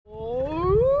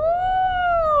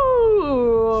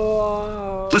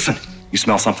Listen, you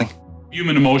smell something?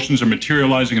 Human emotions are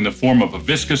materializing in the form of a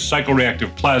viscous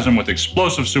psychoreactive plasm with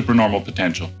explosive supernormal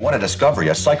potential. What a discovery,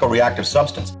 a psychoreactive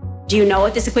substance. Do you know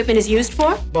what this equipment is used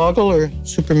for? Boggle or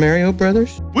Super Mario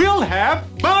Brothers? We'll have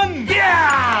fun!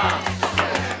 Yeah!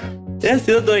 They're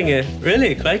still doing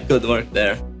really quite good work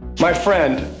there. My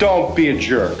friend, don't be a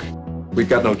jerk. We've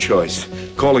got no choice.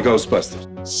 Call the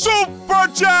Ghostbusters. Super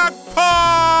Jackpot!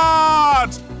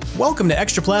 Welcome to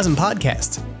Extraplasm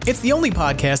Podcast. It's the only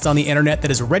podcast on the internet that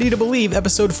is ready to believe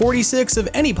episode 46 of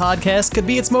any podcast could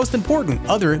be its most important,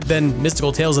 other than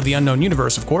Mystical Tales of the Unknown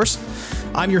Universe, of course.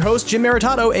 I'm your host, Jim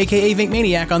Maritato, aka Vink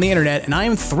Maniac on the internet, and I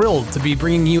am thrilled to be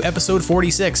bringing you episode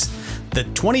 46, the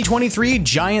 2023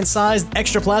 giant-sized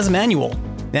Extraplasm Annual.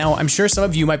 Now, I'm sure some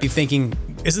of you might be thinking,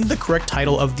 isn't the correct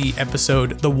title of the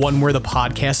episode the one where the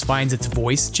podcast finds its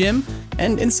voice, Jim?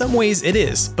 And in some ways it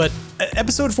is, but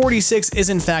episode 46 is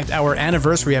in fact our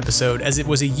anniversary episode, as it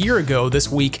was a year ago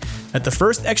this week that the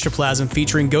first Extraplasm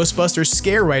featuring Ghostbusters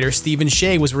scare writer Stephen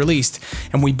Shea was released,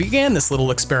 and we began this little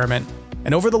experiment.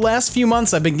 And over the last few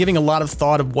months, I've been giving a lot of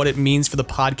thought of what it means for the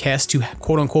podcast to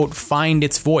quote-unquote find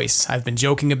its voice. I've been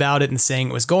joking about it and saying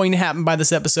it was going to happen by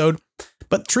this episode,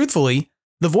 but truthfully,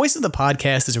 the voice of the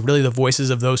podcast is really the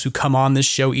voices of those who come on this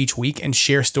show each week and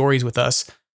share stories with us.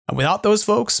 Without those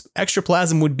folks,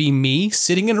 Extraplasm would be me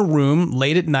sitting in a room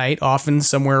late at night, often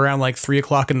somewhere around like 3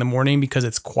 o'clock in the morning because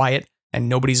it's quiet and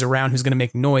nobody's around who's going to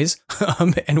make noise,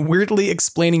 and weirdly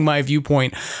explaining my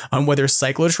viewpoint on whether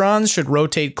cyclotrons should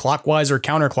rotate clockwise or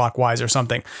counterclockwise or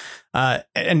something.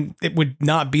 And it would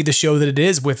not be the show that it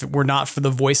is if it were not for the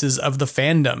voices of the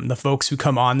fandom, the folks who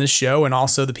come on this show and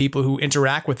also the people who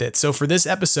interact with it. So for this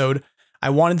episode, I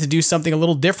wanted to do something a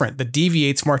little different that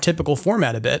deviates from our typical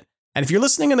format a bit. And if you're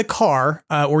listening in the car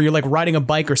or you're like riding a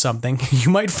bike or something, you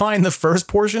might find the first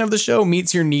portion of the show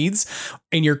meets your needs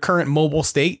in your current mobile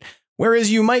state.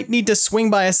 Whereas you might need to swing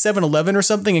by a 7-Eleven or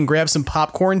something and grab some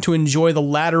popcorn to enjoy the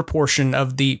latter portion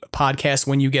of the podcast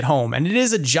when you get home. And it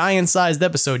is a giant-sized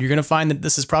episode. You're going to find that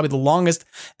this is probably the longest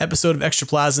episode of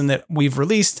Extraplasm that we've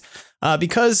released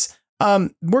because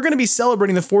we're going to be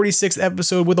celebrating the 46th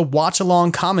episode with a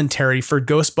watch-along commentary for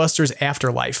Ghostbusters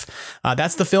Afterlife.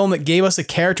 That's the film that gave us a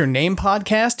character name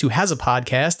podcast who has a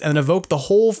podcast and evoked the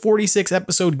whole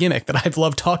 46-episode gimmick that I've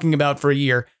loved talking about for a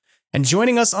year. And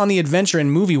joining us on the adventure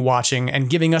in movie watching and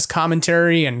giving us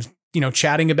commentary and,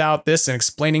 chatting about this and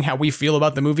explaining how we feel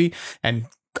about the movie and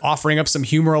offering up some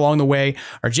humor along the way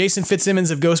are Jason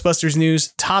Fitzsimmons of Ghostbusters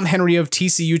News, Tom Henry of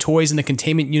TCU Toys and the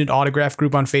Containment Unit Autograph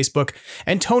Group on Facebook,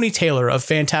 and Tony Taylor of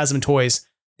Phantasm Toys.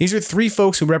 These are three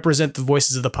folks who represent the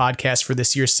voices of the podcast for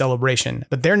this year's celebration,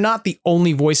 but they're not the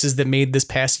only voices that made this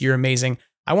past year amazing.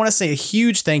 I want to say a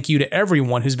huge thank you to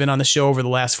everyone who's been on the show over the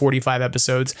last 45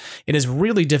 episodes. It is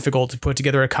really difficult to put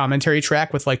together a commentary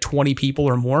track with like 20 people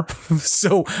or more.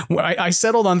 So I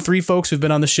settled on three folks who've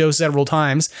been on the show several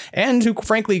times and who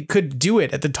frankly could do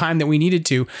it at the time that we needed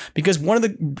to, because one of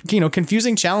the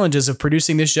confusing challenges of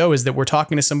producing this show is that we're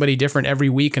talking to somebody different every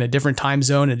week in a different time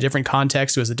zone, in a different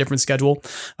context, who has a different schedule.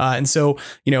 And so,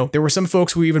 there were some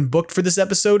folks who we even booked for this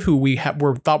episode who we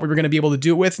thought we were going to be able to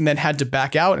do it with and then had to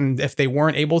back out. And if they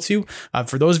weren't able to,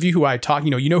 for those of you who I talk,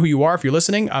 you know who you are if you're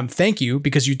listening. Thank you,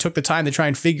 because you took the time to try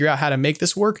and figure out how to make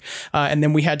this work. And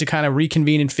then we had to kind of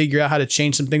reconvene and figure out how to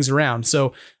change some things around.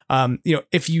 So,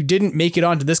 if you didn't make it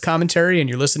onto this commentary and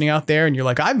you're listening out there and you're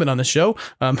like, I've been on the show,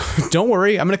 don't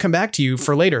worry, I'm going to come back to you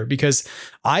for later, because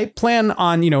I plan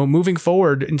on, moving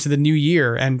forward into the new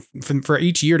year and for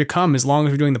each year to come, as long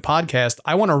as we're doing the podcast,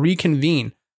 I want to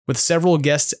reconvene with several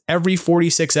guests every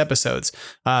 46 episodes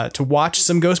to watch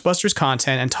some Ghostbusters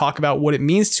content and talk about what it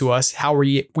means to us, how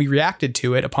we reacted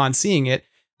to it upon seeing it,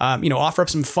 offer up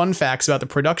some fun facts about the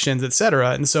productions,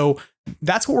 etc. And so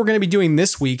that's what we're going to be doing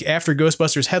this week after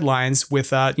Ghostbusters headlines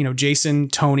with, Jason,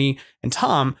 Tony, and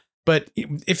Tom. But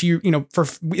if for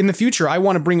in the future, I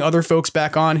want to bring other folks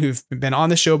back on who've been on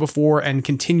the show before and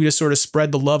continue to sort of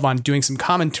spread the love on doing some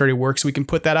commentary work so we can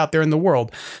put that out there in the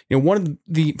world.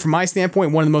 From my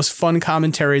standpoint, one of the most fun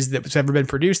commentaries that's ever been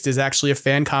produced is actually a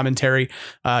fan commentary,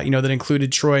 that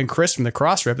included Troy and Chris from the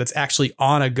Crossrip that's actually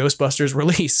on a Ghostbusters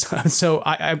release. So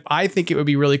I think it would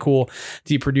be really cool to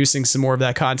be producing some more of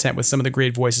that content with some of the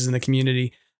great voices in the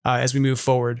community as we move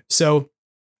forward. So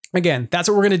again, that's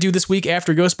what we're going to do this week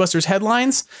after Ghostbusters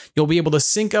headlines. You'll be able to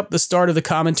sync up the start of the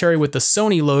commentary with the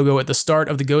Sony logo at the start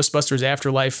of the Ghostbusters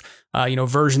Afterlife,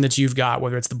 version that you've got,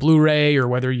 whether it's the Blu-ray or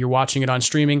whether you're watching it on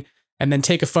streaming, and then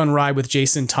take a fun ride with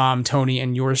Jason, Tom, Tony,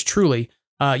 and yours truly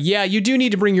Yeah, you do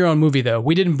need to bring your own movie, though.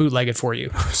 We didn't bootleg it for you.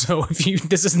 So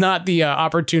this is not the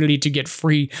opportunity to get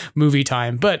free movie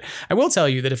time. But I will tell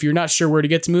you that if you're not sure where to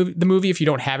get to the movie, if you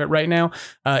don't have it right now,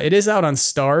 it is out on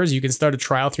Stars. You can start a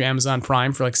trial through Amazon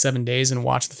Prime for like 7 days and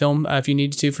watch the film if you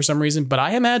need to for some reason. But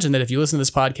I imagine that if you listen to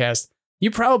this podcast, you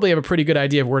probably have a pretty good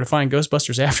idea of where to find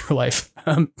Ghostbusters Afterlife.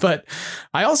 But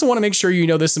I also want to make sure you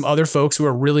know there's some other folks who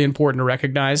are really important to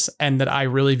recognize and that I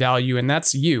really value, and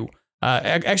that's you.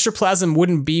 Extraplasm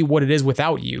wouldn't be what it is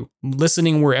without you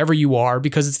listening wherever you are,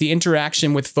 because it's the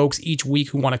interaction with folks each week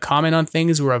who want to comment on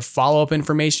things, who have follow-up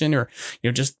information, or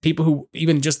just people who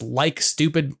even just like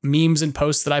stupid memes and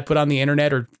posts that I put on the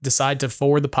internet, or decide to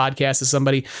forward the podcast to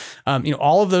somebody.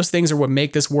 All of those things are what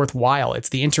make this worthwhile. It's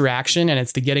the interaction, and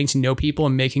it's the getting to know people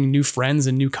and making new friends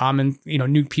and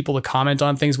new people to comment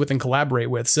on things with and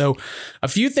collaborate with. So a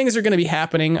few things are going to be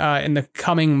happening in the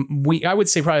coming week. I would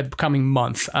say probably the coming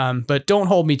month. But don't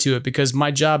hold me to it because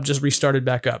my job just restarted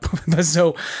back up.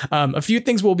 So a few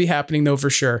things will be happening, though, for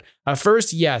sure.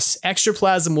 First, yes,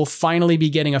 Extraplasm will finally be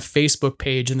getting a Facebook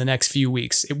page in the next few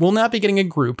weeks. It will not be getting a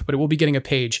group, but it will be getting a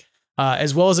page,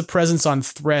 as well as a presence on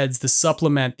Threads to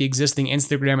supplement the existing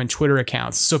Instagram and Twitter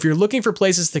accounts. So if you're looking for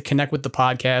places to connect with the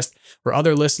podcast or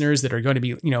other listeners that are going to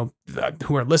be,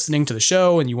 who are listening to the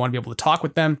show and you want to be able to talk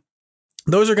with them,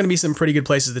 those are going to be some pretty good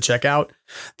places to check out.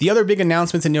 The other big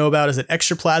announcement to know about is that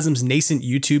Extraplasm's nascent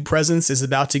YouTube presence is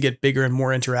about to get bigger and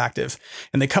more interactive.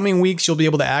 In the coming weeks, you'll be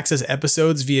able to access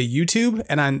episodes via YouTube,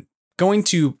 and I'm going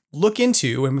to look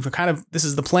into, and this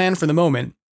is the plan for the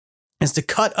moment, is to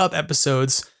cut up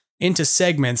episodes into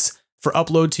segments for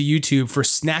upload to YouTube for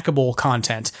snackable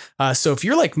content. So if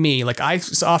you're like me, like I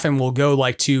often will go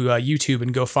to YouTube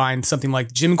and go find something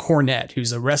like Jim Cornette,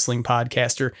 who's a wrestling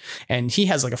podcaster, and he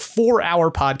has like a 4-hour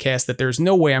podcast that there's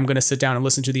no way I'm going to sit down and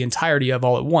listen to the entirety of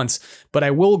all at once, but I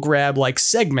will grab like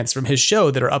segments from his show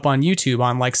that are up on YouTube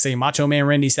on like, say, Macho Man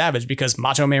Randy Savage, because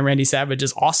Macho Man Randy Savage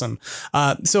is awesome.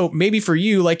 So maybe for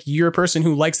you, like you're a person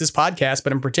who likes this podcast,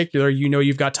 but in particular,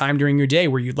 you've got time during your day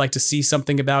where you'd like to see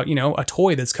something about, a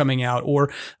toy that's coming out,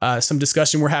 or some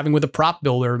discussion we're having with a prop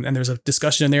builder, and there's a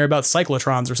discussion in there about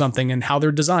cyclotrons or something and how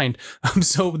they're designed.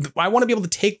 So I want to be able to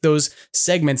take those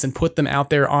segments and put them out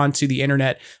there onto the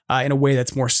internet in a way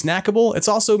that's more snackable. It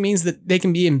also means that they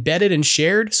can be embedded and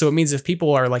shared. So it means if people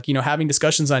are having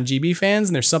discussions on GB fans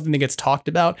and there's something that gets talked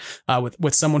about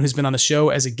with someone who's been on the show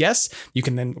as a guest, you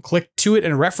can then click to it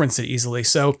and reference it easily.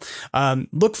 So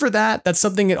look for that. That's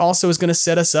something that also is going to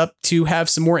set us up to have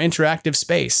some more interactive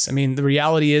space. I mean, the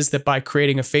reality is that by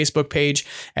creating a Facebook page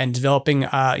and developing,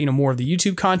 more of the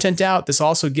YouTube content out, this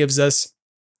also gives us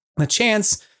a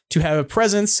chance to have a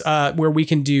presence where we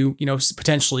can do,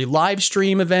 potentially live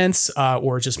stream events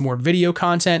or just more video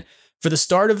content. For the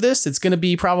start of this, it's going to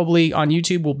be probably on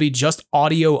YouTube will be just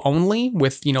audio only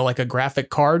with, like a graphic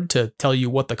card to tell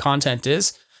you what the content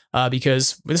is.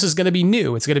 Because this is going to be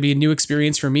new. It's going to be a new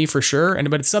experience for me for sure.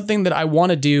 But it's something that I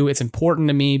want to do. It's important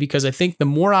to me because I think the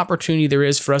more opportunity there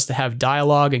is for us to have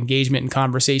dialogue, engagement, and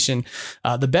conversation,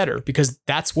 the better, because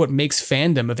that's what makes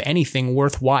fandom of anything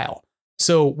worthwhile.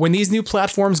 So when these new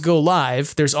platforms go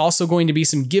live, there's also going to be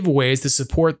some giveaways to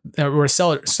support or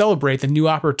celebrate the new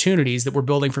opportunities that we're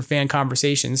building for fan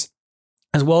conversations,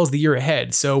 as well as the year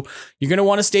ahead. So you're going to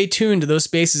want to stay tuned to those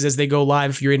spaces as they go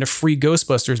live if you're into free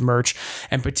Ghostbusters merch,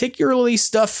 and particularly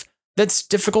stuff that's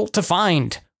difficult to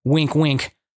find. Wink,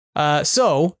 wink.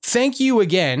 So thank you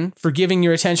again for giving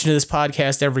your attention to this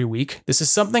podcast every week. This is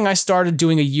something I started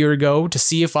doing a year ago to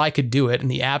see if I could do it in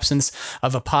the absence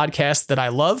of a podcast that I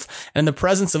love and in the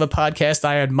presence of a podcast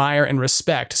I admire and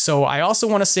respect. So I also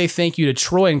want to say thank you to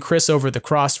Troy and Chris over at the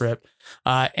Crossrip,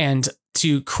 and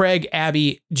to Craig,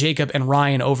 Abby, Jacob, and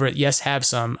Ryan over at Yes Have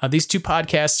Some. These two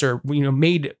podcasts are,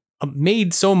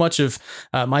 made so much of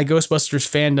my Ghostbusters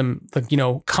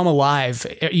fandom, come alive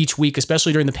each week,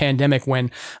 especially during the pandemic when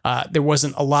there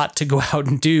wasn't a lot to go out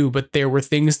and do, but there were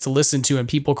things to listen to and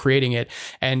people creating it.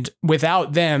 And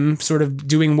without them sort of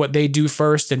doing what they do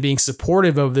first and being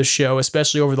supportive of the show,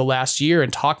 especially over the last year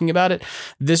and talking about it,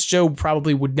 this show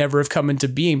probably would never have come into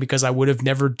being, because I would have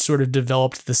never sort of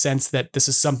developed the sense that this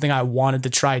is something I wanted to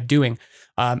try doing.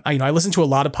 I listen to a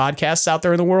lot of podcasts out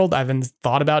there in the world. I haven't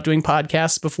thought about doing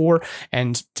podcasts before.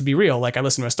 And to be real, I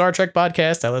listen to a Star Trek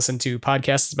podcast. I listen to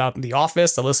podcasts about The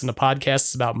Office. I listen to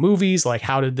podcasts about movies, like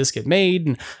How Did This Get Made?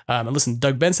 And I listen to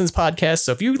Doug Benson's podcast.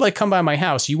 So if you come by my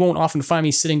house, you won't often find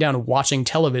me sitting down and watching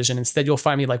television. Instead, you'll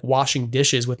find me washing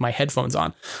dishes with my headphones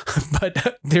on.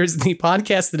 But there's the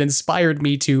podcast that inspired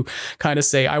me to kind of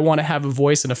say, I want to have a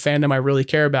voice in a fandom I really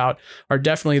care about, are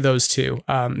definitely those two.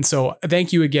 So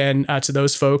thank you again to those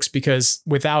those folks, because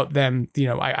without them,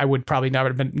 I would probably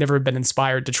never have been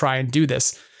inspired to try and do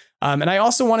this. And I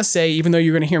also want to say, even though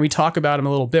you're going to hear me talk about him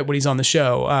a little bit when he's on the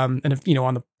show, and if,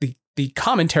 on the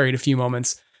commentary in a few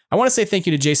moments, I want to say thank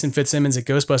you to Jason Fitzsimmons at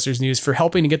Ghostbusters News for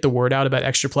helping to get the word out about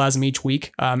Extraplasm each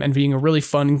week, and being a really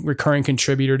fun recurring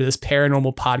contributor to this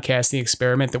paranormal podcasting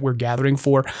experiment that we're gathering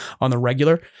for on the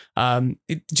regular.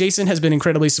 Jason has been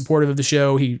incredibly supportive of the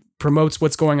show. He promotes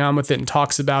what's going on with it and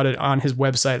talks about it on his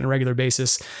website on a regular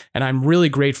basis. And I'm really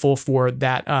grateful for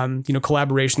that,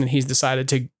 collaboration that he's decided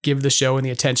to give the show and the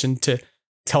attention to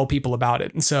tell people about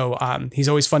it. And so he's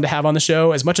always fun to have on the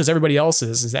show, as much as everybody else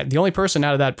is that the only person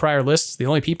out of that prior list, the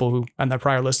only people who on that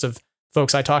prior list of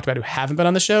folks I talked about who haven't been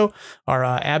on the show are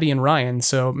Abby and Ryan.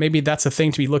 So maybe that's a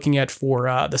thing to be looking at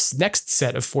for this next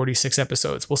set of 46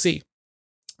 episodes. We'll see.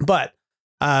 But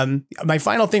my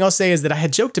final thing I'll say is that I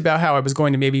had joked about how I was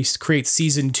going to maybe create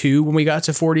season 2 when we got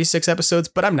to 46 episodes,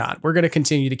 but I'm not. We're going to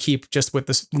continue to keep just with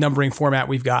this numbering format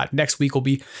we've got. Next week will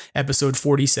be episode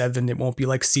 47. It won't be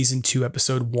like season 2,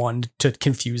 episode 1 to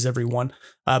confuse everyone.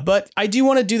 But I do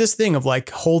want to do this thing of like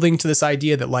holding to this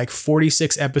idea that like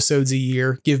 46 episodes a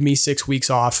year, give me 6 weeks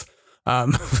off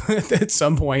at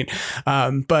some point.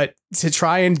 But to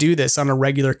try and do this on a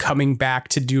regular, coming back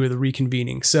to do the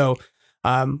reconvening. So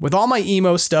with all my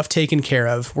emo stuff taken care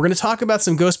of, we're going to talk about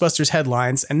some Ghostbusters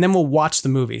headlines, and then we'll watch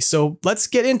the movie. So let's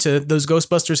get into those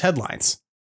Ghostbusters headlines.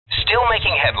 Still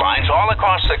making headlines all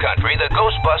across the country, the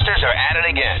Ghostbusters are at it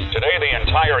again. Today, the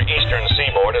entire eastern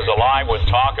seaboard is alive with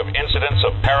talk of incidents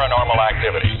of paranormal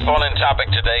activity. Phone-in topic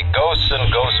today, ghosts and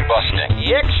ghost busting.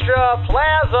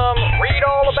 Extraplasm, read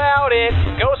all about it.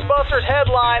 Ghostbusters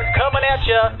headlines coming at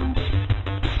you.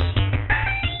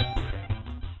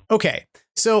 Okay.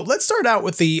 So let's start out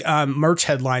with the merch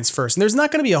headlines first. And there's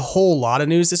not going to be a whole lot of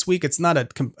news this week. It's not a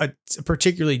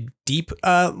particularly deep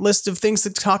list of things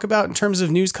to talk about in terms of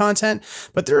news content,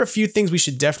 but there are a few things we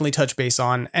should definitely touch base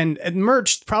on. And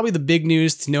merch, probably the big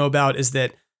news to know about is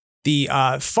that the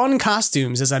fun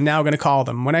costumes, as I'm now going to call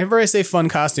them. Whenever I say fun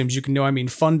costumes, you can know I mean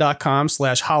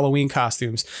fun.com/Halloween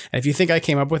costumes. And if you think I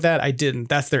came up with that, I didn't.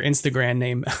 That's their Instagram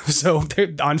name. So on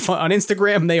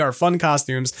Instagram, they are fun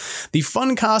costumes. The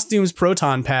fun costumes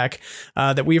proton pack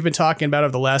that we've been talking about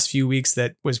over the last few weeks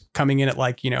that was coming in at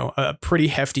like, a pretty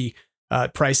hefty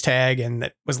price tag and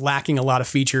that was lacking a lot of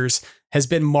features has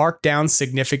been marked down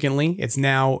significantly. It's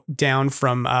now down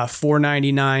from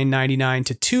 $499.99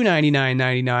 to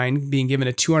 $299.99, being given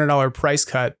a $200 price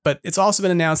cut. But it's also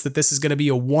been announced that this is going to be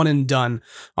a one and done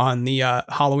on the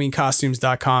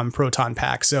HalloweenCostumes.com Proton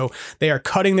Pack. So they are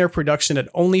cutting their production at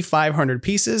only 500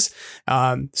 pieces.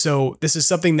 So this is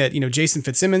something that, Jason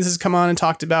Fitzsimmons has come on and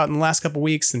talked about in the last couple of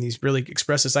weeks. And he's really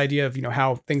expressed this idea of,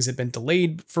 how things have been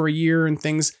delayed for a year and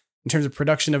things in terms of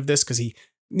production of this, because he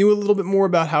knew a little bit more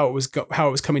about how it was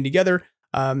coming together.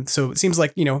 So it seems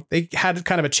like, they had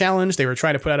kind of a challenge. They were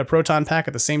trying to put out a proton pack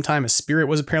at the same time as Spirit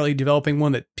was apparently developing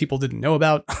one that people didn't know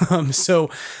about. So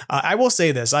I will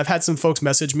say this. I've had some folks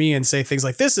message me and say things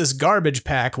like, this is garbage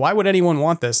pack. Why would anyone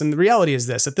want this? And the reality is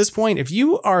this. At this point, if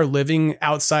you are living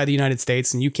outside the United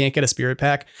States and you can't get a Spirit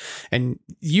pack, and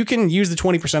you can use the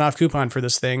 20% off coupon for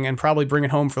this thing and probably bring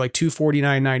it home for like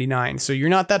 $249.99. So you're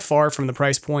not that far from the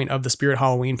price point of the Spirit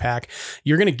Halloween pack.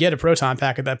 You're going to get a proton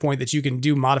pack at that point that you can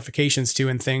do modifications to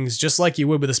and things just like you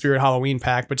would with a Spirit Halloween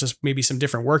pack, but just maybe some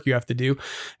different work you have to do.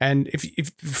 And if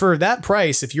for that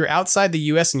price, if you're outside the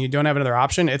US and you don't have another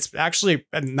option, it's actually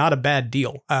not a bad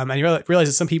deal. And you realize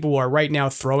that some people are right now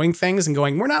throwing things and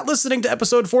going, we're not listening to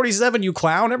episode 47, you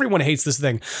clown. Everyone hates this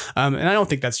thing. And I don't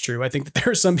think that's true. I think that there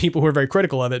are some people who are very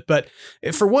critical of it, but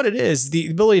for what it is,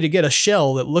 the ability to get a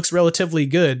shell that looks relatively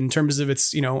good in terms of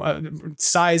its,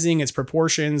 sizing, its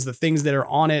proportions, the things that are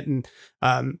on it. And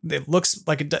it looks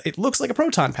like a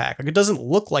proton pack. Like, it doesn't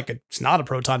look like it's not a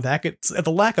proton pack. It's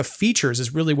the lack of features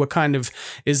is really what kind of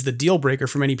is the deal breaker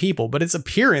for many people, but its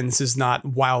appearance is not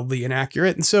wildly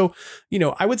inaccurate. And so,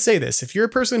 I would say this, if you're a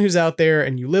person who's out there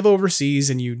and you live overseas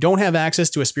and you don't have access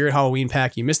to a Spirit Halloween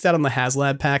pack, you missed out on the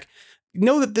HasLab pack,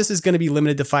 know that this is going to be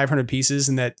limited to 500 pieces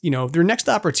and that, their next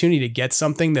opportunity to get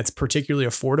something that's particularly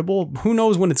affordable, who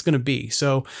knows when it's going to be.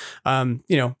 So,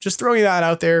 just throwing that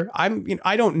out there.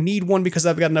 I don't need one because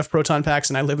I've got enough proton packs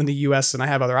and I live in the US and I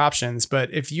have other options.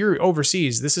 But if you're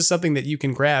overseas, this is something that you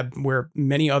can grab where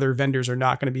many other vendors are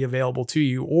not going to be available to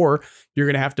you, or you're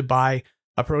going to have to buy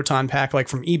a proton pack like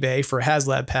from eBay for a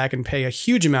HasLab pack and pay a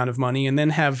huge amount of money and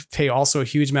then pay also a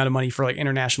huge amount of money for like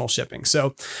international shipping.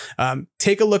 So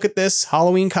take a look at this.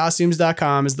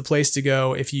 HalloweenCostumes.com is the place to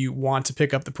go if you want to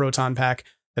pick up the proton pack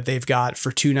that they've got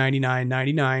for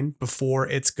 $299.99 before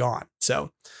it's gone.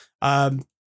 So,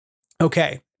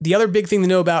 okay. The other big thing to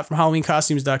know about from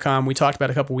HalloweenCostumes.com, we talked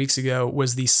about a couple weeks ago,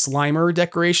 was the Slimer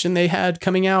decoration they had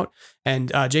coming out.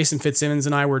 And Jason Fitzsimmons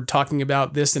and I were talking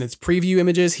about this in its preview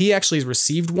images. He actually has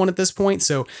received one at this point.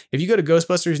 So if you go to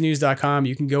GhostbustersNews.com,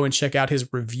 you can go and check out his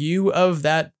review of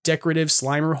that decorative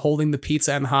Slimer holding the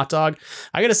pizza and the hot dog.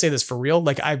 I got to say this for real.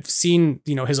 Like, I've seen,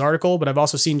 his article, but I've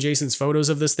also seen Jason's photos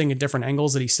of this thing at different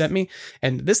angles that he sent me.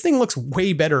 And this thing looks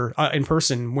way better in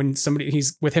person when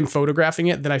he's with him photographing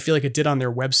it than I feel like it did on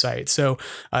their website. So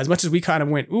as much as we kind of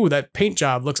went, ooh, that paint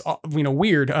job looks,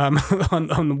 weird on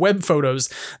the web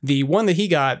photos, the one that he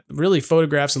got really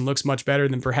photographs and looks much better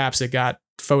than perhaps it got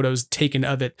photos taken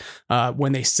of it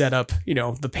when they set up,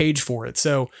 the page for it.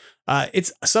 So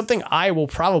it's something I will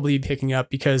probably be picking up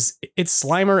because it's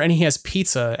Slimer and he has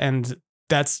pizza, and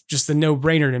that's just a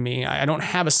no-brainer to me. I don't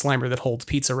have a Slimer that holds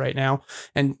pizza right now.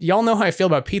 And y'all know how I feel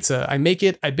about pizza. I make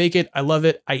it, I bake it, I love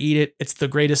it, I eat it. It's the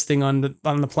greatest thing on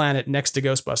the planet next to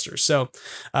Ghostbusters. So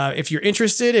if you're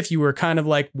interested, if you were kind of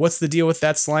like, what's the deal with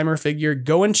that Slimer figure,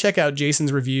 go and check out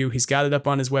Jason's review. He's got it up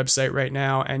on his website right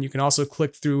now. And you can also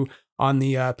click through on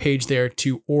the page there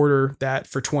to order that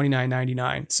for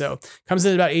 $29.99. So comes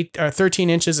in about 13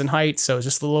 inches in height. So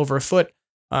just a little over a foot.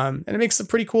 And it makes a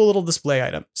pretty cool little display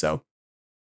item. So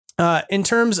in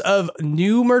terms of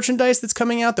new merchandise that's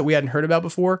coming out that we hadn't heard about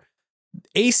before,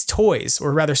 Ace Toys,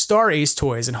 or rather Star Ace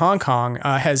Toys in Hong Kong,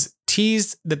 has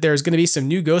teased that there's going to be some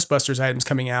new Ghostbusters items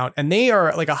coming out. And they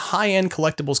are like a high-end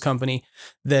collectibles company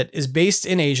that is based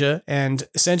in Asia. And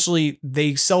essentially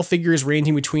they sell figures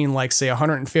ranging between like, say,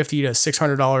 $150 to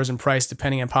 $600 in price,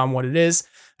 depending upon what it is.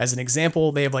 As an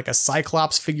example, they have like a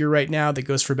Cyclops figure right now that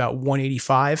goes for about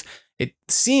 $185. It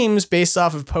seems, based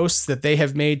off of posts that they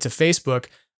have made to Facebook,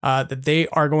 that they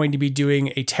are going to be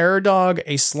doing a Terror Dog,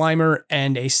 a Slimer,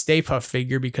 and a Stay Puft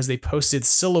figure, because they posted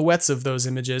silhouettes of those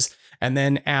images and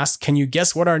then asked, can you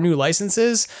guess what our new license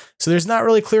is? So there's not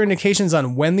really clear indications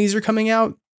on when these are coming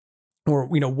out or,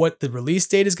 what the release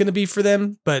date is going to be for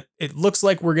them. But it looks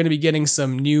like we're going to be getting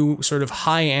some new sort of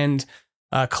high-end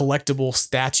collectible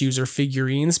statues or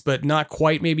figurines, but not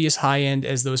quite maybe as high-end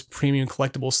as those premium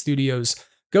collectible studios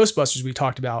Ghostbusters we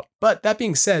talked about. But that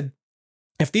being said,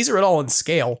 if these are at all in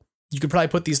scale, you could probably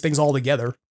put these things all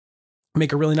together,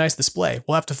 make a really nice display.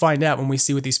 We'll have to find out when we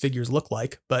see what these figures look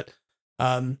like. But,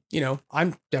 I'm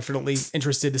definitely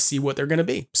interested to see what they're going to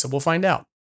be. So we'll find out.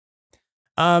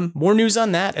 More news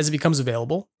on that as it becomes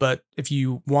available. But if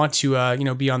you want to,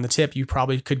 be on the tip, you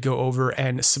probably could go over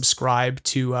and subscribe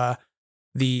to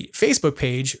the Facebook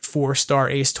page for Star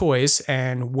Ace Toys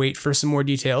and wait for some more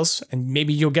details. And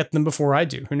maybe you'll get them before I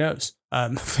do. Who knows?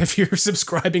 If you're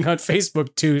subscribing on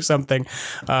Facebook to something,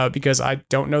 because I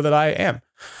don't know that I am.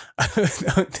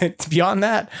 Beyond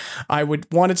that, I would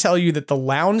want to tell you that the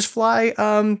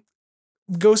Loungefly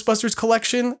Ghostbusters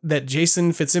collection that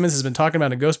Jason Fitzsimmons has been talking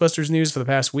about in Ghostbusters news for the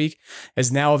past week is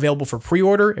now available for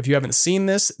pre-order. If you haven't seen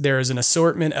this, there is an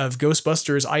assortment of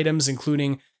Ghostbusters items,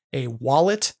 including a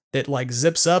wallet that like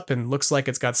zips up and looks like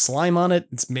it's got slime on it.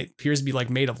 It appears to be like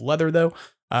made of leather though.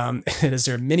 It is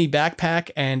their mini backpack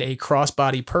and a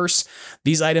crossbody purse.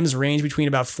 These items range between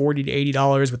about $40 to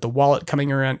 $80, with the wallet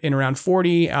coming around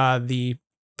 $40, the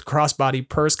crossbody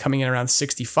purse coming in around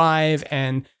 $65,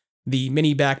 and the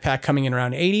mini backpack coming in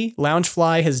around $80.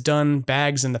 Loungefly has done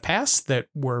bags in the past that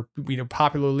were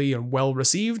popularly and well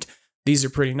received. These are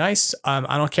pretty nice.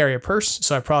 I don't carry a purse,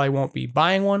 so I probably won't be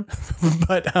buying one,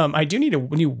 but I do need a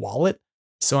new wallet.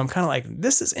 So I'm kind of like,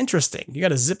 this is interesting. You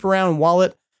got a zip around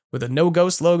wallet with a No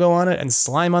Ghost logo on it and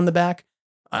slime on the back.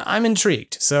 I'm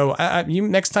intrigued. So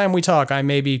next time we talk, I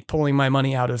may be pulling my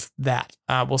money out of that.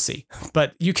 We'll see.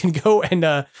 But you can go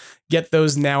and get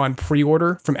those now on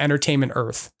pre-order from Entertainment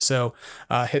Earth. So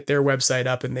hit their website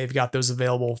up and they've got those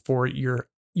available for your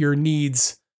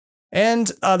needs. And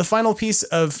the final piece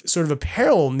of sort of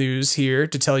apparel news here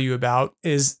to tell you about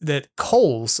is that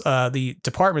Kohl's, the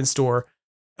department store,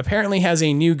 apparently has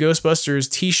a new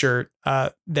Ghostbusters t-shirt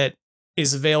that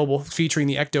is available featuring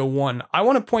the Ecto-1. I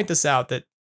want to point this out that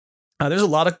there's a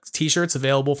lot of t-shirts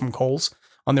available from Kohl's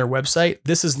on their website.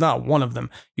 This is not one of them.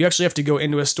 You actually have to go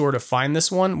into a store to find this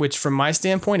one, which from my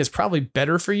standpoint is probably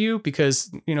better for you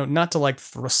because, not to like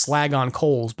throw slag on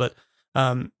Kohl's, but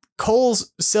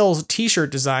Kohl's sells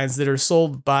t-shirt designs that are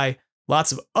sold by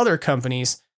lots of other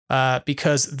companies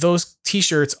because those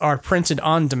t-shirts are printed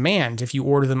on demand if you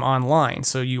order them online.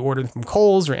 So you order them from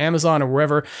Kohl's or Amazon or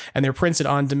wherever, and they're printed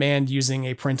on demand using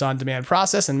a print on demand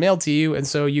process and mailed to you. And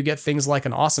so you get things like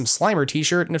an awesome Slimer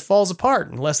t-shirt and it falls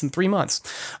apart in less than 3 months.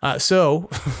 So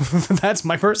that's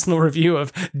my personal review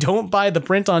of don't buy the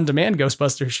print on demand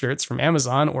Ghostbusters shirts from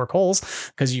Amazon or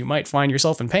Kohl's because you might find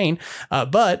yourself in pain.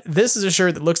 But this is a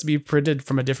shirt that looks to be printed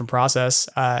from a different process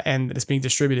and it's being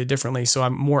distributed differently. So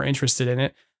I'm more interested in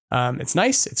it. It's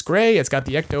nice. It's gray. It's got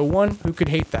the Ecto 1. Who could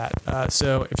hate that?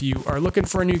 So if you are looking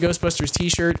for a new Ghostbusters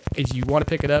t-shirt, if you want to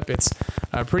pick it up, it's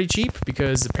pretty cheap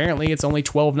because apparently it's only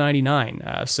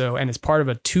 $12.99. And it's part of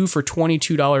a 2 for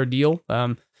 $22 deal.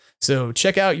 So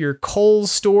check out your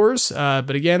Kohl's stores.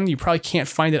 But again, you probably can't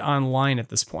find it online at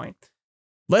this point.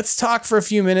 Let's talk for a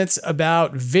few minutes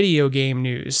about video game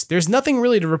news. There's nothing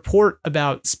really to report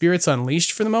about Spirits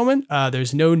Unleashed for the moment.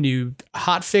 There's no new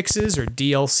hot fixes or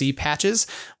DLC patches,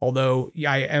 although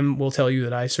will tell you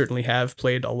that I certainly have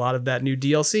played a lot of that new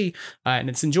DLC and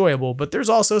it's enjoyable, but there's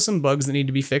also some bugs that need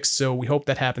to be fixed, so we hope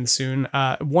that happens soon.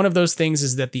 One of those things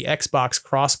is that the Xbox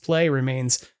crossplay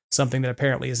remains something that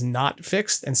apparently is not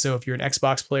fixed. And so if you're an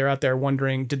Xbox player out there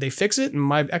wondering, did they fix it? And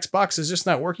my Xbox is just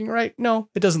not working right. No,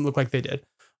 it doesn't look like they did.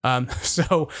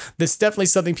 So this is definitely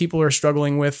something people are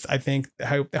struggling with. I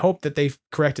hope that they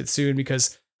correct it soon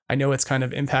because I know it's kind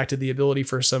of impacted the ability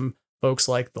for some folks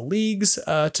like the leagues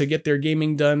to get their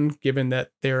gaming done, given that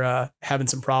they're having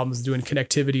some problems doing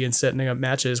connectivity and setting up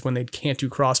matches when they can't do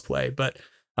crossplay. But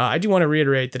I do want to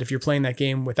reiterate that if you're playing that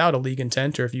game without a league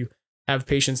intent, or if you have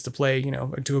patience to play,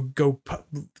 to go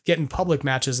get in public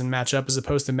matches and match up as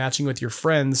opposed to matching with your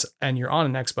friends and you're on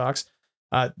an Xbox,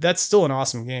 that's still an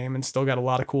awesome game and still got a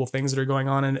lot of cool things that are going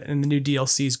on. And the new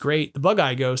DLC is great. The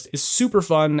Bug-Eye Ghost is super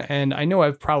fun. And I know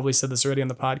I've probably said this already on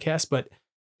the podcast, but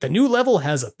the new level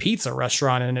has a pizza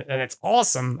restaurant in it and it's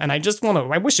awesome. And I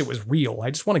wish it was real.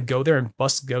 I just want to go there and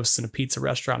bust ghosts in a pizza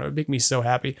restaurant. It would make me so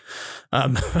happy.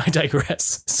 I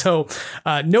digress. So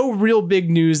no real big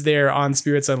news there on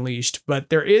Spirits Unleashed, but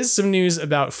there is some news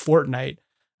about Fortnite.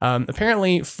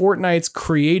 Apparently Fortnite's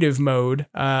creative mode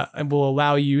will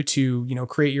allow you to,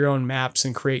 create your own maps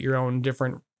and create your own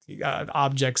different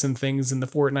objects and things in the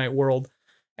Fortnite world.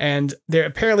 And there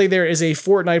is a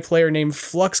Fortnite player named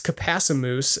Flux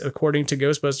Capacimus, according to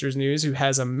Ghostbusters News, who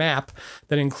has a map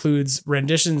that includes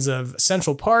renditions of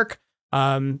Central Park,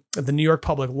 the New York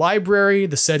Public Library,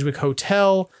 the Sedgwick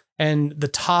Hotel, and the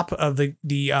top of the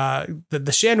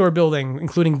Shandor building,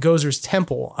 including Gozer's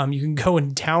Temple. You can go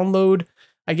and download,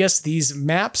 I guess, these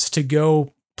maps to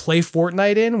go play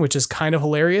Fortnite in, which is kind of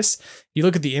hilarious. You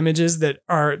look at the images that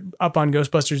are up on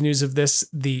Ghostbusters News of this,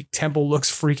 the temple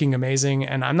looks freaking amazing.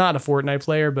 And I'm not a Fortnite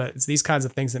player, but it's these kinds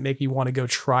of things that make me want to go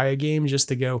try a game just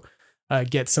to go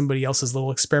get somebody else's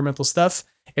little experimental stuff.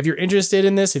 If you're interested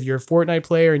in this, if you're a Fortnite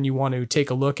player and you want to take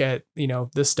a look at,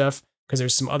 this stuff, because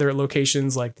there's some other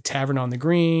locations like the Tavern on the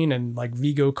Green and like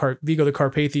Vigo the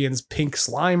Carpathian's Pink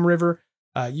Slime River.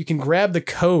 You can grab the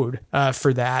code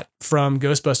for that from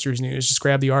Ghostbusters News. Just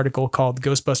grab the article called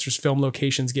Ghostbusters Film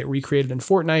Locations Get Recreated in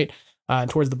Fortnite. And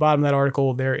towards the bottom of that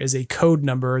article, there is a code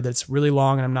number that's really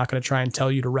long, and I'm not going to try and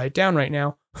tell you to write down right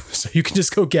now. So you can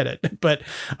just go get it. But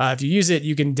if you use it,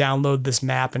 you can download this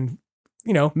map and,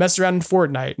 mess around in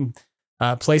Fortnite and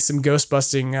play some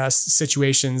ghostbusting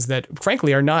situations that,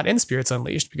 frankly, are not in Spirits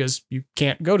Unleashed because you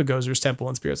can't go to Gozer's Temple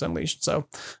in Spirits Unleashed. So,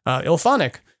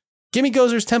 Ilphonic. Give me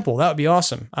Gozer's Temple. That would be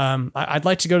awesome. I'd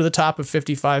like to go to the top of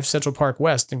 55 Central Park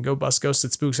West and go bust ghosts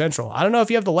at Spook Central. I don't know if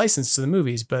you have the license to the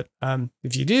movies, but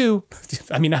if you do,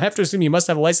 I have to assume you must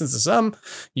have a license to some.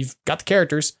 You've got the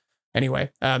characters.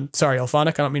 Anyway, sorry,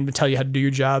 Elphonic. I don't mean to tell you how to do your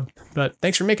job, but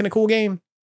thanks for making a cool game.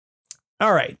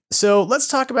 All right, so let's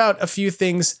talk about a few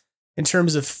things in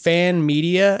terms of fan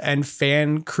media and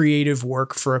fan creative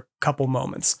work for a couple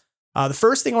moments. The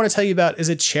first thing I want to tell you about is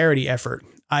a charity effort.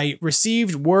 I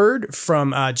received word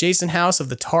from Jason House of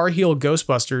the Tar Heel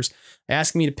Ghostbusters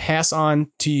asking me to pass on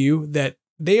to you that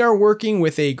they are working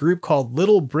with a group called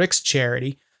Little Bricks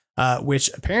Charity, which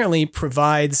apparently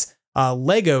provides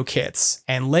Lego kits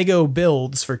and Lego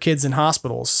builds for kids in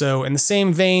hospitals. So in the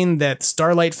same vein that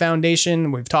Starlight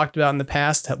Foundation, we've talked about in the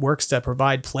past, works to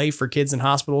provide play for kids in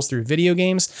hospitals through video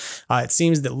games, it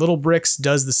seems that Little Bricks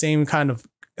does the same kind of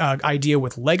idea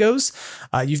with Legos.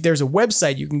 There's a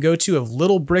website you can go to of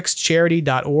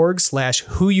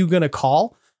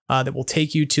littlebrickscharity.org/whoyougonnacall that will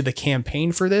take you to the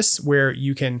campaign for this, where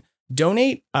you can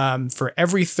donate. For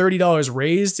every $30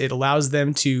 raised, it allows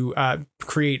them to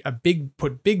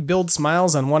put big build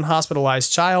smiles on one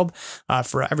hospitalized child.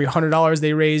 For every $100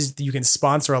 they raise, you can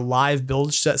sponsor a live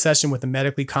build session with a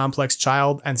medically complex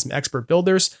child and some expert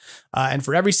builders. And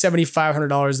for every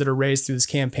 $7,500 that are raised through this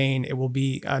campaign, it will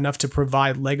be enough to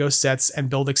provide Lego sets and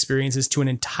build experiences to an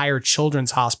entire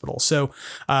children's hospital. So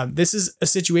this is a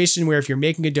situation where if you're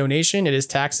making a donation, it is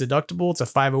tax deductible. It's a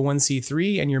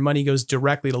 501c3 and your money goes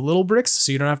directly to Little Bricks.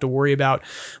 So you don't have to worry about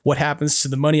what happens to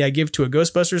the money I give to a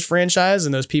Ghostbusters franchise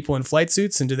and those people in flight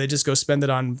suits. And do they just go spend it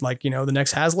on the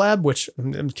next HasLab, which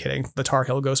I'm kidding. The Tar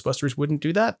Heel Ghostbusters wouldn't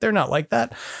do that. They're not like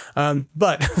that.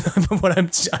 But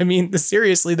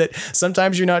seriously, that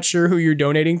sometimes you're not sure who you're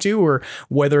donating to or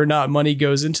whether or not money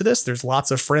goes into this. There's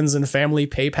lots of friends and family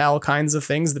PayPal kinds of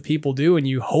things that people do. And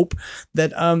you hope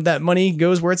that that money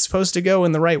goes where it's supposed to go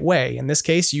in the right way. In this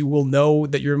case, you will know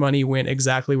that your money went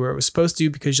exactly where it was supposed to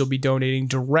because you'll be donating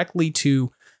directly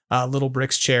to Little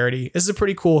Bricks charity. This is a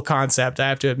pretty cool concept, I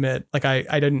have to admit. Like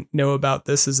I didn't know about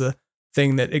this as a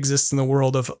thing that exists in the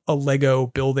world of a Lego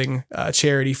building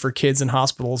charity for kids in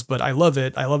hospitals, but I love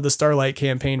it. I love the Starlight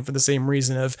campaign for the same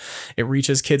reason of it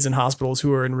reaches kids in hospitals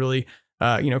who are in really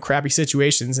crappy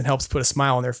situations and helps put a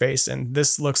smile on their face. And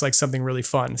this looks like something really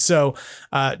fun. So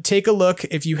take a look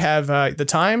if you have the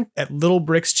time at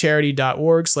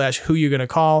littlebrickscharity.org/who you're going to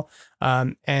call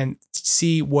and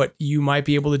see what you might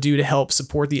be able to do to help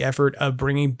support the effort of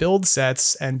bringing build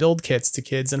sets and build kits to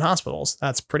kids in hospitals.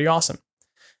 That's pretty awesome.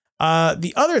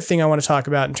 The other thing I want to talk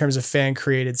about in terms of fan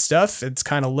created stuff, it's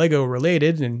kind of Lego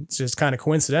related and it's just kind of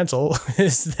coincidental,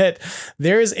 is that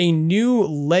there's a new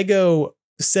Lego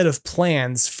set of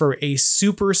plans for a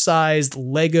supersized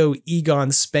Lego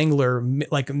Egon Spengler,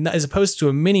 like as opposed to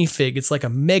a minifig, it's like a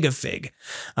mega fig.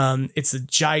 It's a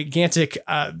gigantic,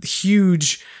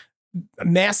 huge,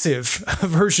 massive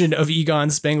version of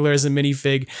Egon Spengler as a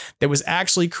minifig that was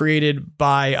actually created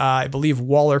by, I believe,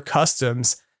 Waller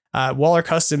Customs. Waller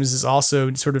Customs is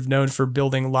also sort of known for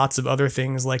building lots of other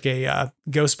things like a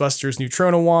Ghostbusters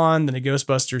Neutrona wand and a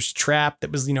Ghostbusters trap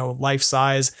that was, life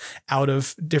size out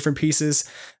of different pieces.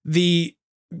 The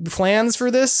plans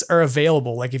for this are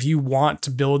available. Like if you want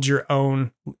to build your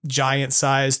own giant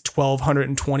sized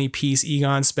 1,220 piece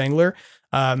Egon Spengler,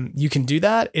 you can do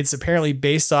that. It's apparently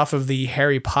based off of the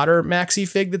Harry Potter maxi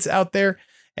fig that's out there,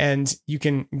 and you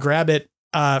can grab it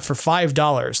for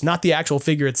 $5, not the actual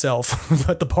figure itself,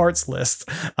 but the parts list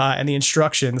and the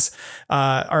instructions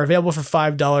are available for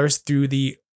 $5 through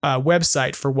the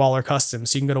website for Waller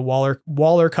Customs. So you can go to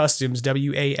Waller Customs,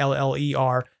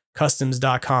 WALLER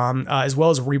customs.com, as well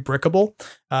as Rebrickable,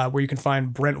 where you can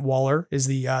find Brent Waller is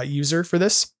the user for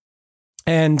this.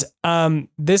 And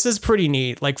this is pretty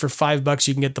neat. Like for $5,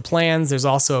 you can get the plans. There's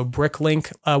also a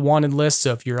Bricklink wanted list.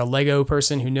 So if you're a Lego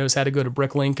person who knows how to go to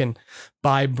Bricklink and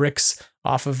buy bricks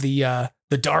off of the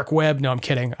dark web, no, I'm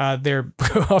kidding. They're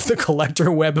off the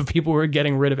collector web of people who are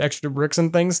getting rid of extra bricks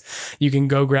and things. You can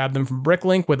go grab them from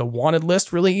Bricklink with a wanted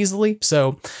list really easily.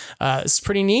 So it's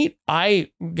pretty neat. I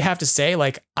have to say,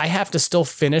 I have to still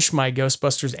finish my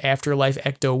Ghostbusters Afterlife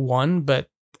Ecto 1, but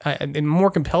I'm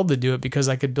more compelled to do it because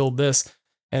I could build this.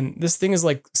 And this thing is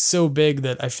so big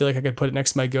that I feel like I could put it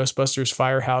next to my Ghostbusters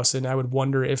firehouse. And I would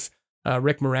wonder if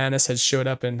Rick Moranis had showed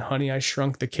up in Honey, I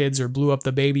Shrunk the Kids or Blew Up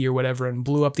the Baby or whatever and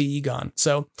blew up the Egon.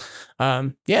 So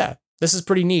yeah, this is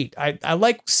pretty neat. I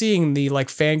like seeing the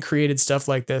fan created stuff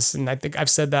like this. And I think I've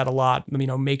said that a lot,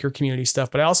 maker community stuff,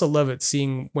 but I also love it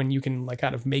seeing when you can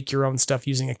kind of make your own stuff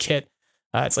using a kit.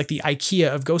 It's like the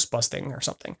IKEA of Ghostbusting or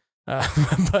something.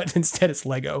 But instead it's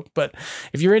Lego. But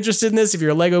if you're interested in this, if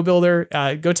you're a Lego builder,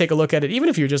 go take a look at it. Even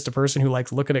if you're just a person who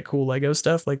likes looking at cool Lego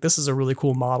stuff, this is a really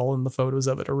cool model and the photos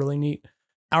of it are really neat.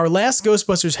 Our last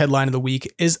Ghostbusters headline of the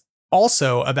week is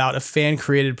also about a fan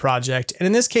created project. And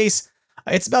in this case,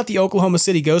 it's about the Oklahoma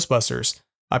City Ghostbusters.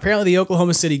 Apparently the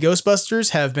Oklahoma City Ghostbusters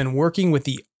have been working with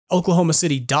the Oklahoma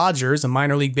City Dodgers, a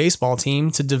minor league baseball team,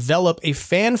 to develop a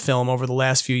fan film over the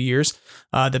last few years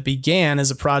that began as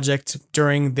a project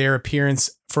during their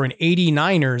appearance for an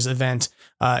 89ers event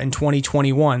in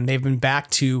 2021. They've been back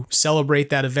to celebrate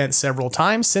that event several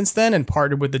times since then and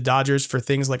partnered with the Dodgers for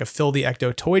things like a Fill the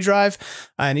Ecto toy drive.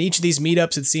 And each of these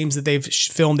meetups, it seems that they've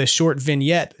filmed a short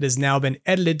vignette that has now been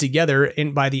edited together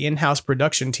by the in-house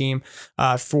production team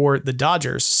for the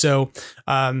Dodgers. So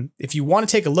if you want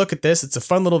to take a look at this, it's a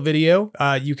fun little video.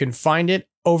 You can find it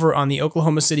over on the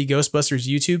Oklahoma City Ghostbusters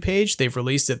YouTube page. They've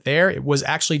released it there. It was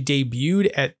actually debuted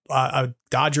at a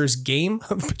Dodgers game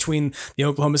between the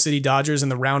Oklahoma City Dodgers and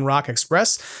the Round Rock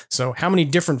Express. So how many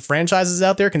different franchises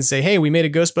out there can say, hey, we made a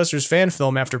Ghostbusters fan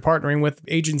film after partnering with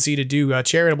agency to do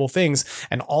charitable things.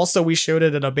 And also we showed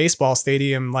it at a baseball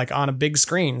stadium, like on a big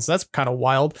screen. So that's kind of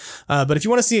wild. But if you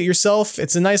want to see it yourself,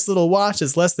 it's a nice little watch.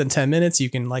 It's less than 10 minutes. You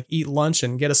can like eat lunch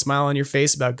and get a smile on your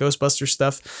face about Ghostbusters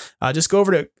stuff. Just go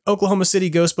over to Oklahoma City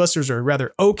Ghostbusters, or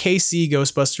rather OKC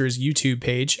Ghostbusters YouTube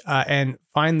page, and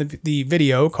find the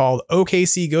video called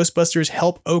OKC Ghostbusters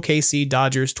Help OKC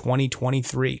Dodgers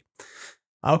 2023.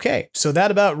 Okay, so that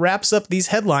about wraps up these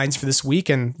headlines for this week.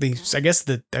 And I guess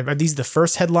are these the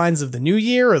first headlines of the new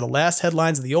year or the last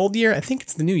headlines of the old year? I think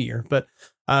it's the new year, but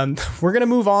we're going to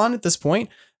move on at this point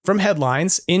from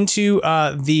headlines into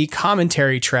the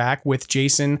commentary track with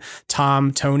Jason,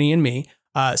 Tom, Tony, and me.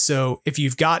 So if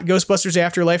you've got Ghostbusters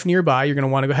Afterlife nearby, you're going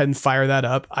to want to go ahead and fire that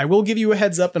up. I will give you a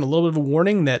heads up and a little bit of a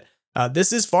warning that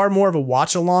this is far more of a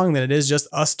watch along than it is just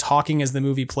us talking as the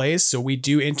movie plays. So we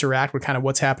do interact with kind of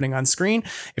what's happening on screen.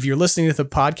 If you're listening to the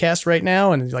podcast right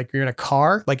now and like you're in a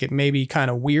car, like it may be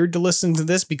kind of weird to listen to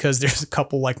this because there's a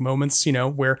couple like moments,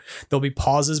 where there'll be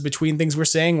pauses between things we're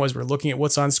saying as we're looking at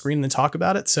what's on screen and then talk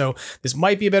about it. So this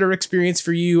might be a better experience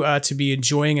for you to be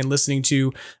enjoying and listening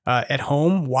to at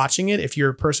home, watching it, if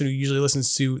you're a person who usually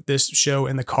listens to this show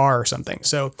in the car or something.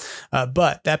 So,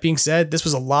 but that being said, this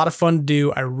was a lot of fun to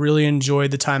do. I really enjoyed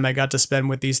the time I got to spend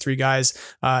with these three guys,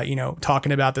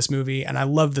 talking about this movie. And I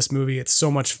love this movie. It's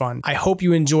so much fun. I hope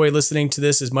you enjoy listening to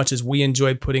this as much as we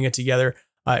enjoyed putting it together.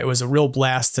 It was a real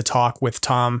blast to talk with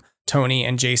Tom, Tony,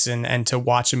 and Jason, and to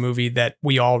watch a movie that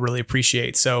we all really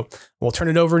appreciate. So we'll turn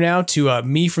it over now to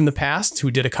me from the past, who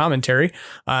did a commentary,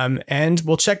 and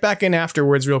we'll check back in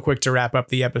afterwards real quick to wrap up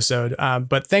the episode.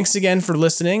 But thanks again for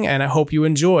listening, and I hope you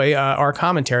enjoy our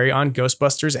commentary on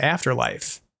Ghostbusters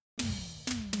Afterlife.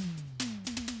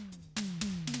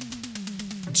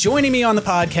 Joining me on the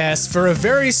podcast for a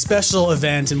very special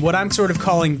event and what I'm sort of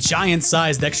calling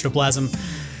giant-sized Extraplasm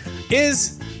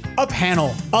is a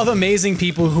panel of amazing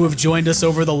people who have joined us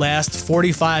over the last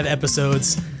 45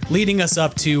 episodes, leading us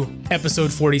up to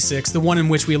episode 46, the one in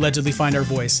which we allegedly find our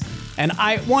voice. And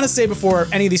I want to say before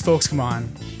any of these folks come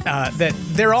on, that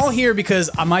they're all here because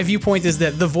my viewpoint is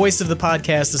that the voice of the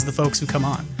podcast is the folks who come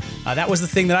on. That was the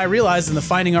thing that I realized in the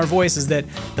Finding Our Voice, is that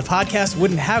the podcast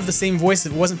wouldn't have the same voice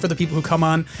if it wasn't for the people who come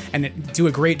on and do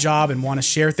a great job and want to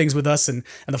share things with us, and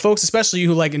the folks especially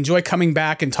who like enjoy coming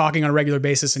back and talking on a regular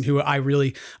basis, and who I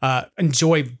really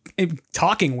enjoy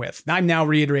talking with. I'm now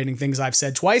reiterating things I've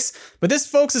said twice, but this,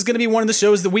 folks, is going to be one of the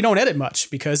shows that we don't edit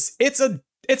much because it's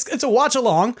a watch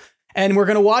along, and we're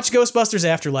going to watch Ghostbusters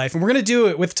Afterlife, and we're going to do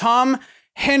it with Tom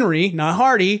Henry, not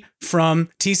Hardy, from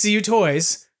TCU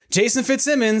Toys, Jason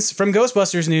Fitzsimmons from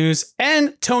Ghostbusters News,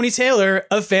 and Tony Taylor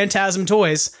of Phantasm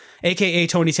Toys, aka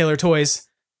Tony Taylor Toys.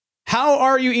 How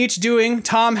are you each doing?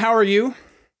 Tom, how are you?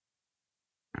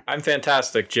 I'm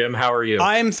fantastic, Jim. How are you?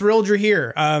 I am thrilled you're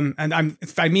here. And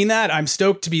I mean that. I'm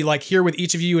stoked to be like here with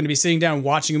each of you and to be sitting down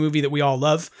watching a movie that we all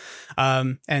love.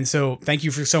 And so thank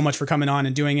you so much for coming on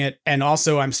and doing it. And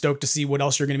also I'm stoked to see what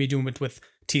else you're going to be doing with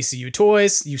TCU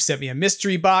Toys. You sent me a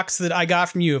mystery box that I got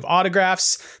from you of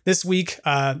autographs this week,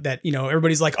 that,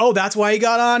 everybody's like, oh, that's why he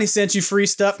got on. He sent you free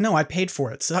stuff. No, I paid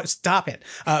for it. So stop it.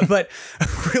 But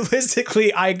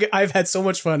realistically, I've had so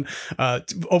much fun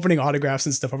opening autographs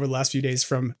and stuff over the last few days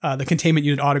from the Containment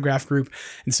Unit autograph group.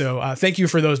 And so thank you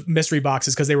for those mystery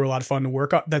boxes, because they were a lot of fun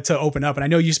to open up. And I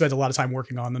know you spent a lot of time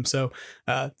working on them. So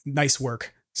nice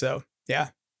work. So yeah.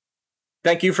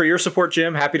 Thank you for your support,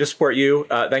 Jim. Happy to support you.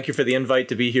 Thank you for the invite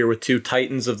to be here with two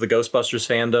titans of the Ghostbusters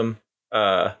fandom.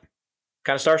 Kind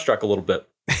of starstruck a little bit.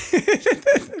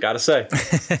 Gotta say.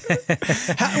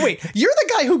 Wait, you're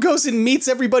the guy who goes and meets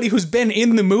everybody who's been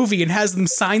in the movie and has them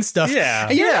sign stuff. Yeah.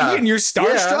 And you're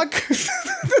starstruck?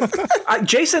 Yeah.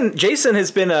 Jason has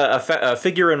been a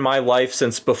figure in my life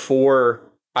since before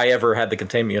I ever had the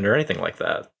Containment Unit or anything like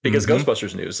that. Because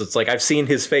Ghostbusters News, it's like I've seen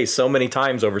his face so many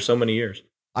times over so many years.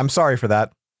 I'm sorry for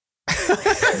that.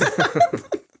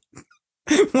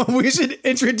 Well, we should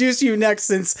introduce you next,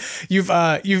 since you've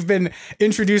been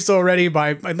introduced already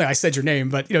by, I said your name,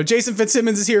 but Jason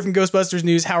Fitzsimmons is here from Ghostbusters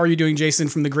News. How are you doing, Jason,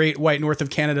 from the great white north of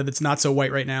Canada that's not so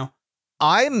white right now?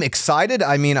 I'm excited.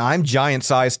 I mean, I'm giant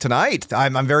sized tonight.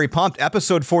 I'm very pumped.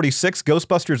 Episode 46,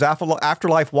 Ghostbusters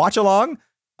Afterlife watch along.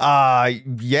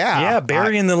 Yeah,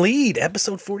 burying the lead.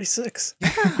 Episode 46. Yeah,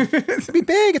 it's gonna be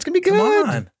big. It's gonna be good. Come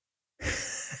on.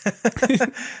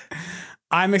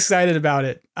 I'm excited about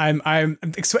it.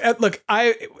 Look,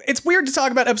 it's weird to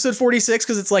talk about episode 46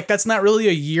 because it's like, that's not really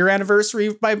a year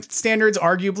anniversary by standards.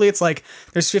 Arguably, it's like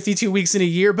there's 52 weeks in a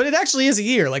year, but it actually is a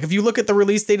year. Like if you look at the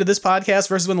release date of this podcast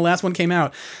versus when the last one came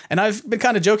out, and I've been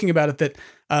kind of joking about it that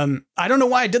I don't know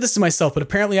why I did this to myself, but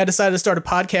apparently I decided to start a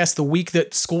podcast the week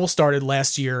that school started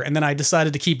last year. And then I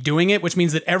decided to keep doing it, which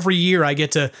means that every year I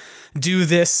get to do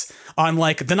this on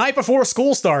like the night before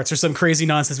school starts or some crazy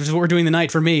nonsense, which is what we're doing the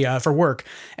night for me, for work.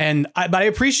 But I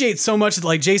appreciate so much,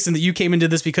 like, Jason, that you came into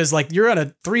this, because like you're on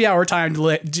a 3-hour time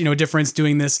difference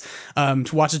doing this, to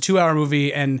watch a 2-hour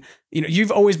movie. And,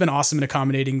 you've always been awesome and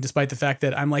accommodating, despite the fact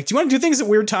that I'm like, do you want to do things at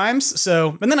weird times?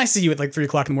 So, and then I see you at like 3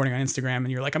 o'clock in the morning on Instagram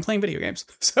and you're like, I'm playing video games.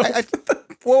 So,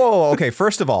 whoa, okay.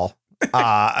 First of all,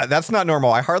 that's not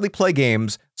normal. I hardly play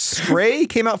games. Stray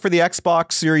came out for the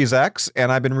Xbox Series X, and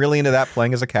I've been really into that,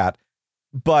 playing as a cat.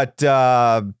 But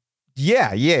yeah. I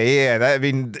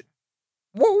mean,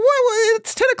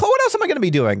 it's 10 o'clock. What else am I going to be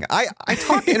doing? I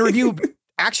talk and review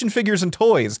action figures and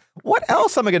toys. What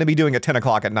else am I going to be doing at 10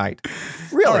 o'clock at night?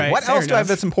 Really? Right, what else do I have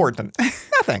that's important?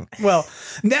 Nothing. Well,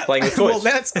 playing with toys. Well,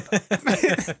 that's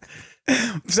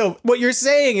so what you're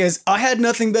saying is I had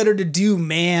nothing better to do,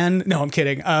 man. No, I'm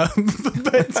kidding.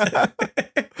 But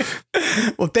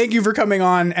well, thank you for coming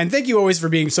on, and thank you always for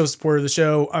being so supportive of the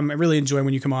show. I really enjoy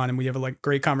when you come on and we have a like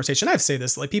great conversation. I have to say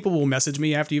this, like, people will message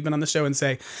me after you've been on the show and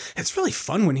say it's really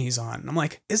fun when he's on. I'm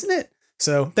like, isn't it?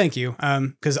 So thank you.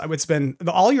 Because it's been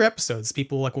all your episodes,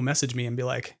 people like will message me and be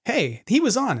like, hey, he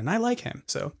was on and I like him.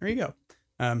 So there you go.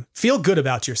 Feel good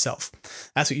about yourself.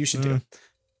 That's what you should do.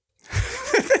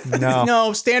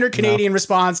 No, standard Canadian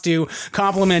response to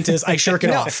compliment is I shirk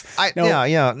it off.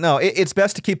 No, it's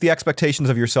best to keep the expectations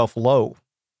of yourself low.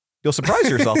 You'll surprise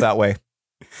yourself that way.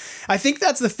 I think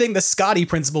that's the thing, the Scotty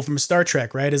principle from Star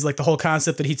Trek, right? Is like the whole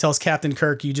concept that he tells Captain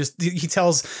Kirk, he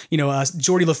tells,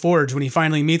 Geordie LaForge when he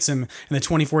finally meets him in the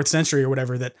 24th century or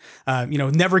whatever, that,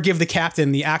 never give the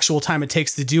captain the actual time it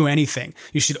takes to do anything.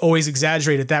 You should always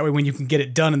exaggerate it. That way, when you can get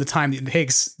it done in the time that it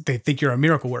takes, they think you're a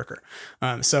miracle worker.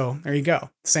 So there you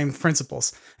go. Same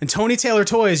principles. And Tony Taylor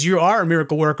Toys, you are a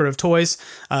miracle worker of toys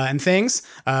and things.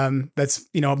 That's,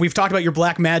 we've talked about your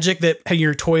black magic that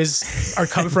your toys are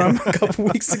coming from a couple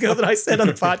weeks ago that I said on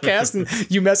the podcast, and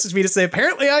you messaged me to say,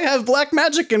 apparently I have black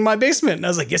magic in my basement. And I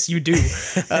was like, yes, you do.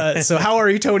 So how are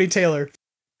you, Tony Taylor?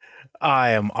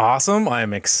 I am awesome. I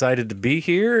am excited to be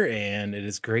here, and it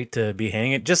is great to be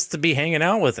hanging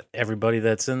out with everybody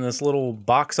that's in this little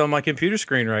box on my computer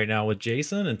screen right now with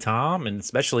Jason and Tom, and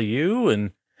especially you,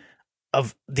 and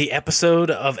of the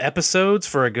episode of episodes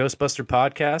for a Ghostbuster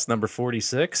podcast, number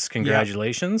 46.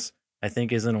 Congratulations. Yeah. I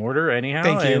think is in order anyhow.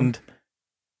 Thank you. And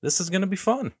this is going to be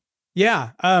fun.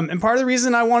 Yeah. And part of the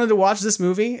reason I wanted to watch this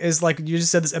movie is, like you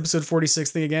just said, this episode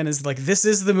 46 thing again, is like, this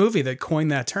is the movie that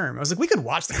coined that term. I was like, we could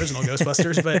watch the original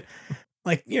Ghostbusters, but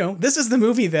like, this is the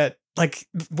movie that, like,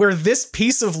 where this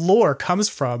piece of lore comes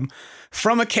from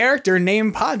a character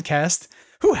named Podcast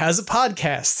who has a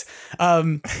podcast.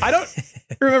 I don't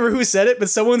remember who said it, but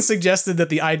someone suggested that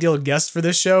the ideal guest for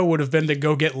this show would have been to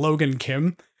go get Logan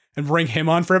Kim and bring him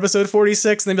on for episode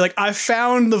 46. And they'd be like, I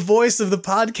found the voice of the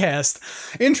podcast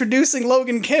introducing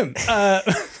Logan Kim.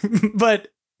 But,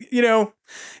 it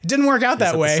didn't work out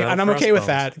that way. And I'm okay with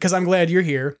that, because I'm glad you're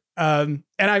here. And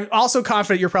I'm also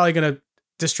confident you're probably going to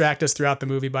distract us throughout the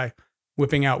movie by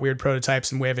whipping out weird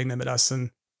prototypes and waving them at us. And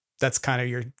that's kind of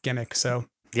your gimmick. So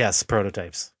yes,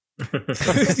 prototypes. You're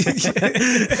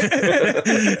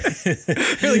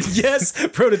like, yes,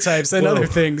 prototypes and other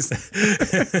things.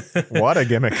 What a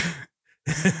gimmick.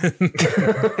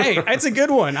 Hey, it's a good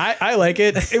one. I like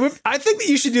it. I think that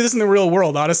you should do this in the real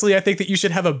world. Honestly, I think that you should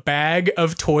have a bag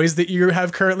of toys that you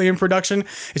have currently in production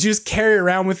that you just carry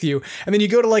around with you. And then you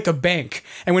go to like a bank,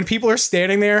 and when people are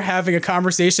standing there having a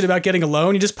conversation about getting a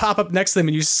loan, you just pop up next to them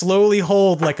and you slowly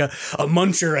hold like a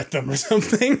muncher at them or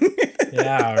something.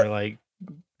 Yeah, or like,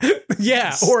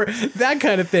 yeah, or that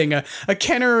kind of thing. A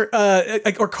Kenner,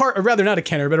 or rather not a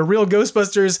Kenner, but a real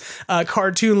Ghostbusters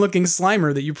cartoon-looking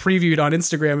Slimer that you previewed on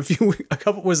Instagram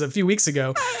a few weeks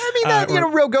ago. I mean,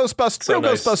 real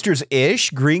Ghostbusters-ish,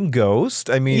 Green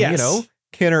Ghost. I mean, yes.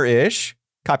 Kenner-ish,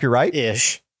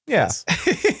 copyright-ish. Yeah,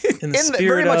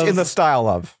 very much in the style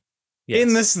of. Yes.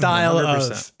 In the style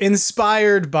 100%. Of,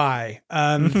 inspired by.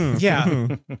 Yeah.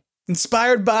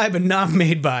 Inspired by, but not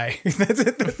made by.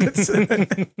 That's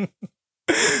it.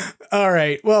 All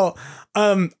right. Well,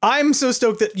 I'm so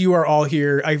stoked that you are all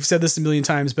here. I've said this a million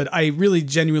times, but I really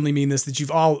genuinely mean this, that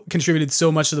you've all contributed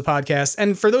so much to the podcast.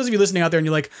 And for those of you listening out there and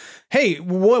you're like, hey,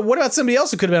 what about somebody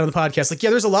else who could have been on the podcast? Like, yeah,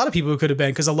 there's a lot of people who could have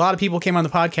been, because a lot of people came on the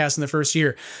podcast in the first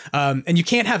year. And you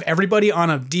can't have everybody on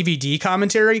a DVD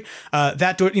commentary. And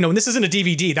this isn't a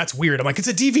DVD. That's weird. I'm like, it's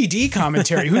a DVD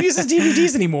commentary. Who uses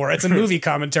DVDs anymore? It's a movie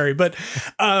commentary. But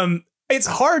it's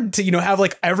hard to, have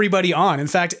like everybody on. In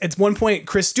fact, at one point,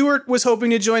 Chris Stewart was hoping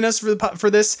to join us for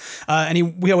this,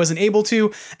 and we wasn't able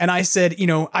to. And I said,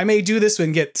 I may do this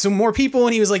and get some more people.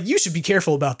 And he was like, you should be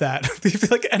careful about that.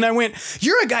 And I went,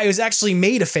 you're a guy who's actually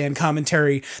made a fan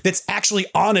commentary that's actually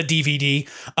on a DVD.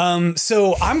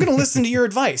 So I'm going to listen to your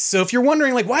advice. So if you're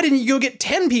wondering, like, why didn't you go get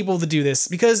 10 people to do this?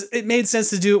 Because it made sense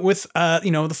to do it with,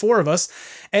 the 4 of us.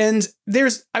 And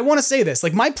I want to say this,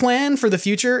 like, my plan for the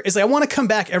future is like, I want to come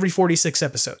back every 46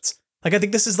 episodes. Like, I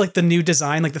think this is like the new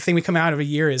design. Like, the thing we come out of a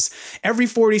year is every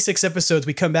 46 episodes,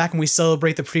 we come back and we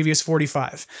celebrate the previous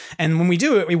 45. And when we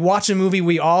do it, we watch a movie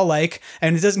we all like,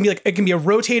 and it doesn't be like, it can be a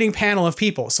rotating panel of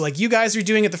people. So like, you guys are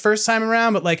doing it the first time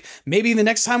around, but like maybe the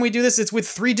next time we do this, it's with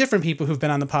 3 different people who've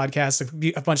been on the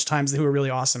podcast a bunch of times who are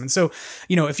really awesome. And so,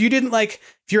 if you didn't like,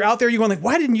 if you're out there, you're going like,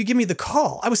 why didn't you give me the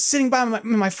call? I was sitting by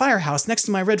my firehouse next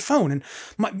to my red phone, and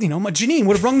my Janine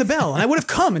would have rung the bell, and I would have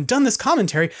come and done this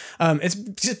commentary. It's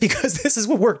just because this is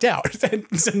what worked out.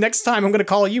 So next time I'm going to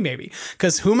call you maybe,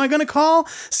 because who am I going to call?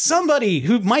 Somebody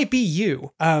who might be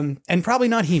you, and probably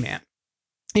not He-Man,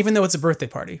 even though it's a birthday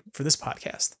party for this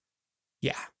podcast.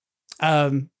 Yeah.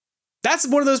 That's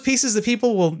one of those pieces that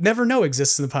people will never know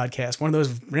exists in the podcast. One of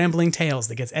those rambling tales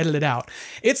that gets edited out.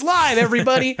 It's live,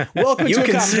 everybody. Welcome to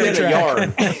a commentary track.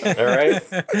 Yarn. All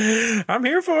right. I'm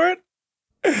here for it.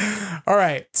 All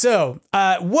right. So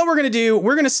what we're going to do,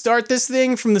 we're going to start this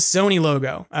thing from the Sony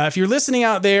logo. If you're listening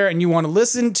out there and you want to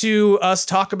listen to us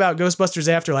talk about Ghostbusters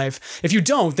Afterlife, if you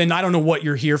don't, then I don't know what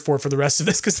you're here for the rest of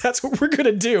this, because that's what we're going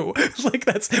to do.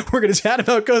 We're going to chat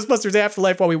about Ghostbusters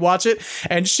Afterlife while we watch it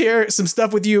and share some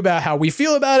stuff with you about how we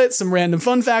feel about it, some random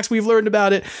fun facts we've learned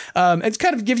about it, and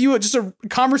kind of give you just a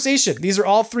conversation. These are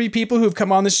all 3 people who've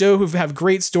come on the show who have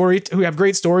great stories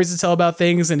to tell about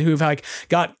things, and who've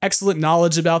got excellent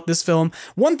knowledge about this film.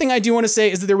 One thing I do want to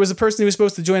say is that there was a person who was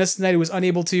supposed to join us tonight who was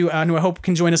unable to, and who I hope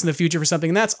can join us in the future for something,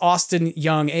 and that's Austin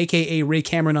Young, aka Ray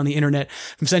Cameron on the internet,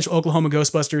 from Central Oklahoma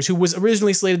Ghostbusters, who was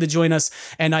originally slated to join us,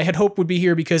 and I had hoped would be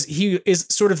here because he is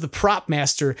sort of the prop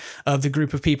master of the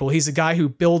group of people. He's a guy who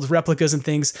builds replicas and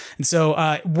things, and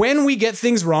so when we get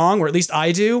things wrong, or at least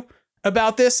I do,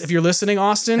 about this, if you're listening,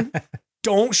 Austin,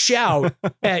 don't shout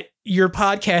at your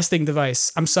podcasting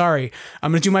device. I'm sorry.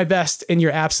 I'm going to do my best in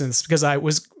your absence, because I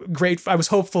was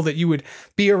hopeful that you would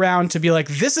be around to be like,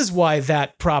 this is why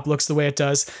that prop looks the way it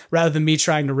does, rather than me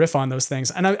trying to riff on those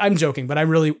things. And I'm joking, but I'm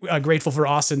really grateful for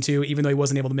Austin too, even though he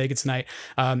wasn't able to make it tonight.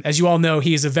 As you all know,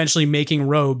 he is eventually making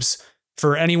robes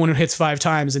for anyone who hits 5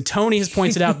 times. And Tony has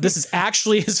pointed out this is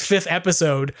actually his 5th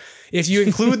episode, if you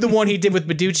include the one he did with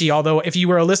Beducci. Although if you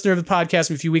were a listener of the podcast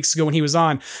from a few weeks ago when he was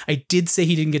on, I did say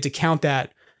he didn't get to count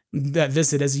that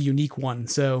visit as a unique one.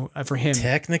 So for him,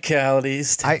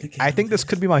 technicalities. I think this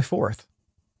could be my 4th.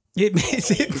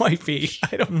 It might be.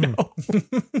 I don't know.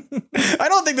 I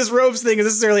don't think this robes thing is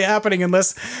necessarily happening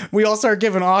unless we all start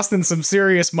giving Austin some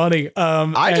serious money.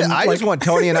 I just want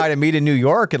Tony and I to meet in New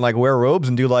York and like wear robes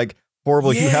and do like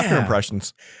horrible Hugh Hefner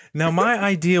impressions. Now, my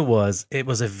idea was it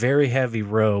was a very heavy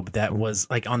robe that was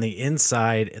like on the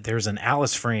inside, there's an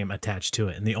Alice frame attached to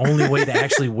it. And the only way to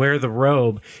actually wear the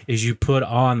robe is you put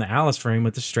on the Alice frame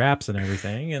with the straps and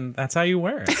everything. And that's how you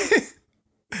wear it.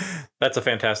 That's a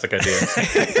fantastic idea.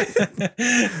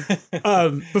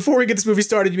 Before we get this movie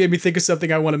started, you made me think of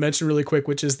something I want to mention really quick,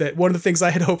 which is that one of the things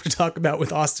I had hoped to talk about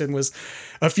with Austin was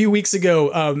a few weeks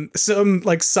ago, some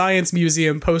like science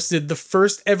museum posted the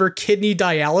first ever kidney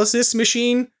dialysis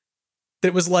machine.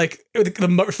 That was like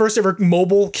the first ever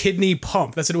mobile kidney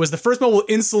pump. That's what it was. The first mobile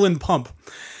insulin pump.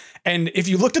 And if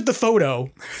you looked at the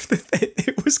photo,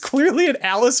 it was clearly an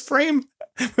Alice frame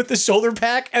with the shoulder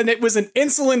pack, and it was an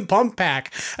insulin pump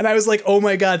pack. And I was like, oh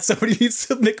my God, somebody needs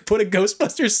to put a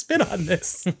Ghostbusters spin on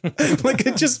this. Like,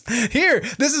 it just, here,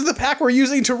 this is the pack we're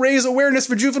using to raise awareness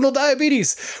for juvenile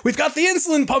diabetes. We've got the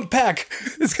insulin pump pack.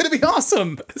 It's going to be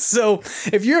awesome. So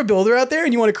if you're a builder out there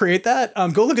and you want to create that,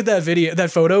 go look at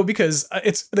that photo, because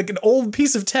it's like an old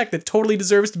piece of tech that totally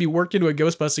deserves to be worked into a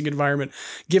Ghostbusting environment,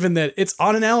 given that it's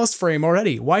on an Alice frame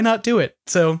already. Why not do it?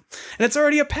 So, and it's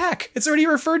already a pack. It's already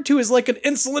referred to as like an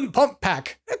insulin pump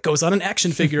pack. That goes on an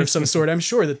action figure of some sort, I'm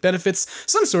sure, that benefits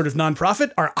some sort of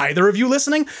nonprofit. Are either of you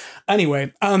listening?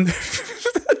 Anyway,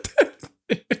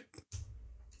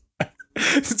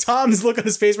 Tom's look on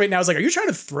his face right now is like, are you trying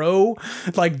to throw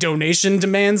like donation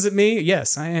demands at me?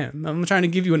 Yes, I am. I'm trying to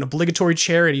give you an obligatory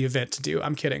charity event to do.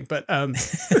 I'm kidding. But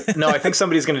no, I think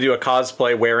somebody's going to do a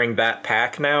cosplay wearing that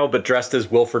pack now, but dressed as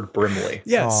Wilford Brimley.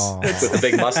 Yes. With the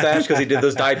big mustache because he did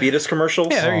those diabetes commercials.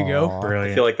 Yeah, there you go.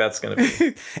 Brilliant. I feel like that's going to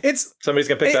be. Somebody's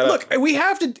going to pick that up. Look, we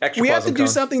have to do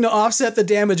something to offset the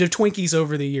damage of Twinkies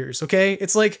over the years. Okay,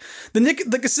 it's like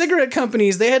the cigarette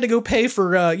companies, they had to go pay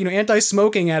for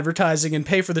anti-smoking advertising and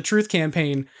pay for the Truth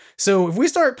campaign. So if we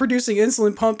start producing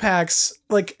insulin pump packs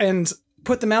and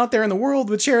put them out there in the world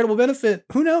with charitable benefit,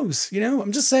 who knows?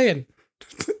 I'm just saying.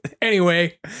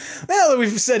 Anyway, well,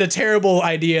 we've said a terrible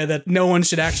idea that no one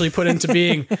should actually put into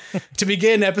being to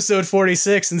begin episode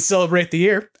 46 and celebrate the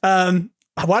year. Why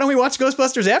don't we watch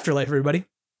Ghostbusters Afterlife, everybody?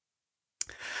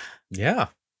 Yeah.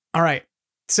 All right.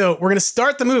 So we're going to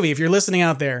start the movie, if you're listening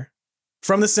out there,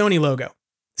 from the Sony logo.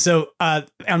 So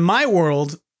on my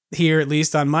world here, at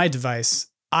least on my device,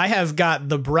 I have got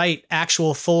the bright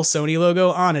actual full Sony logo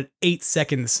on at 8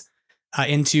 seconds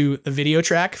into the video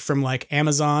track from like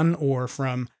Amazon or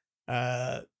from,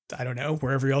 I don't know,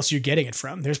 wherever else you're getting it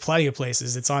from. There's plenty of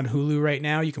places. It's on Hulu right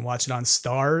now. You can watch it on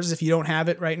Stars. If you don't have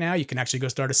it right now, you can actually go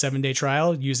start a 7-day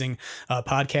trial using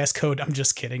podcast code. I'm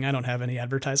just kidding. I don't have any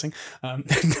advertising.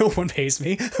 No one pays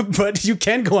me, but you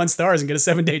can go on Stars and get a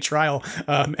 7-day trial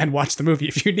and watch the movie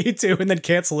if you need to, and then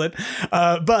cancel it.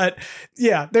 But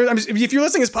yeah, if you're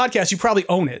listening to this podcast, you probably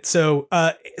own it. So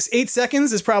 8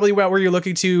 seconds is probably where you're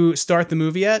looking to start the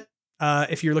movie at.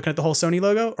 If you're looking at the whole Sony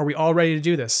logo, are we all ready to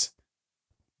do this?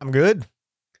 I'm good.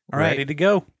 All right. Ready to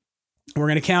go. We're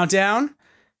going to count down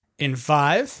in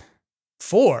 5,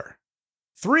 4,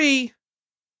 3,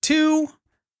 2,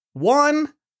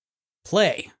 1,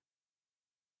 play.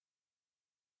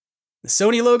 The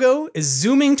Sony logo is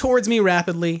zooming towards me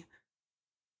rapidly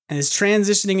and is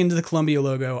transitioning into the Columbia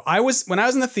logo. When I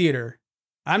was in the theater,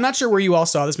 I'm not sure where you all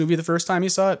saw this movie the first time you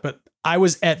saw it, but I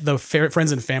was at the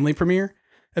Friends and Family premiere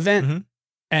event. Mm-hmm.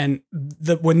 And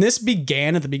when this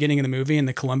began at the beginning of the movie and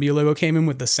the Columbia logo came in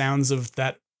with the sounds of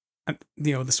that,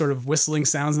 the sort of whistling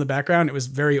sounds in the background, it was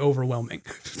very overwhelming.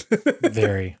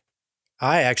 Very.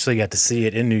 I actually got to see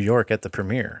it in New York at the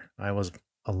premiere. I was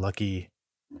lucky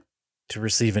to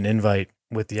receive an invite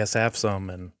with Yes Have Some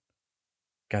and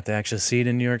got to actually see it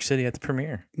in New York City at the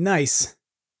premiere. Nice.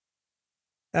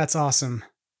 That's awesome.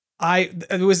 I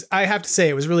have to say,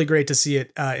 it was really great to see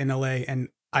it in LA, and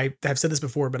I have said this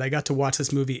before, but I got to watch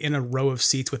this movie in a row of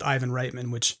seats with Ivan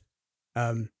Reitman, which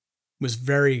was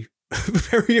very,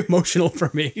 very emotional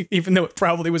for me, even though it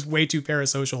probably was way too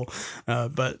parasocial.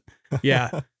 But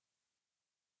yeah.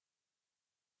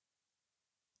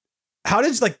 How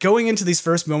did going into these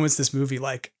first moments of this movie,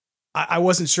 I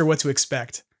wasn't sure what to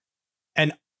expect.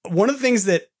 And one of the things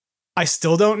that I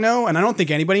still don't know, and I don't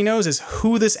think anybody knows, is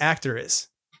who this actor is.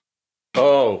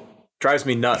 Oh, drives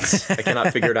me nuts. I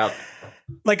cannot figure it out.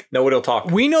 Nobody'll talk.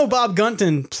 We know Bob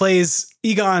Gunton plays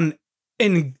Egon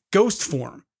in ghost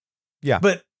form. Yeah.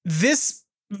 But this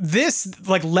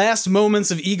last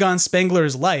moments of Egon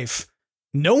Spengler's life,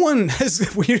 no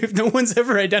one's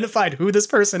ever identified who this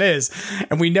person is,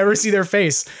 and we never see their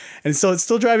face. And so it's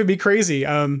still driving me crazy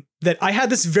that I had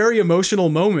this very emotional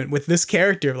moment with this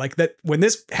character, that when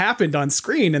this happened on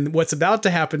screen and what's about to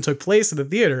happen took place in the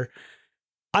theater.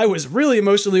 I was really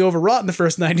emotionally overwrought in the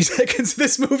first 90 seconds of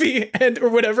this movie or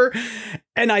whatever.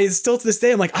 And I still to this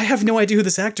day, I'm like, I have no idea who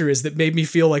this actor is that made me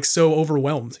feel so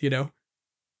overwhelmed,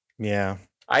 Yeah.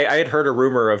 I had heard a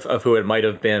rumor of who it might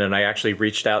have been, and I actually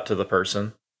reached out to the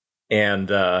person, and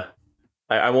I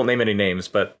won't name any names,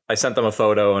 but I sent them a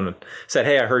photo and said,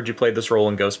 hey, I heard you played this role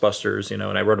in Ghostbusters,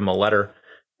 and I wrote them a letter.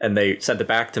 And they sent it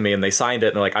back to me and they signed it.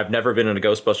 And they're like, I've never been in a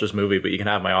Ghostbusters movie, but you can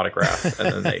have my autograph.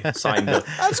 And then they signed it.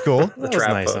 That's cool. The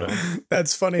trap nice photo.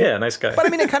 That's funny. Yeah, nice guy. But I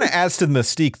mean, it kind of adds to the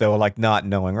mystique, though, not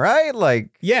knowing, right?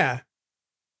 Yeah.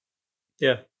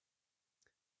 Yeah.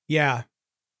 Yeah.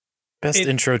 Best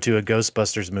intro to a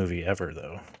Ghostbusters movie ever,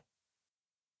 though.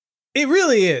 It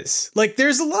really is.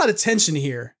 There's a lot of tension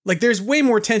here. There's way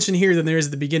more tension here than there is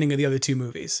at the beginning of the other two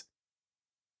movies.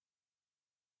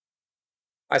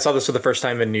 I saw this for the first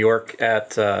time in New York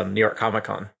at New York Comic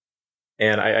Con.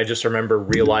 And I just remember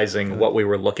realizing what we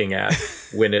were looking at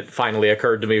when it finally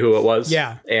occurred to me who it was.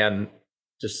 Yeah. And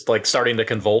just starting to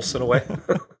convulse in a way.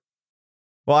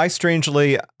 Well, I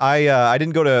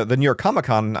didn't go to the New York Comic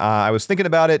Con. I was thinking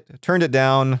about it, turned it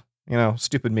down,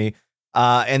 stupid me.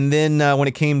 And then when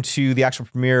it came to the actual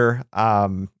premiere,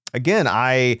 again,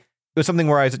 it was something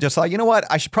where I just thought, you know what?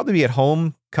 I should probably be at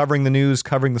home covering the news,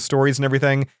 covering the stories and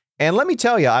everything. And let me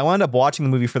tell you, I wound up watching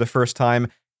the movie for the first time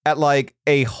at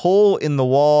a hole in the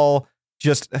wall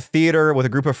just a theater with a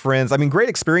group of friends. I mean, great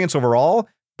experience overall,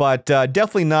 but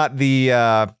definitely not the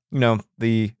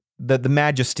the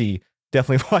majesty.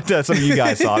 Definitely what some of you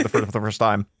guys saw for the first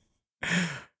time.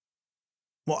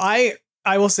 Well, I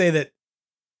will say that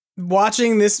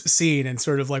watching this scene and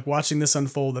sort of like watching this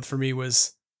unfold, that for me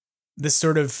was this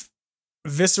sort of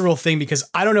visceral thing, because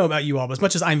I don't know about you all, but as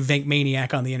much as I'm Vank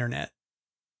Maniac on the internet,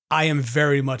 I am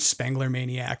very much Spangler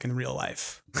Maniac in real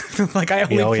life. Like I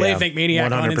only play Vank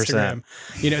Maniac 100%. On Instagram.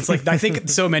 It's like, I think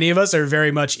so many of us are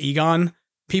very much Egon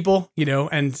people,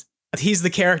 and he's the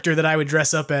character that I would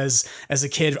dress up as a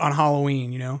kid on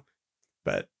Halloween,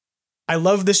 but I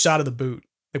love this shot of the boot,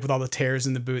 like with all the tears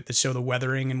in the boot that show the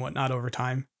weathering and whatnot over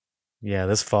time. Yeah,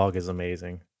 this fog is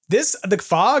amazing. The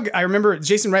fog, I remember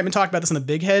Jason Reitman talked about this on the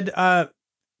Big Head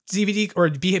DVD or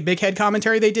Big Head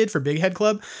commentary they did for Big Head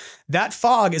Club. That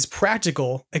fog is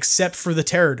practical except for the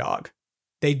terror dog.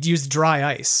 They used dry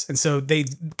ice. And so they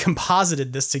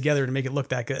composited this together to make it look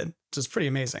that good, which is pretty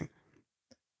amazing.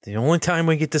 The only time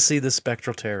we get to see the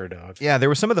spectral terror dog. Yeah, there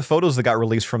were some of the photos that got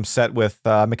released from set with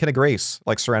McKenna Grace,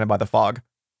 like surrounded by the fog.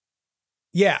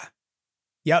 Yeah.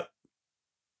 Yep.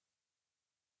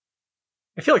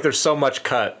 I feel like there's so much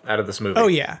cut out of this movie. Oh,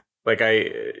 yeah. Like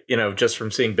just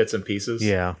from seeing bits and pieces.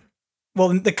 Yeah. Well,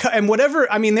 the cut and whatever.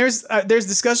 I mean, there's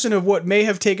discussion of what may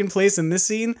have taken place in this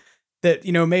scene that,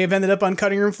 may have ended up on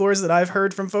cutting room floors that I've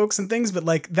heard from folks and things. But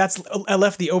like, I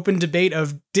left the open debate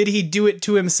of, did he do it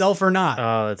to himself or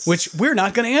not? Which we're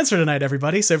not going to answer tonight,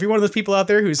 everybody. So if you're one of those people out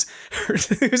there who's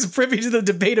privy to the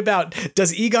debate about,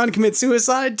 does Egon commit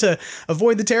suicide to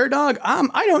avoid the terror dog?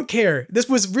 I don't care. This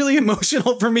was really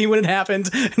emotional for me when it happened.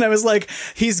 And I was like,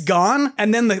 he's gone.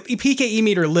 And then the PKE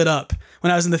meter lit up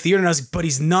when I was in the theater, and I was like, but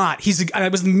he's not.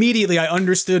 I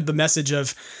understood the message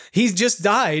of, he's just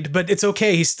died, but it's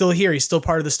okay. He's still here. He's still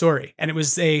part of the story. And it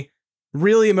was a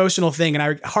really emotional thing. And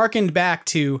I hearkened back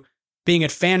to being at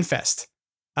FanFest.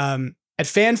 At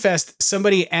FanFest,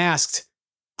 somebody asked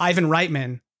Ivan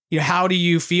Reitman, how do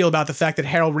you feel about the fact that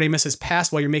Harold Ramis has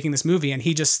passed while you're making this movie? And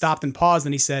he just stopped and paused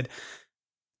and he said,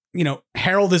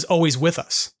 Harold is always with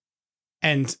us.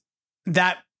 And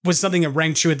that was something that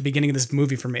rang true at the beginning of this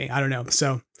movie for me. I don't know.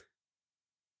 So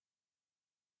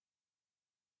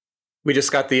we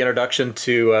just got the introduction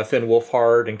to Finn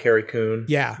Wolfhard and Carrie Coon.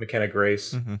 Yeah. McKenna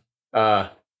Grace.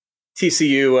 Mm-hmm.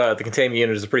 TCU, the containment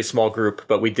unit, is a pretty small group,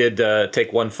 but we did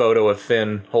take one photo of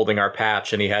Finn holding our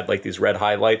patch, and he had like these red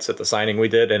highlights at the signing we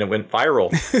did, and it went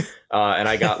viral. And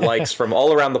I got likes from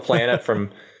all around the planet from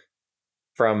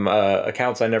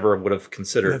accounts I never would have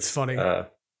considered. That's funny.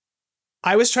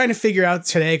 I was trying to figure out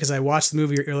today, because I watched the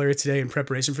movie earlier today in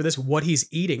preparation for this, what he's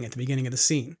eating at the beginning of the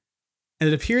scene. And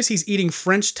it appears he's eating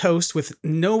French toast with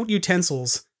no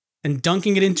utensils and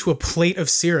dunking it into a plate of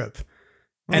syrup.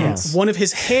 And one of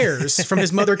his hairs from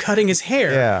his mother cutting his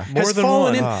hair has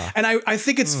fallen in. And I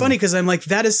think it's funny because I'm like,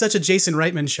 that is such a Jason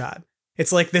Reitman shot.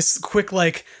 It's like this quick,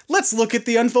 like, let's look at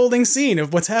the unfolding scene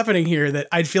of what's happening here that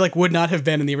I'd feel like would not have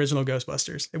been in the original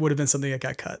Ghostbusters. It would have been something that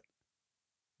got cut.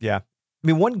 Yeah. I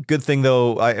mean, one good thing,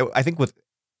 though, I think with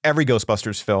every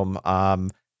Ghostbusters film,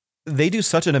 they do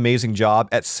such an amazing job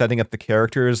at setting up the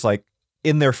characters, like,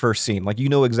 in their first scene. Like,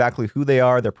 exactly who they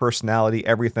are, their personality,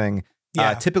 everything.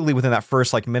 Yeah. Typically within that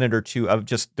first, like, minute or two of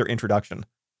just their introduction.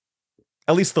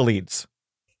 At least the leads.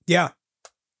 Yeah.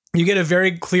 You get a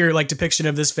very clear, like, depiction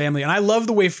of this family. And I love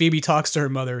the way Phoebe talks to her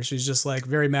mother. She's just, like,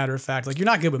 very matter of fact. Like, you're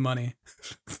not good with money.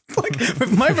 Like,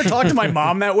 if I ever talked to my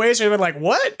mom that way, she'd have been like,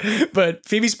 what? But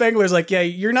Phoebe Spangler's like, yeah,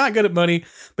 you're not good at money,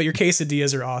 but your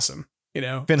quesadillas are awesome. Finn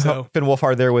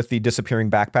Wolfhard there with the disappearing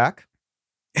backpack.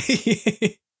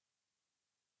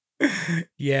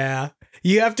 Yeah.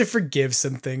 You have to forgive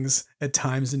some things at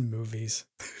times in movies.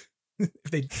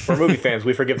 We're movie fans.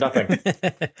 We forgive nothing.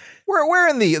 We're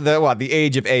in the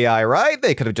age of AI, right?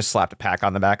 They could have just slapped a pack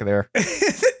on the back of there.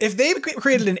 If they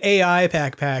created an AI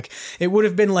backpack, it would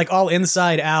have been like all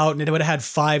inside out, and it would have had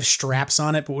 5 straps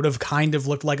on it, but would have kind of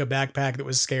looked like a backpack that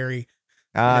was scary.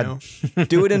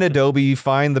 Do it in Adobe.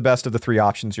 Find the best of the 3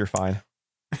 options. You're fine.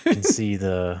 You can see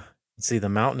the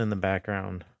mountain in the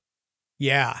background.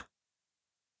 Yeah.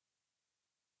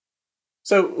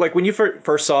 So, like, when you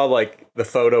first saw, like, the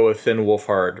photo of Finn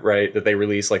Wolfhard, right, that they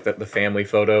released, like, the family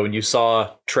photo, and you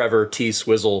saw Trevor T.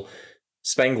 Swizzle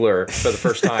Spangler for the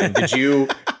first time, did you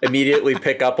immediately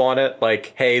pick up on it?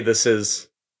 Like, hey, this is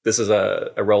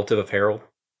a relative of Harold?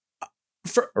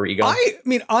 Or Egon? I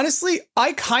mean, honestly,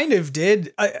 I kind of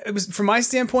did. It was, from my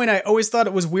standpoint, I always thought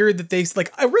it was weird that they,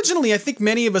 like, originally, I think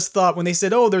many of us thought when they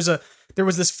said, oh, there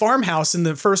was this farmhouse in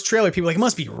the first trailer, people were like, it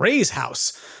must be Ray's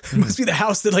house. It must be the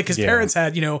house that, like, his parents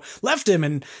had, left him,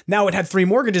 and now it had 3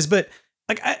 mortgages. But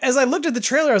like as I looked at the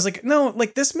trailer, I was like, no,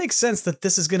 like this makes sense that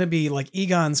this is going to be like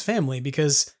Egon's family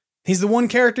because he's the one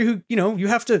character who, you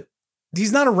have to,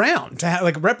 he's not around to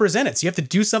like represent it. So you have to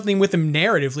do something with him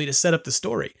narratively to set up the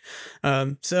story.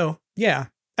 So yeah.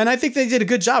 And I think they did a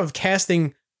good job of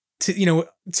casting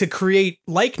to create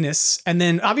likeness. And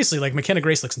then obviously like McKenna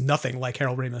Grace looks nothing like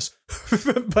Harold Ramis,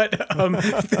 but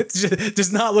it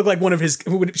does not look like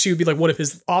she would be like one of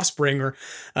his offspring or,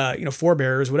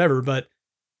 forebearers, whatever. But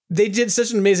they did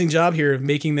such an amazing job here of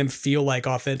making them feel like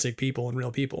authentic people and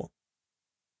real people.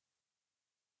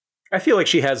 I feel like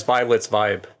she has Violet's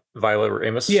vibe, Violet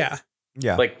Ramis. Yeah.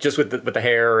 Like just with the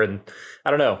hair, and I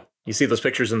don't know. You see those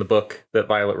pictures in the book that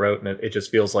Violet wrote, and it just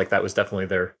feels like that was definitely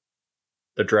their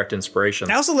direct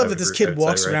inspiration. I also love that this kid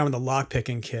walks around with a lock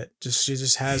picking kit. She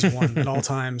just has one at all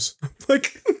times.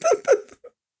 Like,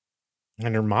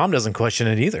 and her mom doesn't question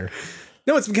it either.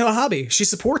 No, it's become a hobby. She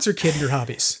supports her kid in her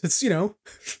hobbies. It's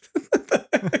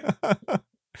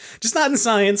just not in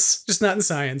science. Just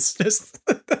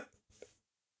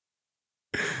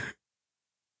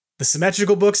the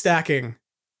symmetrical book stacking.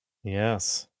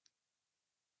 Yes.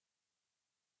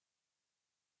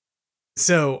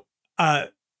 So,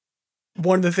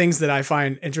 one of the things that I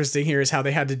find interesting here is how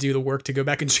they had to do the work to go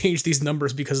back and change these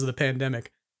numbers because of the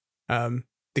pandemic.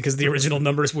 Because the original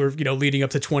numbers were, leading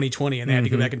up to 2020 and they had to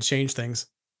go back and change things.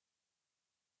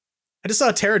 I just saw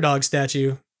a Pterodog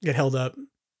statue get held up.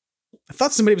 I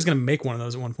thought somebody was going to make one of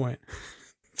those at one point.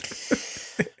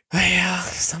 Yeah,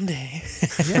 someday.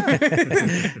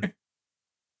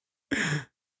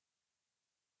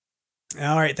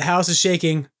 All right, the house is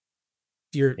shaking.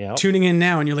 You're tuning in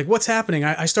now and you're like, what's happening?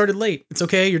 I started late. It's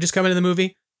okay. You're just coming to the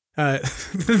movie.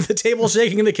 The table's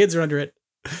shaking and the kids are under it.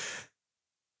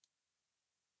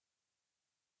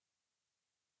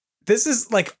 This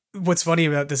is like, what's funny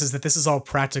about this is that this is all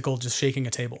practical, just shaking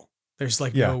a table. There's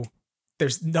like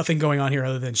there's nothing going on here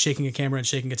other than shaking a camera and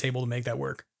shaking a table to make that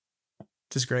work.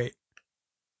 Which is great.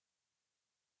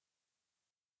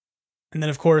 And then,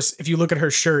 of course, if you look at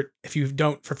her shirt,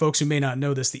 for folks who may not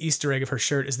know this, the Easter egg of her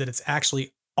shirt is that it's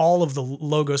actually all of the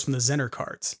logos from the Zener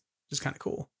cards, which is kind of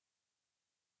cool.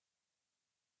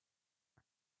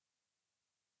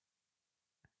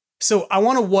 So I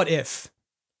want a what if.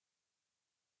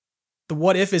 The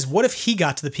what if is, what if he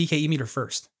got to the PKE meter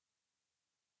first?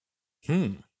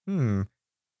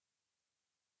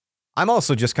 I'm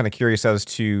also just kind of curious as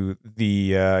to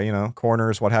the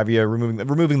corners, what have you,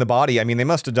 removing the body. I mean, they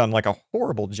must have done like a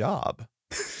horrible job.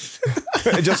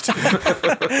 just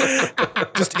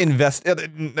invest.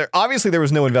 Obviously, there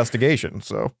was no investigation.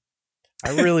 So I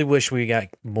really wish we got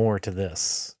more to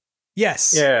this.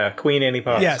 Yes. Yeah, Queen Annie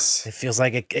Potts. Yes. It feels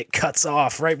like it cuts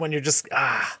off right when you're just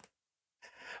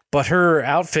But her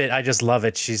outfit, I just love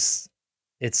it. She's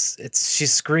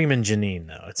screaming Janine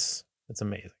though. It's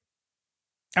amazing.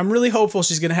 I'm really hopeful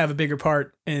she's going to have a bigger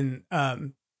part in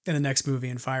the next movie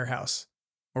in Firehouse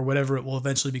or whatever it will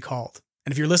eventually be called.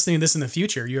 And if you're listening to this in the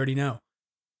future, you already know.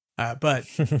 But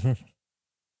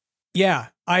yeah,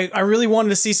 I really wanted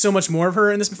to see so much more of her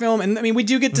in this film. And I mean, we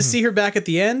do get to see her back at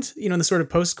the end, in the sort of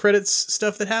post-credits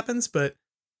stuff that happens. But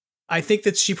I think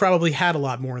that she probably had a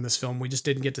lot more in this film. We just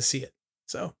didn't get to see it.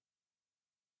 So.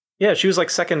 Yeah, she was like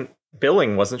second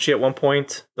billing, wasn't she, at one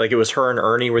point? Like it was her and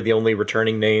Ernie were the only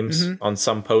returning names on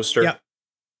some poster. Yep.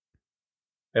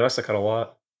 They must have cut a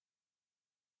lot.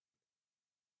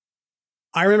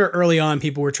 I remember early on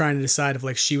people were trying to decide if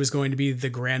like she was going to be the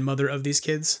grandmother of these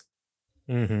kids.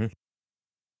 Mm-hmm. It's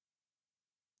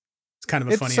kind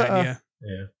of a funny idea.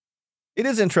 Yeah. It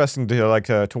is interesting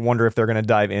to wonder if they're going to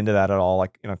dive into that at all.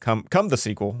 Like, come the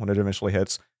sequel when it eventually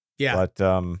hits. Yeah.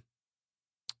 But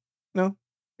no,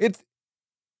 it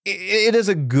is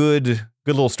a good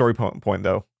little story point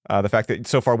though. The fact that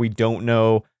so far we don't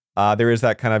know, there is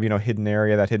that kind of, hidden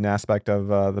area, that hidden aspect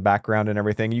of the background and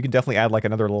everything. You can definitely add like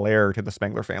another layer to the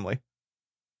Spengler family.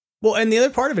 Well, and the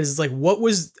other part of it is like, what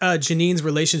was Janine's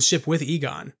relationship with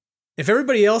Egon? If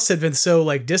everybody else had been so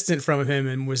like distant from him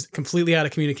and was completely out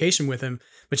of communication with him,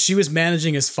 but she was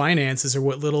managing his finances or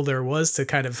what little there was to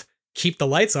kind of keep the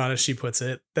lights on, as she puts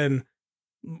it, then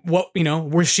what,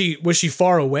 was she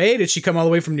far away? Did she come all the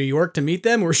way from New York to meet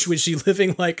them? Or was she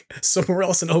living like somewhere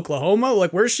else in Oklahoma?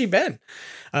 Like, where's she been?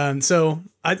 So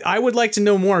I would like to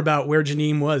know more about where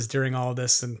Janine was during all of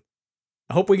this. And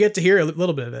I hope we get to hear a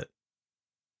little bit of it.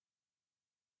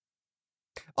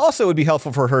 Also, it would be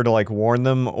helpful for her to like warn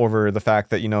them over the fact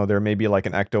that, there may be like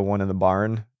an Ecto-1 in the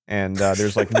barn and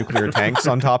there's like nuclear tanks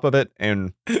on top of it.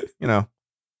 And,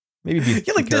 maybe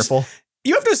be careful.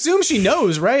 You have to assume she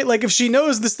knows, right? Like if she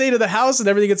knows the state of the house and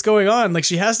everything that's going on, like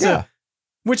she has to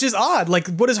which is odd. Like,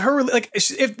 what is her like?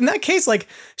 If in that case, like,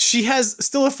 she has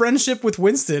still a friendship with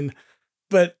Winston,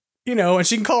 but you know, and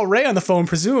she can call Ray on the phone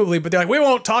presumably, but they're like, we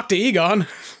won't talk to Egon.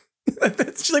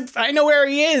 She's like, I know where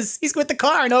he is. He's with the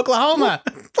car in Oklahoma.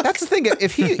 That's the thing.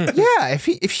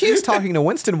 If she is talking to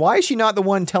Winston, why is she not the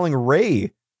one telling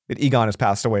Ray that Egon has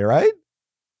passed away? Right?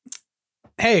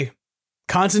 Hey,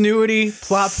 continuity,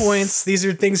 plot points. These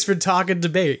are things for talk and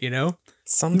debate. You know.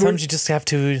 Sometimes you just have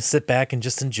to sit back and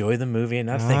just enjoy the movie and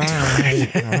not think too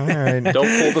hard. All right. Don't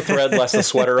pull the thread lest the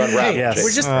sweater unravel. Hey,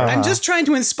 yes. I'm just trying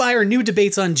to inspire new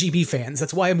debates on GB fans.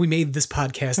 That's why we made this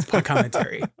podcast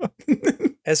commentary.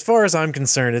 As far as I'm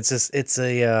concerned, it's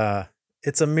a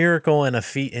miracle and a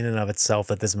feat in and of itself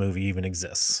that this movie even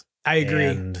exists. I agree.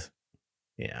 And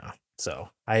yeah, so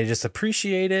I just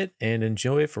appreciate it and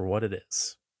enjoy it for what it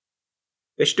is.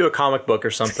 They should do a comic book or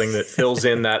something that fills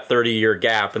in that 30-year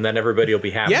gap, and then everybody will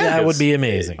be happy. Yeah, that would be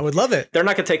amazing. I would love it. They're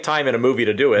not going to take time in a movie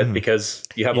to do it because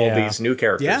you have all these new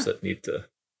characters that need to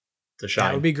shine.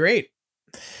 That would be great.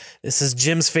 This is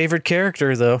Jim's favorite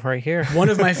character, though, right here. One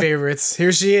of my favorites.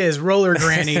 Here she is, Roller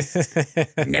Granny.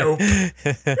 Nope.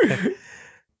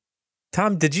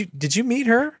 Tom, did you meet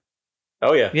her?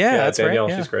 Oh yeah, that's Danielle.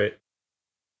 right. Yeah. She's great.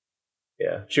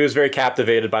 Yeah, she was very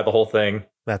captivated by the whole thing.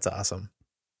 That's awesome.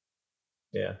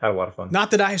 Yeah, had a lot of fun.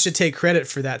 Not that I should take credit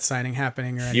for that signing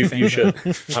happening or anything. You should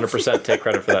 100% take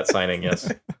credit for that signing.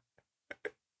 Yes.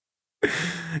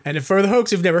 And for the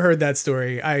folks who've never heard that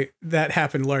story, that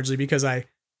happened largely because I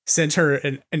sent her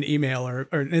an email or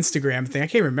an Instagram thing. I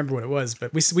can't remember what it was,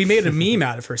 but we made a meme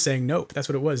out of her saying nope. That's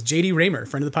what it was. JD Raymer,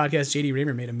 friend of the podcast, JD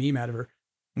Raymer, made a meme out of her,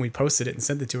 and we posted it and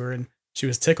sent it to her, and she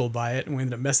was tickled by it, and we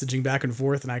ended up messaging back and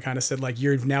forth, and I kind of said, like,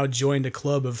 you've now joined a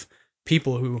club of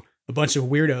people who a bunch of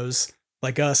weirdos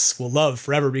like us will love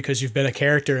forever because you've been a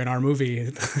character in our movie.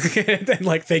 And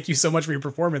like, thank you so much for your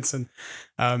performance. And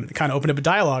it kind of opened up a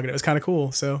dialogue, and it was kind of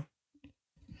cool. So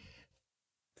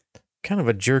kind of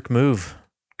a jerk move.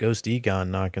 Ghost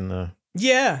Egon knocking the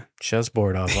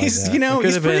chessboard off like that. You know,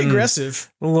 he's pretty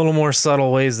aggressive. A little more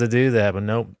subtle ways to do that, but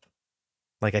nope.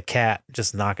 Like a cat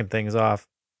just knocking things off.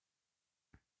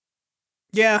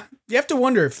 Yeah, you have to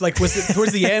wonder if, like, was it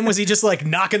towards the end, was he just like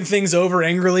knocking things over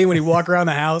angrily when he walked around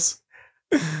the house?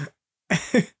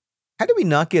 How did we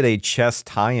not get a chess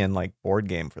tie-in like board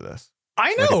game for this?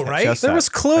 I know, like right? There was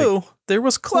Clue. Like, there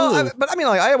was Clue. Well, but I mean,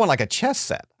 like, I want like a chess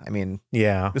set. I mean,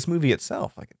 yeah, this movie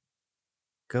itself, like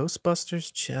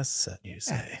Ghostbusters chess set, you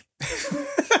say?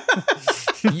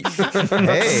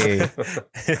 Hey,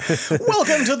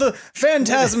 welcome to the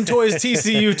Phantasm Toys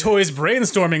TCU Toys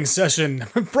brainstorming session,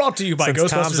 brought to you by Since Ghostbusters.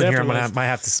 Tom's in here,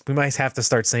 Afterlife. we might have to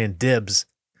start saying dibs.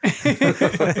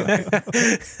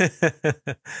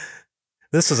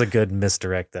 This was a good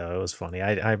misdirect, though. It was funny.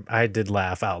 I did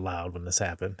laugh out loud when this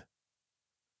happened.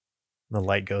 The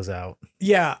light goes out.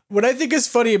 Yeah, what I think is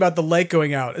funny about the light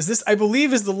going out is this, I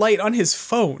believe, is the light on his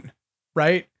phone,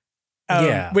 right?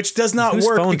 Which does not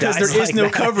work because there is no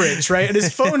coverage, right? And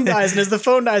his phone dies, and as the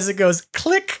phone dies, it goes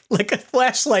click like a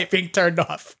flashlight being turned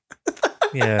off.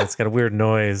 Yeah, it's got a weird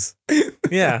noise.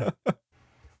 Yeah.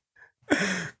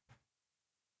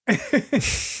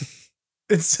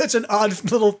 It's such an odd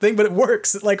little thing, but it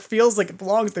works. It like feels like it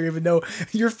belongs there, even though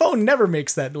your phone never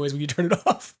makes that noise when you turn it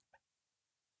off.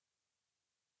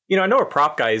 You know, I know a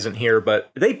prop guy isn't here,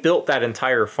 but they built that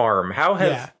entire farm. How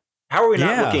are we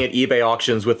not looking at eBay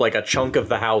auctions with like a chunk of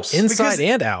the house inside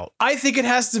and out? I think it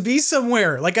has to be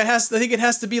somewhere. Like I think it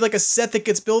has to be like a set that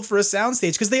gets built for a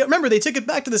soundstage, because they took it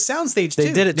back to the soundstage too.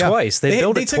 They did it twice. They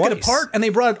built it twice. They took it apart and they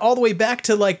brought it all the way back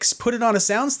to like put it on a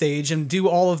soundstage and do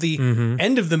all of the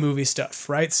end of the movie stuff,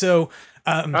 right? So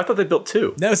I thought they built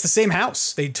two. No, it's the same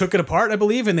house. They took it apart, I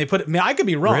believe, and they put it. I mean, I could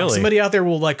be wrong. Really? Somebody out there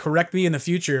will like correct me in the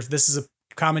future if this is a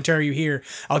commentary you hear.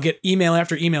 I'll get email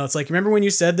after email. It's like, remember when you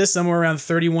said this somewhere around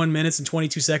 31 minutes and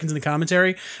 22 seconds in the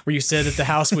commentary where you said that the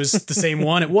house was the same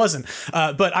one? It wasn't.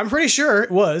 But I'm pretty sure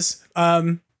it was.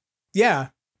 Yeah.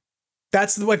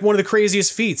 That's like one of the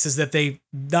craziest feats, is that they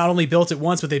not only built it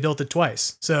once, but they built it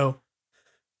twice. So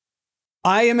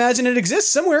I imagine it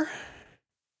exists somewhere.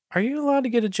 Are you allowed to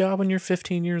get a job when you're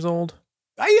 15 years old?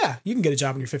 Yeah, you can get a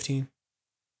job when you're 15.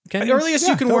 Can the earliest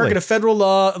you can work at a federal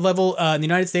law level in the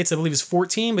United States, I believe, is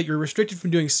 14, but you're restricted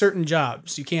from doing certain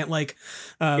jobs. You can't like...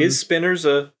 Is Spinners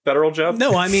a federal job?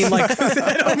 No, I mean, like,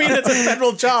 I don't mean it's a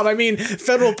federal job. I mean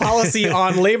federal policy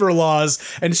on labor laws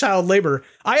and child labor.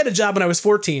 I had a job when I was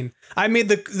 14. I made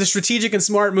the strategic and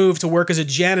smart move to work as a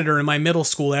janitor in my middle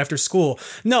school after school.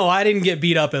 No, I didn't get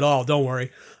beat up at all. Don't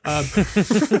worry.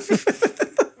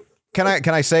 Can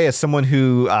I say, as someone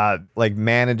who like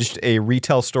managed a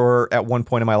retail store at one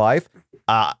point in my life,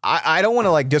 I don't want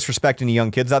to like disrespect any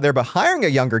young kids out there, but hiring a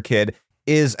younger kid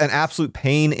is an absolute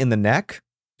pain in the neck.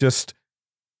 Just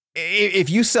if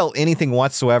you sell anything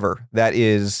whatsoever that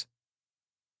is,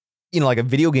 like a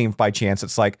video game by chance,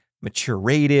 it's like mature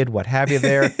rated, what have you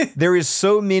there. There is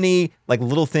so many like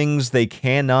little things they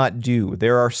cannot do.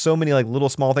 There are so many like little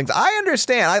small things. I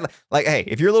understand. Hey,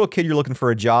 if you're a little kid, you're looking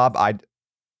for a job. I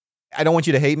don't want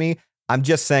you to hate me. I'm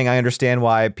just saying I understand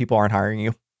why people aren't hiring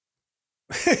you.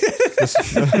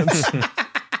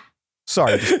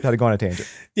 Sorry, just had to go on a tangent.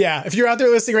 Yeah, if you're out there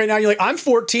listening right now, you're like, I'm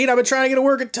 14. I've been trying to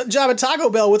get a job at Taco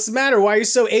Bell. What's the matter? Why are you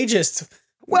so ageist?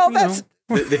 Well, that's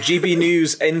the GB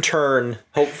News intern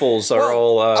hopefuls are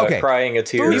all crying a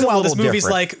tear. Meanwhile, this movie's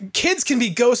like, kids can be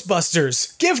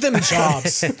Ghostbusters. Give them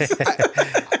jobs.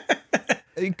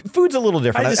 Food's a little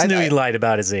different. I just knew he lied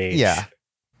about his age. Yeah.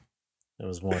 I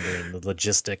was wondering the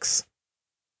logistics.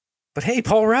 But hey,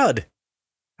 Paul Rudd.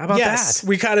 How about that?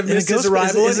 We kind of missed his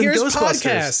arrival. And here's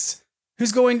podcast.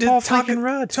 Who's going to talk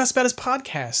to us about his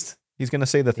podcast? He's going to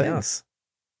say the things.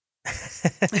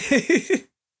 Yes.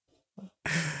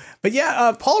 But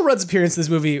yeah, Paul Rudd's appearance in this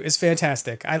movie is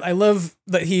fantastic. I love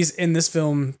that he's in this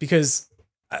film because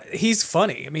he's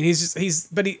funny. I mean,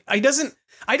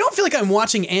 I don't feel like I'm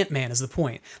watching Ant-Man is the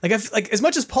point. Like as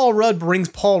much as Paul Rudd brings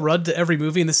Paul Rudd to every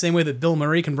movie in the same way that Bill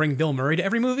Murray can bring Bill Murray to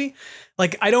every movie,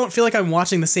 like I don't feel like I'm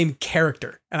watching the same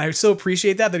character. And I so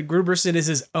appreciate that Gruberson is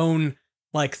his own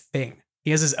like thing. He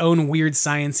has his own weird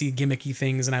sciencey gimmicky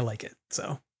things and I like it.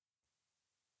 So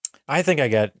I think I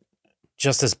got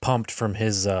just as pumped from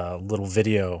his little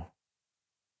video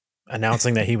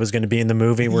announcing that he was going to be in the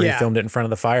movie where he filmed it in front of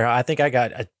the fire. I think I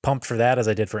got pumped for that as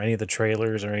I did for any of the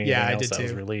trailers or anything else that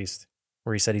was released,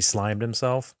 where he said he slimed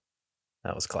himself.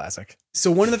 That was classic. So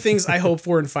one of the things I hope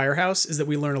for in Firehouse is that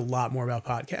we learn a lot more about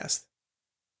podcasts.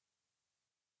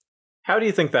 How do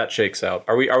you think that shakes out?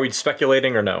 Are we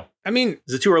speculating or no? I mean,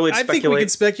 is it too early to speculate? I think we can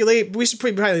speculate. We should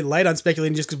probably light on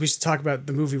speculating just because we should talk about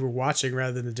the movie we're watching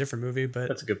rather than a different movie. But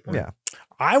that's a good point. Yeah,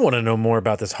 I want to know more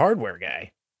about this hardware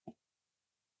guy.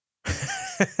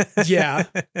 Yeah,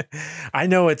 I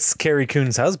know it's Carrie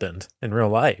Coon's husband in real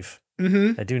life.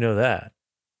 Mm-hmm. I do know that.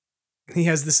 He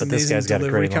has this amazing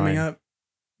delivery coming up.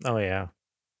 Oh yeah.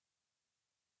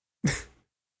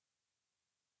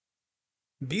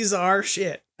 Bizarre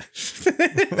shit.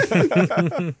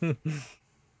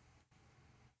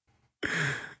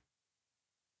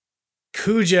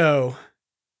 Cujo.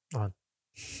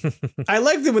 I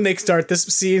liked it when they start this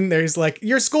scene. There's like,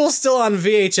 your school's still on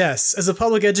VHS. As a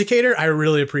public educator, I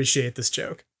really appreciate this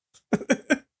joke.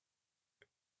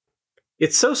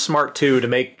 It's so smart too to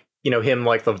make him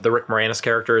like the Rick Moranis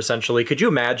character essentially. Could you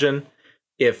imagine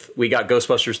if we got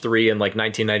Ghostbusters 3 in like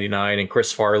 1999 and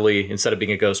Chris Farley, instead of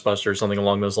being a Ghostbuster or something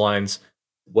along those lines,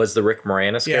 was the Rick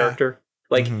Moranis character?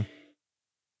 Like,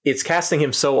 it's casting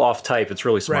him so off type. It's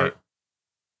really smart.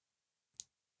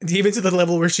 Right. Even to the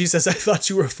level where she says, I thought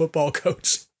you were a football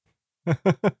coach.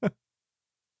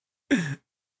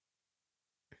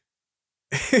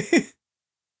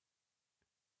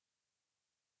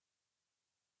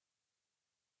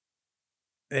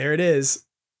 There it is.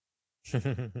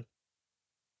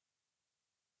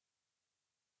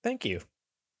 Thank you.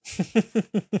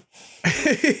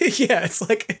 Yeah, it's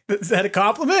like, is that a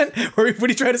compliment? Or what are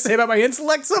you trying to say about my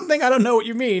intellect? Something? I don't know what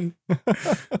you mean.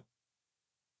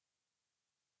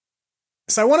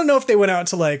 So I want to know if they went out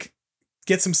to like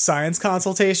get some science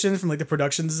consultation from like the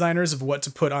production designers of what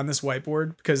to put on this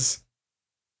whiteboard, because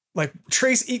like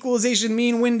trace equalization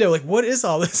mean window, like what is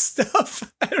all this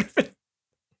stuff? I don't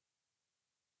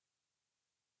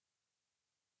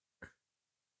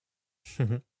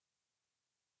even...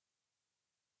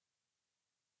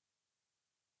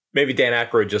 Maybe Dan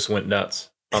Aykroyd just went nuts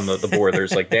on the board.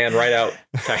 There's like, Dan, write out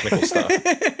technical stuff.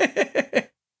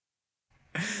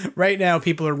 Right now,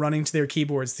 people are running to their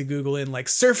keyboards to Google in like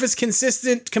surface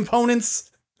consistent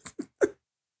components.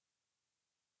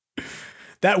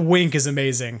 That wink is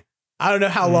amazing. I don't know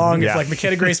how long if like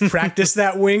McKenna Grace practiced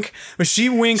that wink, but she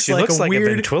winks she like looks a like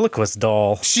weird a ventriloquist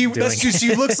doll. She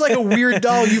looks like a weird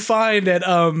doll you find at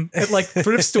like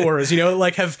thrift stores,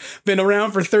 like have been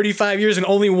around for 35 years and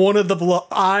only one of the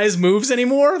eyes moves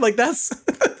anymore. Like that's.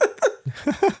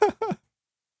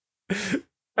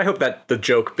 I hope that the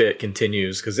joke bit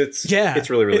continues because it's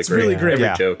really great. Really great.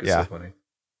 Every joke is so funny.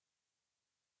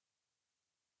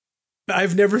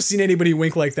 I've never seen anybody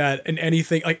wink like that in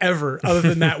anything like ever other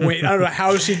than that wink. I don't know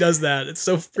how she does that. It's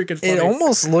so freaking funny. It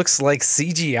almost looks like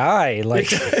CGI. Like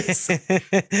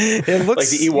it looks like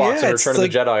the Ewoks in Return of the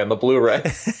Jedi on the Blu-ray.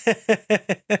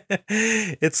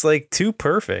 It's like too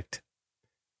perfect.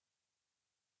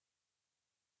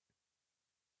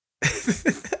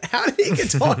 How did he get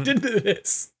talked into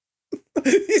this?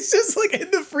 He's just like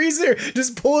in the freezer,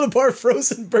 just pulling apart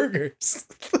frozen burgers.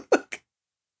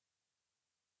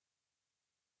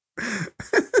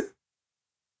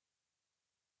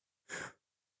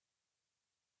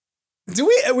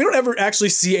 We don't ever actually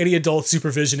see any adult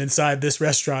supervision inside this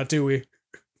restaurant, do we?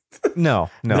 No.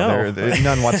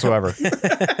 None whatsoever.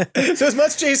 So as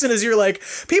much, Jason, as you're like,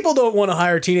 people don't want to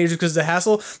hire teenagers because it's a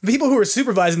hassle, the people who are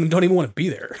supervising them don't even want to be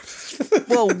there.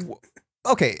 Well,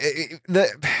 okay.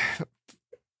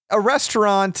 A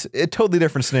restaurant, a totally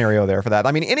different scenario there for that.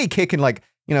 I mean, any kid can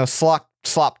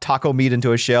slop taco meat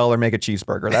into a shell or make a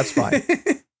cheeseburger. That's fine.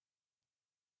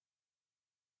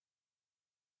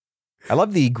 I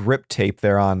love the grip tape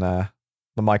there on the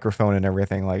microphone and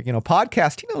everything. Like,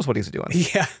 podcast, he knows what he's doing.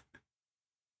 Yeah.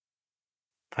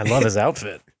 I love his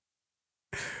outfit.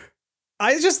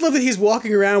 I just love that he's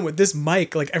walking around with this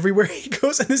mic like everywhere he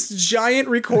goes and this giant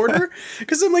recorder.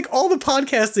 Because I'm like, all the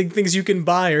podcasting things you can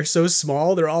buy are so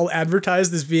small. They're all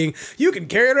advertised as being, you can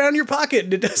carry it around in your pocket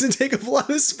and it doesn't take up a lot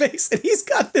of space. And he's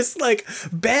got this like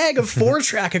bag of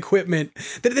 4-track equipment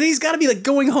that then he's got to be like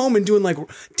going home and doing like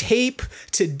tape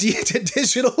to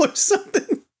digital or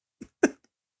something.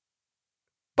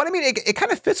 But I mean, it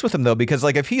kind of fits with him though, because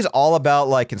like if he's all about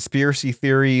like conspiracy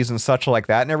theories and such like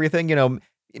that and everything,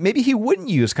 maybe he wouldn't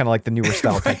use kind of like the newer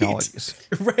style technologies.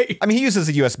 Right. I mean, he uses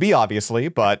a USB, obviously,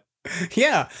 but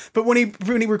yeah. But when he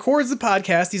records the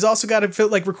podcast, he's also got to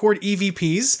record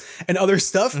EVPs and other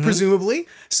stuff, presumably.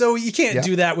 So you can't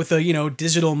do that with a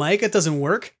digital mic. It doesn't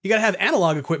work. You got to have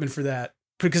analog equipment for that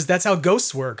because that's how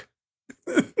ghosts work.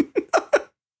 Okay,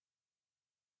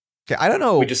 I don't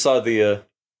know. We just saw the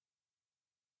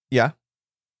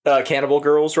Cannibal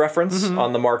Girls reference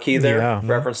on the marquee there,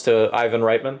 reference to Ivan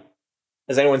Reitman.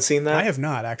 Has anyone seen that? I have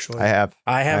not, actually. I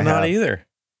have not either.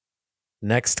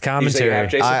 Next commentary. You say you have,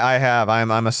 Jason? I have.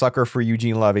 I'm a sucker for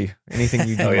Eugene Levy. Anything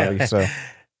Eugene Levy. So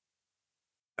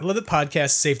I love the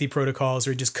podcast safety protocols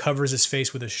where he just covers his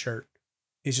face with a shirt.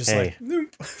 He's just like,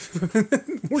 nope.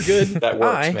 We're good. That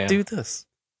works, man. Do this.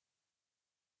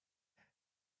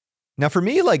 Now, for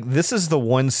me, like this is the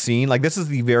one scene. Like this is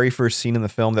the very first scene in the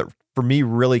film that, for me,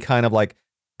 really kind of like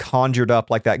conjured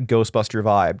up like that Ghostbuster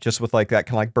vibe, just with like that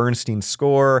kind of like Bernstein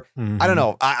score. I don't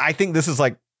know. I think this is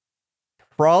like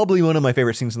probably one of my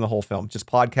favorite scenes in the whole film. Just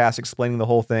podcast explaining the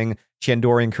whole thing,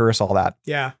 Shandorian curse, all that.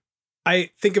 Yeah.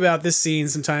 I think about this scene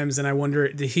sometimes and I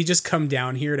wonder, did he just come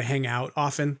down here to hang out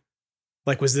often?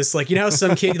 Like, was this like, how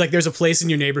some kid, like there's a place in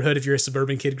your neighborhood if you're a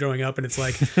suburban kid growing up and it's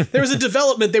like, there was a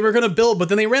development they were going to build, but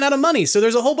then they ran out of money. So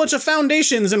there's a whole bunch of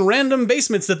foundations and random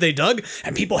basements that they dug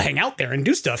and people hang out there and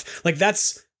do stuff. Like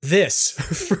that's this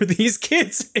for these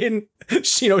kids in,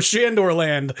 Shandor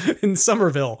land in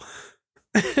Somerville.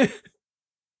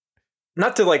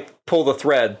 Not to like pull the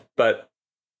thread, but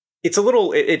it's a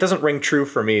little, it doesn't ring true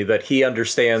for me that he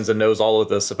understands and knows all of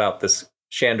this about this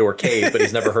Shandor cave, but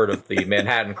he's never heard of the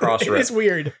Manhattan Crossroads. It's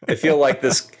weird. I feel like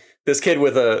this kid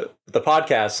with the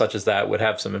podcast such as that would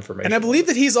have some information. And I believe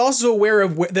that he's also aware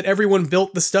of that everyone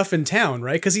built the stuff in town,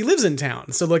 right? Because he lives in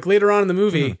town. So like later on in the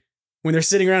movie, when they're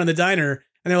sitting around in the diner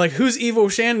and they're like, "Who's Ivo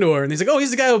Shandor?" And he's like, "Oh,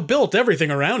 he's the guy who built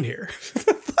everything around here."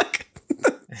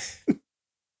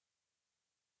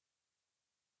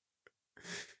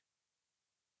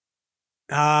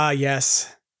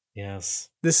 Yes. Yes.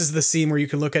 This is the scene where you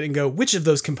can look at it and go, which of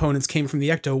those components came from the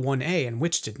Ecto-1A and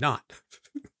which did not?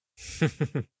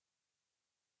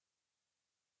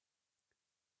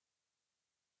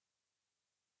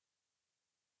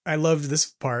 I loved this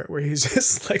part where he's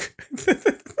just like...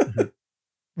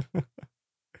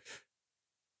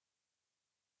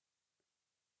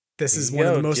 This is one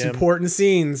of the most important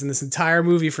scenes in this entire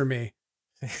movie for me.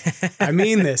 I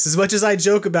mean this. As much as I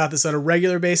joke about this on a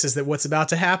regular basis, that what's about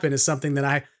to happen is something that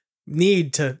I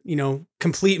need to,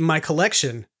 complete in my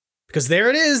collection. Because there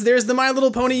it is. There's the My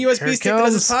Little Pony USB stick that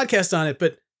has this podcast on it.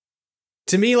 But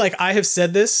to me, like I have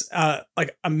said this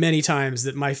many times,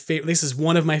 that this is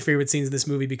one of my favorite scenes in this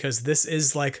movie, because this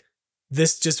is like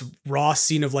this just raw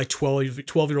scene of like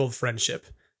 12-year-old friendship,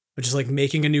 which is like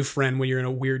making a new friend when you're in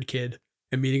a weird kid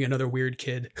and meeting another weird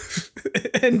kid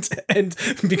and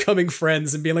becoming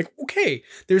friends and being like, okay,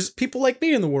 there's people like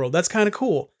me in the world. That's kind of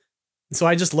cool. And so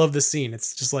I just love this scene.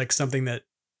 It's just like something that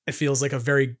it feels like a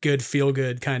very good, feel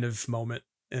good kind of moment.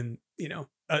 And,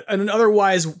 an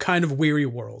otherwise kind of weary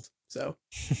world. So.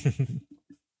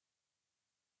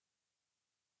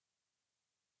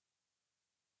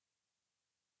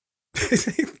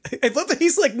 I love that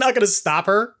he's like not going to stop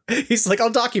her. He's like, I'll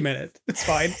document it. It's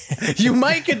fine. You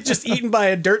might get just eaten by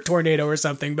a dirt tornado or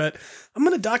something, but I'm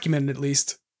going to document it at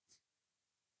least.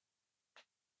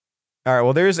 All right.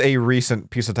 Well, there's a recent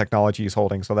piece of technology he's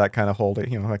holding, so that kind of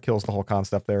that kills the whole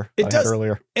concept there. It does.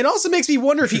 Earlier. It also makes me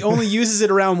wonder if he only uses it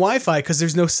around Wi-Fi because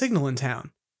there's no signal in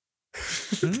town.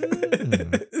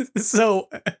 So,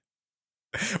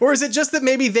 or is it just that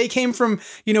maybe they came from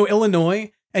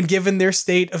Illinois, and given their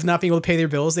state of not being able to pay their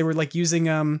bills, they were like using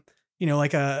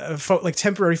like like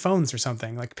temporary phones or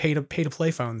something, like pay to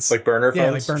play phones, like burner phones.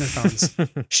 Yeah, like burner phones.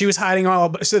 She was hiding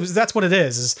so that's what it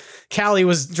is Callie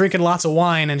was drinking lots of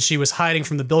wine and she was hiding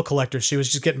from the bill collector. She was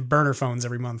just getting burner phones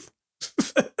every month.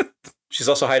 She's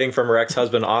also hiding from her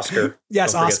ex-husband Oscar.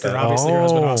 Yes, Oscar, obviously her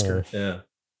husband Oscar. Yeah.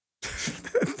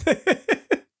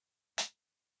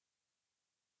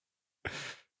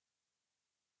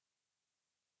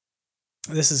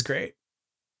 This is great.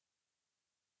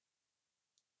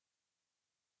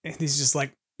 And he's just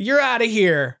like, "You're out of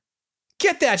here.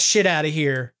 Get that shit out of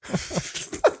here."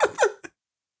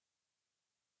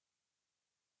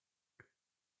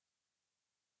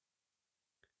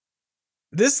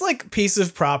 This like piece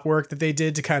of prop work that they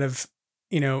did to kind of,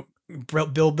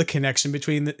 build the connection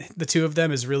between the two of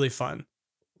them is really fun.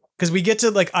 Because we get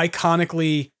to like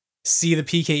iconically see the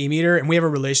PKE meter and we have a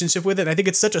relationship with it. And I think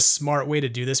it's such a smart way to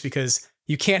do this because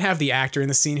you can't have the actor in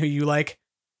the scene who you like,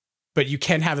 but you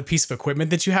can have a piece of equipment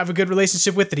that you have a good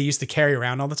relationship with that he used to carry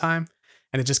around all the time.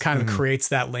 And it just kind of creates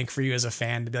that link for you as a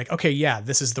fan to be like, okay, yeah,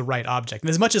 this is the right object. And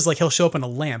as much as like he'll show up in a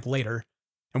lamp later,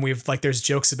 and we've like, there's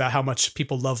jokes about how much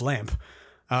people love lamp.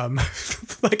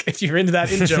 Like if you're into that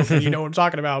in joke, then you know what I'm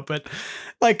talking about. But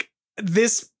like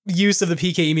this use of the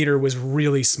PKE meter was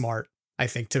really smart, I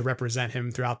think, to represent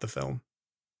him throughout the film.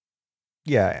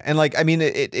 Yeah. And like, I mean,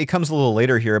 it comes a little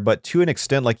later here, but to an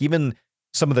extent, like even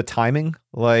some of the timing,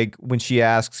 like when she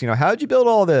asks, how'd you build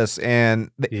all this?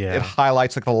 And it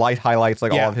highlights, like the light highlights,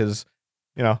 like all of his,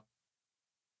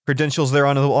 credentials there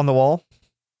on the wall.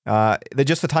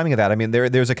 Just the timing of that. I mean,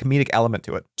 there's a comedic element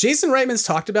to it. Jason Reitman's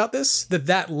talked about this,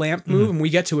 that lamp move, and we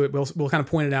get to it. We'll kind of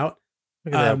point it out.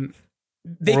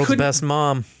 They World's best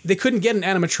mom. They couldn't get an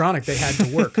animatronic they had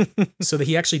to work, so that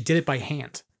he actually did it by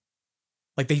hand.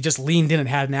 Like they just leaned in and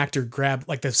had an actor grab,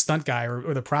 like the stunt guy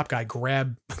or the prop guy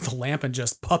grab the lamp and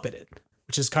just puppet it,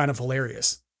 which is kind of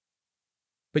hilarious.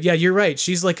 But yeah, you're right.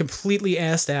 She's like completely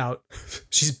assed out.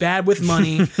 She's bad with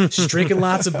money. She's drinking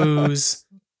lots of booze.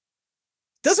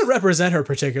 Doesn't represent her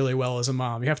particularly well as a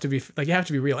mom. You have to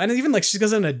be real. And even like she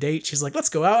goes on a date, she's like, "Let's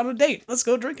go out on a date. Let's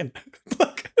go drinking."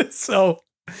 So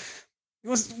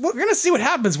we're gonna see what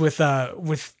happens with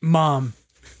mom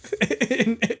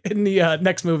in the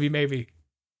next movie, maybe.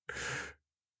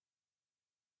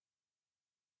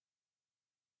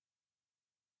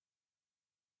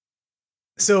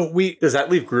 So does that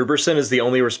leave Gruberson as the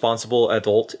only responsible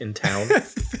adult in town?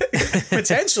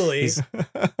 Potentially.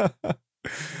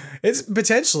 It's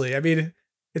potentially. I mean,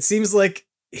 it seems like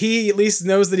he at least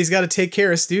knows that he's got to take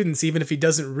care of students, even if he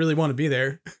doesn't really want to be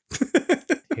there.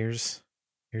 Here's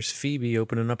Phoebe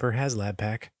opening up her HasLab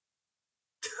pack.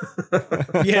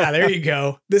 Yeah, there you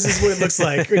go. This is what it looks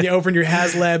like when you open your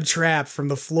HasLab trap from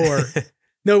the floor.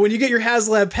 No, when you get your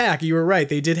HasLab pack, you were right.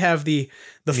 They did have the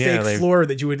fake floor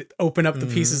that you would open up the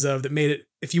pieces of that made it,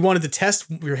 if you wanted to test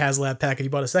your HasLab pack and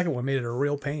you bought a second one, made it a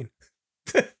real pain.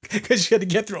 Because you had to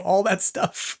get through all that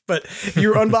stuff. But you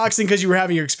were unboxing because you were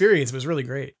having your experience. It was really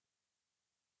great.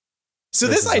 So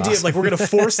this idea of like, we're going to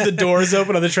force the doors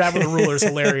open on the trap with a ruler is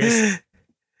hilarious.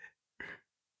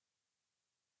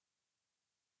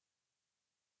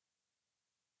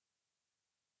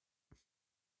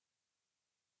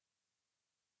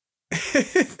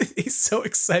 He's so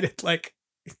excited. Like,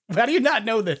 how do you not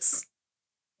know this?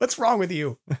 What's wrong with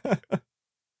you?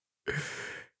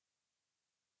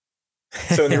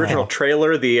 So in the original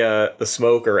trailer, the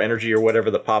smoke or energy or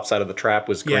whatever that pops out of the trap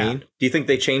was green. Yeah. Do you think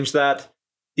they changed that?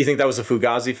 Do you think that was a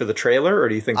Fugazi for the trailer, or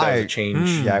do you think that was a change?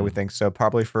 Yeah, I would think so.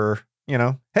 Probably for,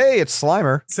 hey, it's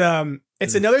Slimer.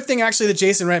 It's another thing actually that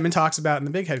Jason Reitman talks about in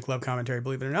the Big Head Club commentary,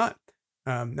 believe it or not.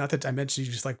 Not that I mentioned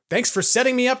you, just like, thanks for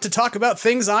setting me up to talk about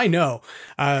things I know.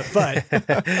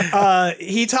 But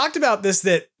he talked about this,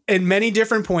 that in many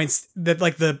different points that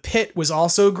like the pit was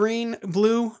also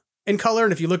blue in color.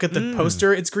 And if you look at the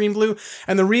poster, it's green-blue.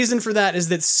 And the reason for that is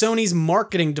that Sony's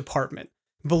marketing department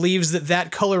believes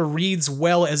that color reads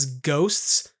well as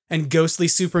ghosts and ghostly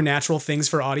supernatural things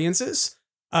for audiences.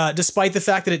 Despite the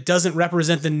fact that it doesn't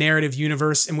represent the narrative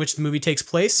universe in which the movie takes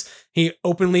place. He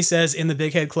openly says in the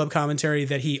Big Head Club commentary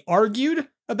that he argued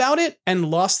about it and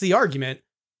lost the argument,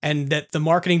 and that the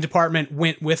marketing department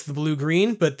went with the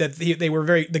blue-green, but that they were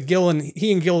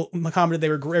he and Gil commented they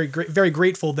were very, very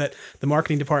grateful that the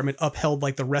marketing department upheld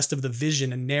like the rest of the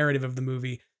vision and narrative of the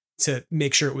movie to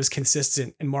make sure it was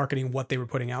consistent in marketing what they were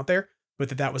putting out there. but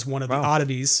that was one of the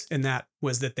oddities, and that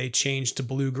was that they changed to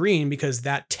blue-green because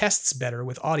that tests better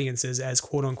with audiences as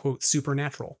quote-unquote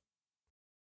supernatural.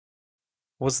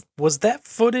 Was that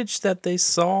footage that they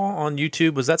saw on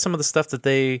YouTube, was that some of the stuff that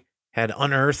they had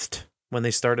unearthed when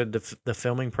they started the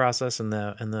filming process in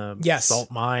the salt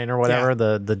mine or whatever,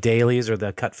 the dailies or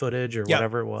the cut footage or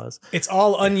whatever it was? It's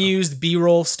all unused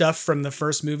B-roll stuff from the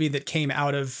first movie that came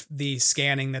out of the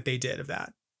scanning that they did of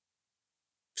that.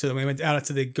 So then we went out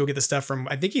to go get the stuff from,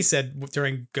 I think he said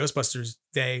during Ghostbusters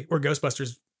Day or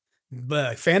Ghostbusters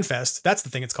Fan Fest. That's the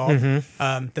thing it's called.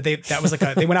 That was like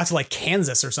they went out to like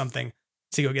Kansas or something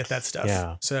to go get that stuff.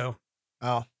 Yeah. So,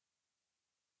 yeah,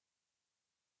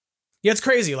 it's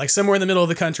crazy. Like somewhere in the middle of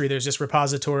the country, there's just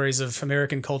repositories of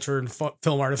American culture and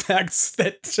film artifacts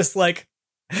that just like,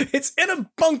 it's in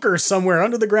a bunker somewhere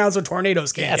under the ground so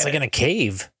tornadoes can't. Yeah, it's like in a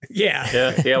cave.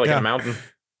 Yeah. Yeah, like in a mountain.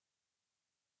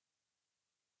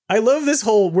 I love this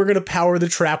whole, we're going to power the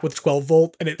trap with 12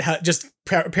 volt, and it just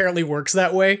apparently works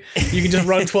that way. You can just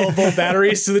run 12 volt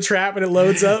batteries to the trap and it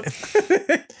loads up.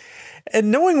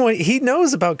 And knowing what he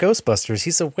knows about Ghostbusters,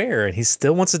 he's aware, and he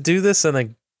still wants to do this in a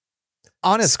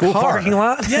on his school car. parking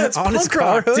lot. Yeah, it's on punk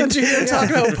rock. Didn't you hear him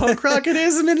talking about punk rock it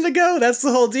is a minute ago? That's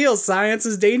the whole deal. Science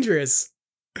is dangerous.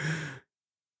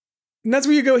 And that's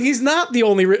where you go, he's not the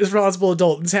only responsible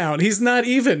adult in town. He's not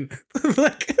even.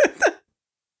 Like...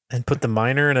 And put the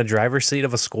miner in a driver's seat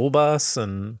of a school bus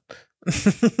and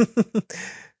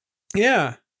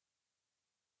yeah.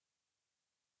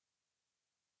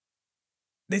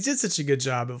 They did such a good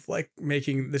job of like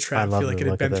making the trap feel like it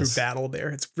had been through battle there.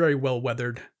 It's very well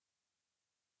weathered.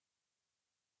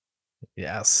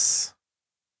 Yes.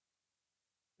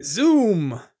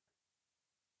 Zoom.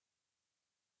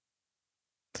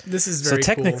 This is very so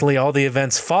technically cool. All the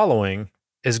events following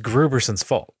is Gruberson's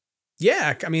fault.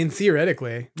 Yeah, I mean,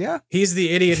 theoretically. Yeah. He's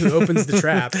the idiot who opens the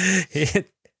trap.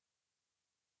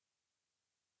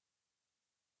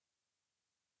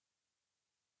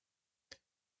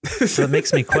 So it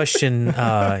makes me question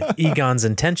Egon's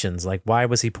intentions. Like, why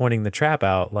was he pointing the trap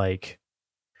out? Like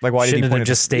why did he shouldn't point it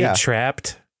just stayed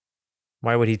trapped?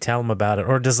 Why would he tell him about it?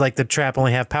 Or does like the trap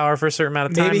only have power for a certain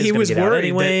amount of time? Maybe he was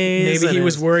worried. Maybe he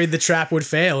was worried worried the trap would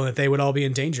fail and that they would all be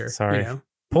in danger. Sorry. You know?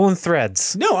 Pulling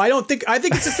threads. No, I think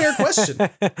it's a fair question.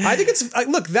 I think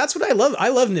look, that's what I love. I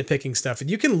love nitpicking stuff, and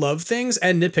you can love things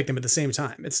and nitpick them at the same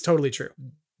time. It's totally true.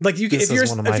 Like if you're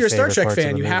a Star Trek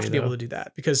fan, you have to be able to do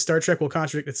that because Star Trek will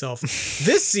contradict itself.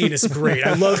 This scene is great.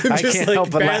 I love him just like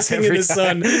basking in the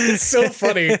sun. It's so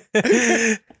funny.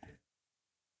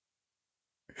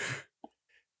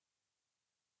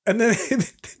 And then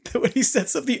when he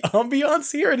sets up the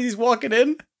ambiance here and he's walking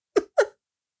in.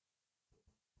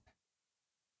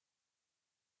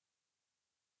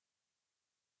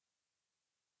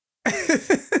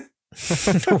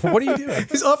 What are you doing?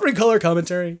 He's offering color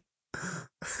commentary.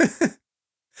 I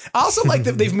also like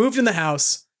that they've moved in the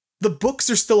house. The books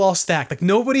are still all stacked. Like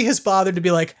nobody has bothered to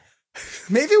be like,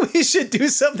 maybe we should do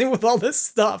something with all this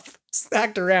stuff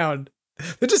stacked around.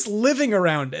 They're just living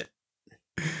around it.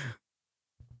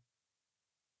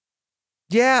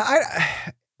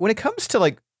 Yeah, when it comes to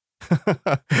like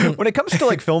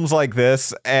films like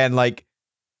this and like,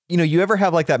 you know, you ever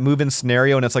have like that move-in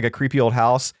scenario and it's like a creepy old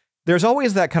house, there's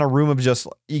always that kind of room of just,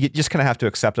 you just kind of have to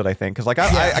accept it, I think. Because like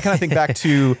I kind of think back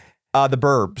to The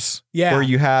Burbs, where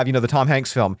you have, you know, the Tom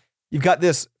Hanks film. You've got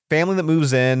this family that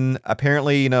moves in.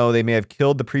 Apparently, you know, they may have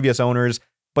killed the previous owners,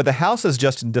 but the house is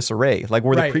just in disarray. Like,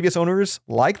 were the previous owners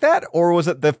like that? Or was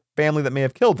it the family that may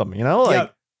have killed them, you know?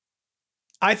 Like,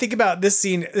 I think about this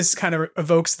scene, this kind of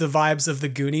evokes the vibes of the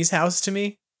Goonies house to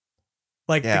me.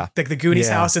 Like the Goonies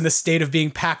house in the state of being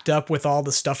packed up with all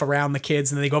the stuff around the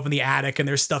kids, and then they go up in the attic and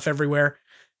there's stuff everywhere.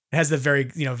 It has the very,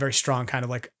 you know, very strong kind of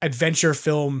like adventure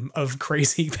film of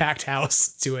crazy packed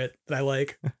house to it that I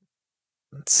like.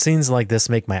 Scenes like this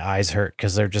make my eyes hurt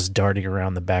because they're just darting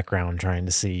around the background trying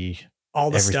to see all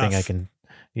the everything stuff. I can.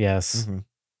 Yes. Mm-hmm.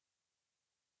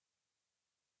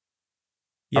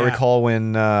 I recall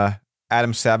when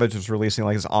Adam Savage was releasing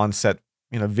like his on-set,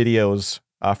 you know, videos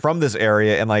from this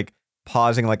area and like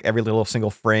pausing like every little single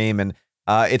frame. And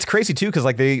it's crazy too, because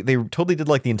like they totally did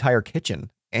like the entire kitchen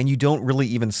and you don't really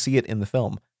even see it in the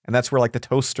film. And that's where like the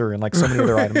toaster and like so many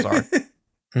other items are.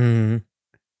 Mm-hmm.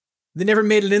 They never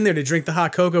made it in there to drink the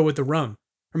hot cocoa with the rum.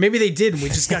 Or maybe they did and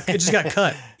it just got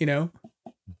cut, you know?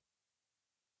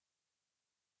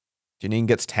 Janine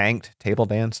gets tanked, table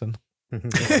dancing.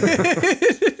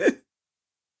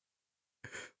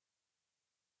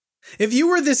 If you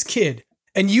were this kid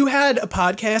and you had a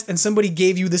podcast and somebody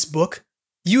gave you this book,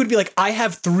 you would be like, I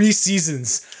have 3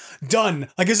 seasons. Done.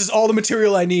 I guess it's all the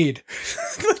material I need.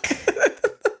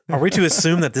 Are we to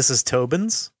assume that this is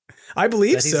Tobin's? I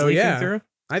believe that he's so, leaking yeah. through?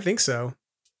 I think so.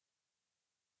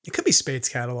 It could be Spade's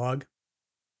catalog.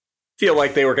 Feel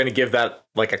like they were going to give that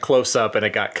like a close up and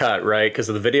it got cut, right? Because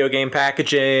of the video game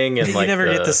packaging and You like never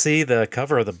get to see the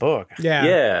cover of the book. Yeah.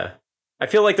 Yeah. I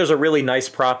feel like there's a really nice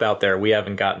prop out there we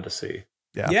haven't gotten to see.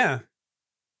 Yeah.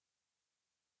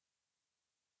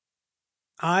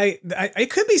 It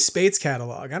could be Spade's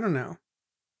catalog. I don't know.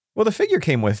 Well, the figure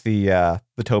came with the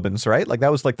Tobins, right? Like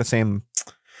that was like the same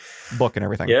book and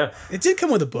everything. Yeah. It did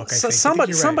come with a book, I think.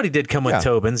 Somebody did come with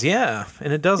Tobin's, yeah.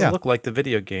 And it does Yeah. look like the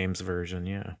video games version,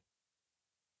 yeah.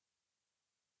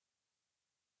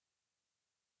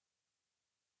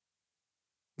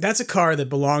 That's a car that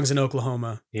belongs in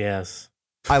Oklahoma. Yes.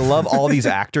 I love all these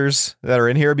actors that are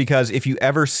in here because if you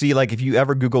ever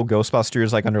Google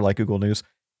Ghostbusters, like under like Google News,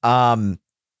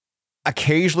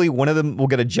 occasionally one of them will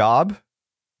get a job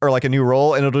or like a new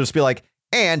role and it'll just be like,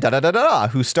 and da-da-da-da,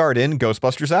 who starred in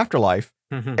Ghostbusters Afterlife.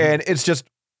 And it's just,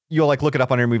 you'll like look it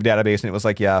up on your movie database and it was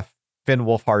like, yeah, Finn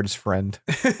Wolfhard's friend.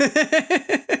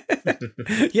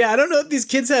 Yeah, I don't know if these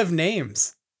kids have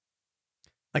names.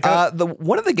 Like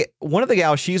one of the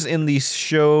gals, she's in the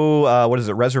show, what is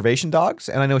it, Reservation Dogs,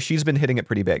 and I know she's been hitting it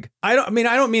pretty big. I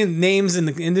don't mean names in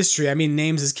the industry. I mean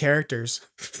names as characters.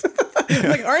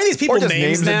 Like, aren't these people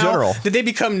names now? In general. Did they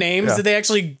become names? Yeah. Did they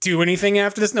actually do anything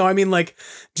after this? No, I mean like,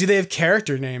 do they have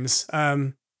character names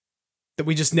that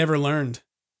we just never learned?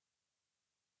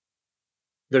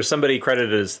 There's somebody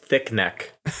credited as Thick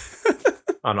Neck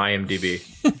on IMDb.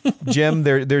 Jim,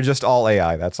 they're just all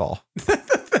AI. That's all.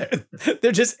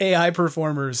 They're just AI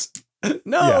performers.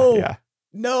 No, Yeah.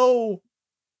 No.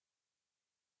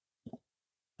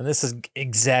 And this is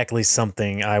exactly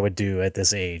something I would do at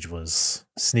this age, was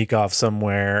sneak off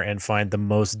somewhere and find the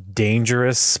most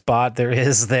dangerous spot there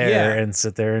is there and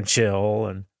sit there and chill.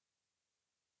 And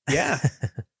yeah.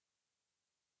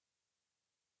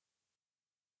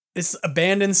 It's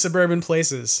abandoned suburban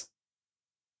places.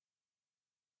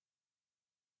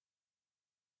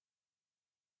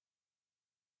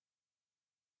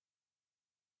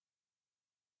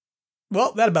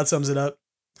 Well, that about sums it up.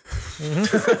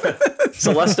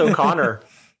 Celeste O'Connor,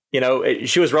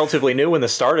 she was relatively new when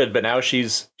this started, but now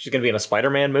she's going to be in a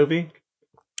Spider-Man movie.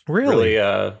 Really?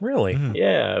 Really?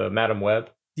 Yeah, Madam Web.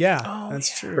 Yeah,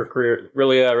 that's true. Her career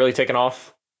really taken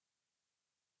off.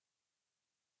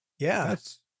 Yeah.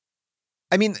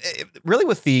 Really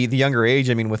with the younger age,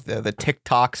 with the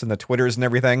TikToks and the Twitters and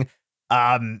everything,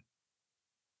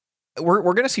 we're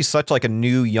going to see such like a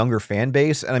new younger fan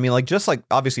base. And like, just like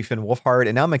obviously Finn Wolfhard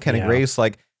and now McKenna Grace,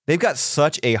 like they've got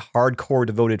such a hardcore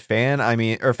devoted fan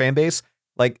base.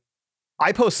 Like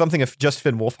I post something of just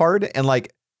Finn Wolfhard and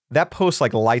like that post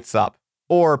like lights up,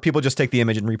 or people just take the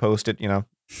image and repost it, a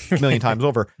million times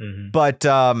over. But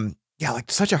yeah, like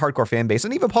such a hardcore fan base,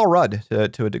 and even Paul Rudd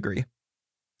to a degree.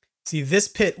 See, this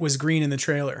pit was green in the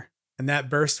trailer, and that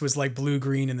burst was like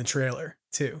blue-green in the trailer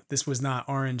too. This was not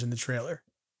orange in the trailer.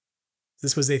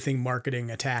 This was a thing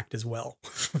marketing attacked as well.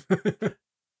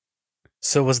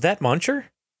 So was that Muncher?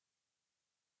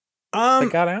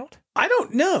 That got out? I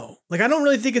don't know. Like, I don't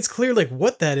really think it's clear like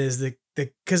what that is.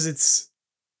 Because it's,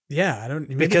 I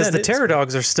don't. Because the Terror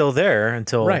Dogs are still there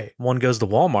until one goes to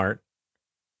Walmart.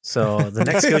 So the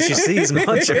next ghost you see is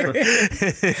Muncher.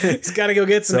 He's got to go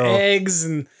get some eggs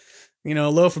and a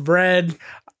loaf of bread.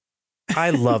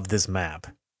 I love this map.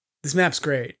 This map's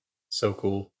great. So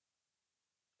cool.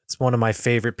 It's one of my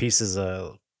favorite pieces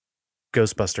of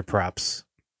Ghostbuster props.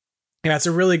 Yeah, it's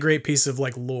a really great piece of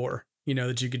like lore,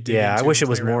 that you could do. Yeah, I wish it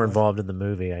was more involved in the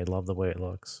movie. I love the way it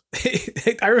looks.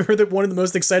 I remember that one of the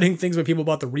most exciting things when people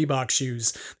bought the Reebok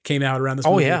shoes came out around this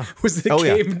movie was they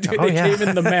came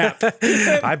in the map.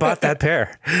 I bought that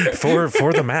pair for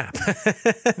the map.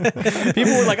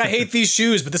 People were like, I hate these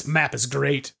shoes, but this map is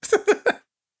great.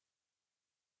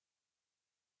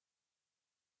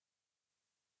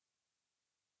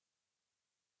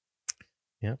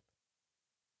 Yep.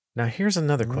 Now here's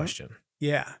another question.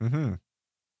 Yeah. Mm-hmm.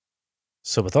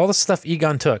 So with all the stuff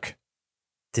Egon took,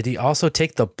 did he also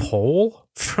take the pole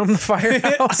from the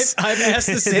firehouse? I've asked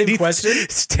the same question.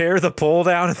 Tear the pole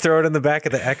down and throw it in the back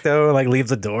of the Ecto, like leave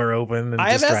the door open. And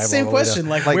I have asked the same question.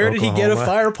 Like where did he get a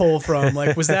fire pole from?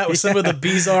 Like, was that some of the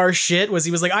bizarre shit? Was he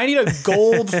was like, I need a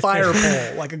gold fire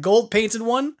pole, like a gold painted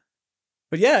one?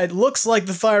 But yeah, it looks like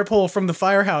the fire pole from the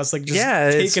firehouse, like just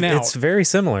taken out. It's very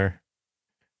similar.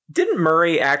 Didn't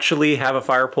Murray actually have a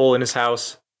fire pole in his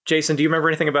house? Jason, do you remember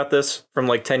anything about this from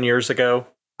like 10 years ago?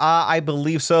 I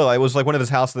believe so. It was like one of his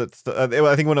houses that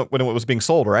I think when it was being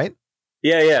sold, right?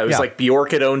 Yeah. It was like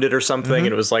Bjork had owned it or something.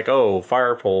 And it was like,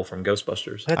 fire pole from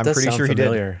Ghostbusters. That I'm pretty sure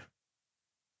familiar.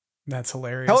 That's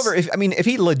hilarious. However, if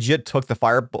he legit took the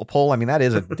fire pole, I mean, that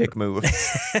is a dick move.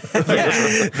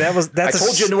 I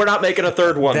told you we're not making a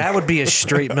third one. That would be a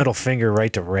straight middle finger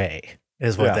right to Ray.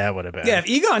 Is what that would have been. Yeah, if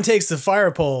Egon takes the fire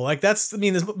pole, like that's, I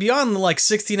mean, there's beyond like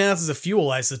 16 ounces of fuel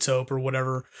isotope or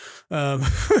whatever. All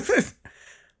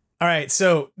right,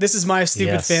 so this is my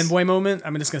stupid fanboy moment.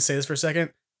 I'm just gonna say this for a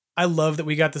second. I love that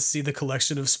we got to see the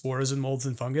collection of spores and molds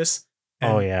and fungus.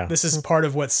 And this is part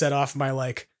of what set off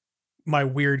my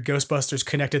weird Ghostbusters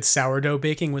connected sourdough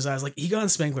baking. Was I was like, Egon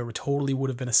Spengler would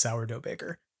have been a sourdough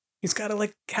baker. He's got to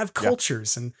like have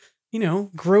cultures and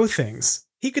grow things.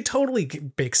 He could totally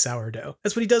bake sourdough.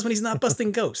 That's what he does when he's not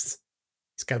busting ghosts.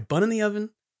 He's got a bun in the oven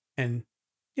and,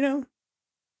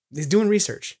 he's doing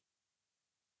research.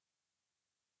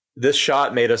 This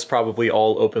shot made us probably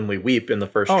all openly weep in the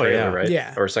first trailer, right?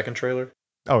 Yeah. Or second trailer.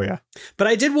 Oh, yeah. But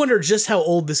I did wonder just how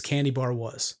old this candy bar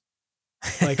was.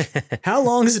 Like, how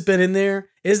long has it been in there?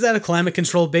 Is that a climate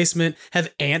controlled basement?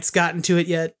 Have ants gotten to it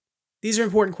yet? These are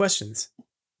important questions.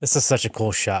 This is such a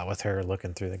cool shot with her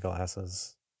looking through the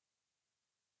glasses.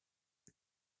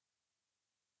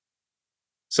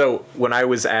 So when I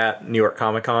was at New York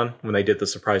Comic Con, when they did the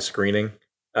surprise screening,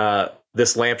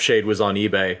 this lampshade was on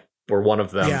eBay, or one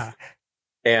of them. Yeah.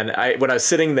 And when I was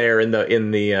sitting there in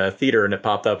the theater and it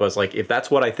popped up, I was like, if that's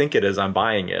what I think it is, I'm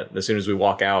buying it. And as soon as we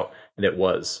walk out, and it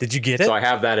was. Did you get it? So I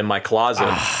have that in my closet.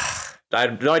 I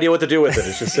have no idea what to do with it.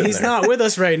 It's just sitting He's there. not with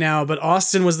us right now, but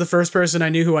Austin was the first person I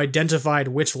knew who identified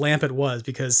which lamp it was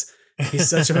because he's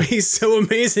so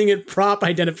amazing at prop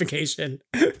identification.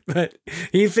 But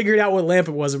he figured out what lamp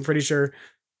it was, I'm pretty sure.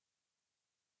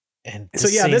 And so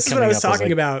yeah, this is what I was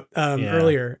talking about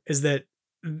earlier, is that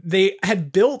they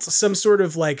had built some sort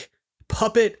of like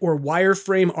puppet or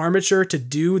wireframe armature to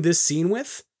do this scene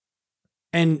with.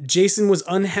 And Jason was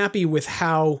unhappy with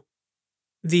how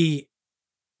it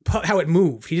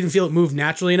moved. He didn't feel it moved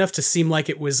naturally enough to seem like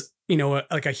it was,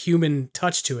 like a human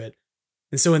touch to it.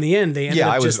 And so in the end, they ended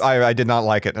up I did not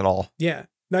like it at all. Yeah.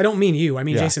 No, I don't mean you. I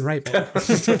mean Jason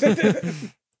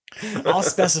Reitman. I'll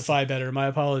specify better. My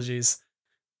apologies.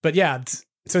 But yeah,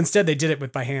 so instead they did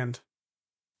it by hand.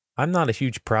 I'm not a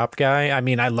huge prop guy. I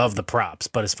mean, I love the props,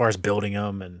 but as far as building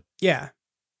them and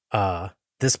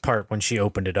this part, when she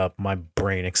opened it up, my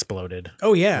brain exploded.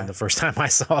 Oh, yeah. And the first time I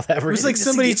saw that. It was like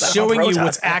somebody showing you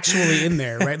what's actually in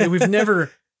there, right? Like we've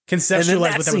never conceptualized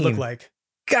what that would look like.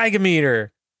 Geigometer.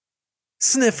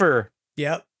 Sniffer.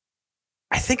 Yep.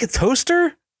 I think a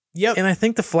toaster. Yep. And I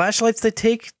think the flashlights they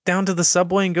take down to the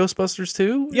subway in Ghostbusters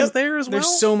 2 is there as well.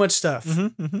 There's so much stuff.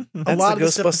 Mm-hmm. A lot the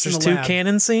of the Ghostbusters 2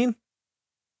 canon scene.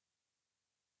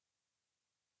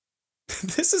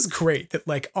 This is great that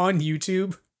like on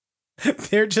YouTube,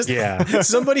 they're just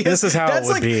somebody this is how it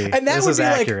would be. And that would be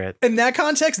accurate. Like, in that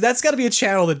context, that's got to be a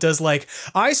channel that does like,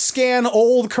 I scan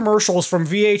old commercials from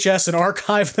VHS and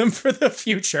archive them for the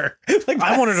future. Like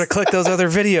I wanted to click those other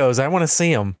videos. I want to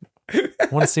see them. I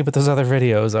want to see what those other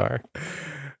videos are.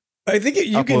 I think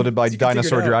uploaded by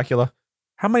Dinosaur Dracula.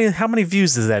 How many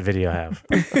views does that video have?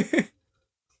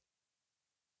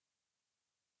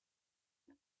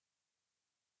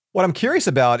 What I'm curious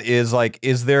about is like,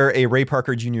 is there a Ray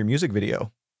Parker Jr. music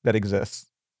video that exists?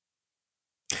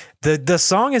 The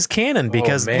song is canon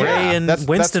because Ray and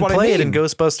Winston play it in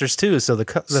Ghostbusters 2, so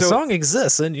the song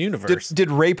exists in universe. Did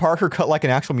Ray Parker cut like an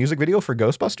actual music video for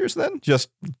Ghostbusters then? Just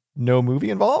no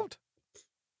movie involved?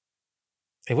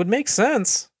 It would make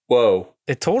sense. Whoa!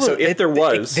 It totally. So if there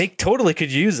was, they totally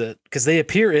could use it because they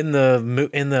appear in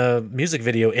the music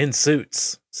video in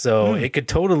suits, so it could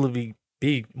totally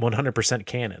be 100%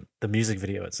 canon. The music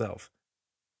video itself.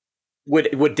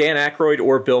 Would Dan Aykroyd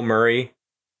or Bill Murray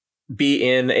be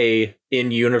in a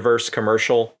in-universe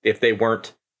commercial if they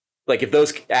weren't, like, if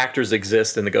those actors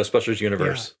exist in the Ghostbusters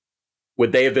universe?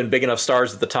 Would they have been big enough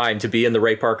stars at the time to be in the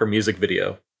Ray Parker music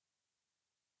video?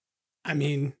 I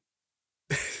mean,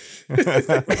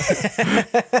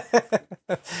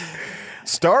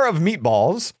 star of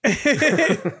Meatballs,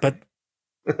 but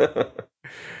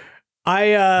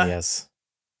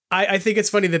I think it's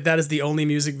funny that is the only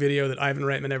music video that Ivan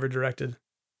Reitman ever directed.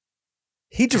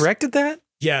 He directed that?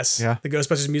 Yes. Yeah. The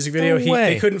Ghostbusters music video. No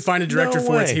way. They couldn't find a director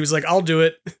for it. So he was like, I'll do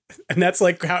it. And that's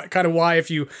like kind of why,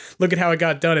 if you look at how it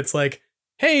got done, it's like,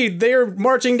 hey, they're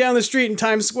marching down the street in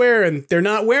Times Square and they're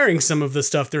not wearing some of the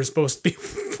stuff they're supposed to be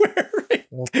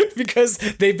wearing because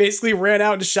they basically ran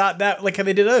out and shot that like how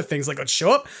they did other things. Like, let's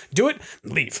show up, do it,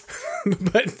 leave.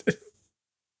 But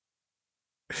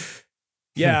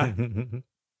yeah.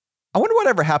 I wonder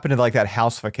whatever happened to like that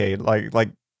house facade, like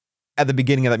at the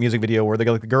beginning of that music video where the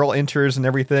girl enters and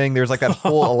everything. There's like that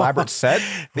whole elaborate set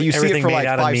that you see it for like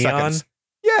 5 seconds.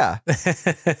 Yeah.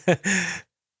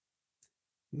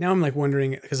 Now I'm like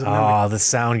wondering because the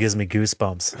sound gives me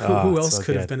goosebumps. Who else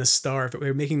could have been a star if we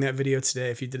were making that video today?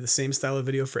 If you did the same style of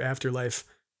video for Afterlife,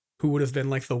 who would have been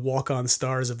like the walk-on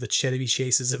stars of the Chevy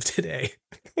Chases of today?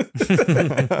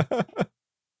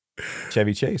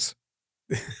 Chevy Chase.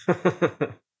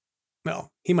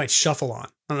 Well, he might shuffle on. I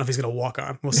don't know if he's going to walk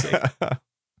on. We'll see.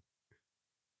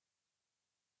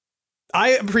 I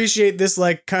appreciate this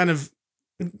like kind of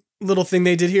little thing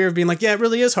they did here of being like, yeah, it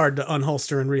really is hard to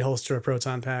unholster and reholster a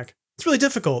proton pack. It's really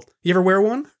difficult. You ever wear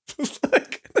one?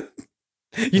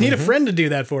 You need a friend to do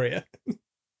that for you.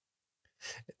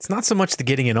 It's not so much the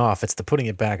getting it off, it's the putting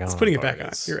it back on. It's putting it back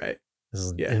on. You're right. This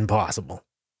is impossible.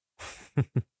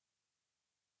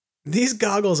 These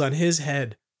goggles on his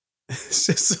head. It's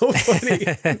just so funny.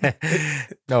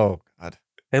 Oh, God.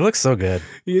 They look so good.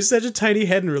 He has such a tiny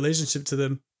head in relationship to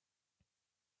them.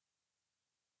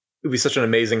 It would be such an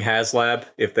amazing HasLab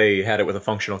if they had it with a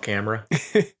functional camera.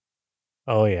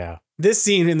 Oh, yeah. This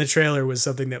scene in the trailer was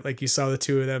something that like you saw the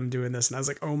two of them doing this and I was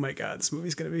like, oh my God, this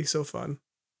movie's going to be so fun.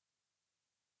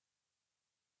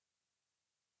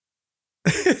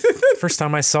 First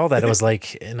time I saw that, it was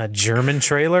like in a German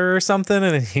trailer or something,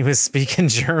 and he was speaking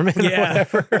German. Yeah,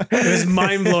 or whatever. It was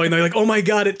mind blowing. They're like, "Oh my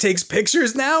God, it takes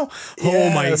pictures now! Yes. Oh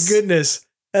my goodness,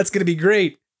 that's gonna be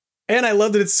great." And I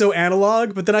love that it's so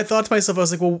analog. But then I thought to myself, I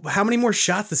was like, "Well, how many more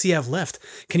shots does he have left?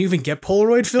 Can you even get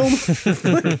Polaroid film?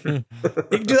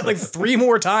 You can do that like 3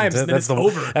 more times, and then it's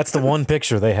over." That's the one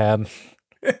picture they had.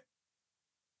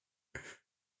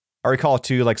 I recall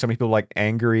too, like some people like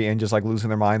angry and just like losing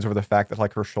their minds over the fact that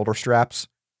like her shoulder straps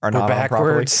are not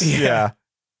backwards. On properly. Yeah.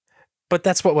 But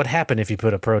that's what would happen if you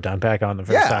put a proton pack on the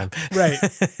first time. Right.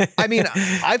 I mean,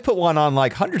 I've put one on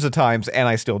like hundreds of times and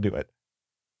I still do it.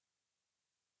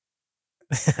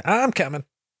 I'm coming.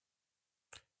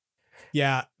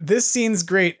 Yeah, this scene's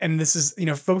great. And this is,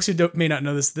 folks who may not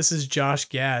know this is Josh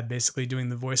Gad basically doing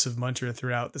the voice of Muncher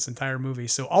throughout this entire movie.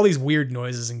 So all these weird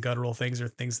noises and guttural things are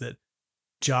things that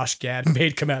Josh Gad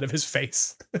made come out of his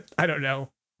face. I don't know.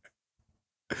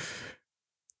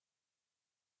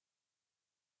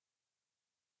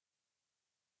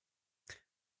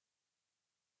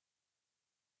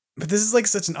 But this is like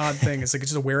such an odd thing. It's like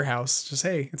it's just a warehouse. Just,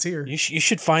 hey, it's here. You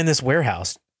should find this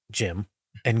warehouse, Jim,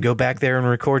 and go back there and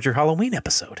record your Halloween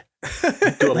episode.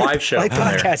 Do a live show. Like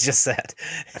podcast just said.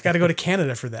 I've got to go to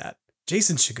Canada for that.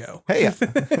 Jason should go. Hey.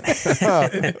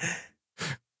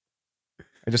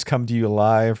 I just come to you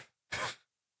live.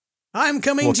 I'm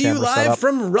coming to you live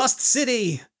from Rust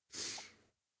City.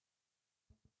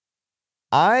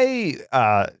 I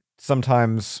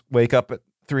sometimes wake up at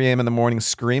 3 a.m. in the morning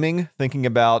screaming, thinking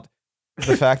about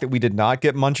the fact that we did not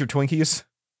get Muncher Twinkies.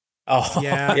 Oh,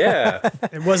 yeah.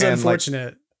 It was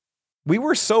unfortunate. Like, we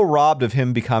were so robbed of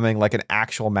him becoming like an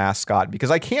actual mascot because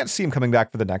I can't see him coming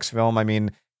back for the next film. I mean,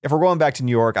 if we're going back to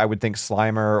New York, I would think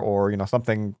Slimer or,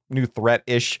 something new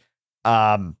threat-ish.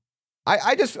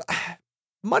 I just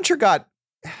Muncher got.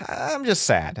 I'm just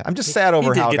sad. I'm just sad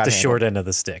over he did how it get got the handled. short end of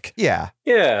the stick. Yeah,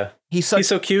 yeah. He's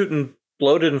so cute and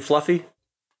bloated and fluffy.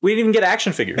 We didn't even get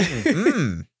action figures.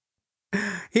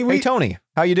 Hey Tony,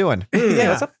 how you doing? Yeah,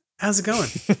 what's up? How's it going?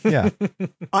 Yeah,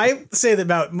 I say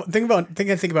that I think about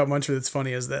Muncher. That's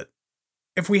funny is that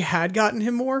if we had gotten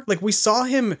him more, like we saw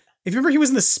him. If you remember, he was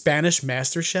in the Spanish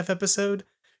MasterChef episode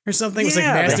or something. It was like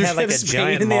MasterChef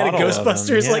Spain, and they had a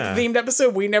Ghostbusters like themed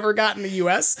episode we never got in the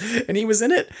US, and he was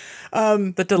in it.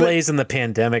 The delays in the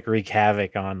pandemic wreak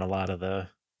havoc on a lot of the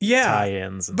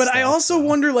tie-ins. And but stuff, I also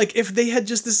wonder, like, if they had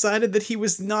just decided that he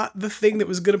was not the thing that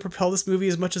was going to propel this movie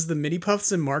as much as the mini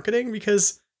puffs and marketing,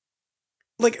 because,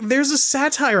 like, there's a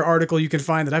satire article you can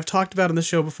find that I've talked about on the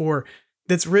show before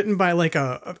that's written by like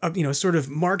a sort of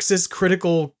Marxist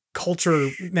critical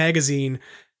culture magazine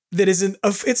that isn't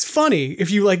it's funny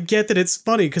if you like get that it's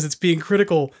funny because it's being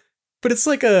critical, but it's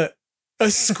like a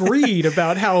screed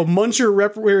about how Muncher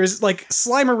whereas like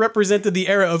Slimer represented the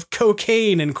era of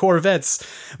cocaine and Corvettes,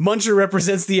 Muncher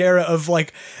represents the era of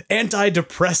like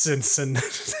antidepressants and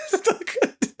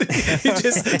he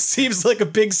just seems like a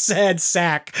big sad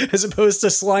sack as opposed to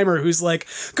Slimer who's like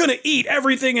gonna eat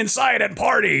everything inside and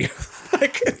party.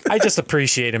 I just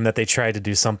appreciate him that they tried to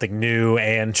do something new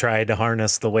and tried to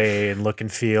harness the way and look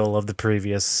and feel of the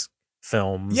previous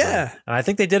films. Yeah. And I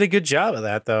think they did a good job of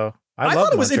that, though. I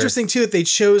thought it was interesting, too, that they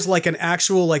chose like an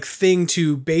actual like thing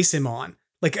to base him on.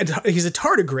 Like he's a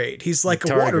tardigrade. He's like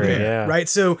a water bear, right?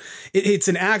 So it's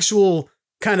an actual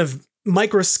kind of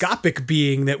microscopic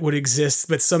being that would exist,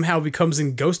 but somehow becomes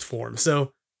in ghost form.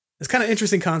 So it's kind of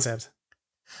interesting concept.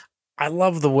 I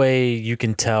love the way you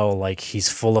can tell like he's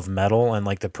full of metal and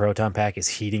like the proton pack is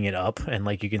heating it up and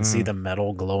like you can see the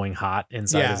metal glowing hot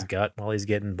inside his gut while he's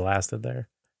getting blasted there.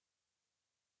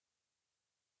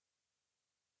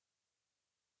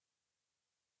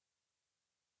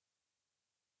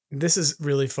 This is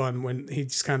really fun when he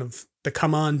just kind of the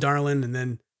come on, darling, and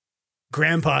then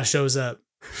Grandpa shows up.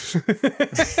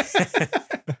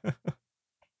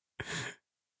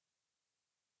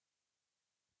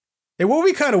 It would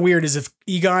be kind of weird is if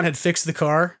Egon had fixed the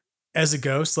car as a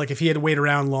ghost, like if he had to wait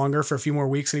around longer for a few more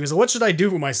weeks and he was like, what should I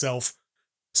do with myself?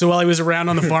 So while he was around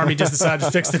on the farm, he just decided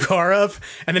to fix the car up,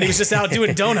 and then he was just out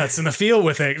doing donuts in the field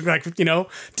with it. Like,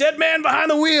 dead man behind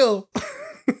the wheel.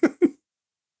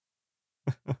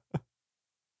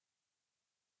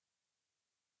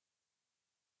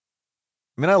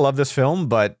 I mean, I love this film,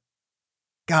 but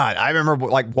God, I remember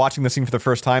like watching the scene for the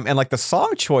first time, and like the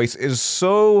song choice is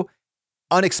so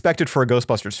unexpected for a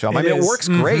Ghostbusters film. I mean, it works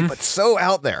great, but so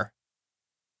out there.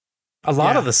 A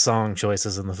lot of the song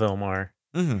choices in the film are.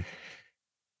 Mm-hmm.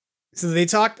 So they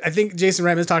talked, I think Jason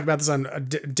Reitman's talked about this on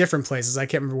different places. I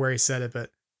can't remember where he said it,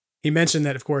 but he mentioned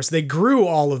that, of course, they grew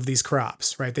all of these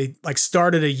crops, right? They like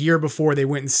started a year before they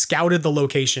went and scouted the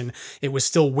location. It was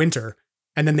still winter.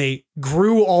 And then they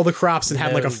grew all the crops and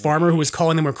had like a farmer who was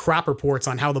calling them with crop reports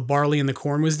on how the barley and the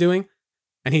corn was doing.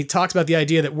 And he talks about the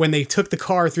idea that when they took the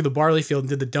car through the barley field and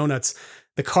did the donuts,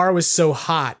 the car was so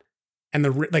hot and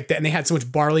and they had so much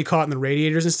barley caught in the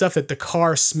radiators and stuff that the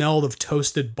car smelled of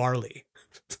toasted barley.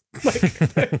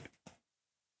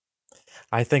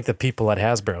 I think the people at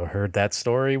Hasbro heard that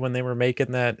story when they were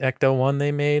making that Ecto one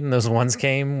they made, and those ones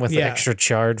came with the extra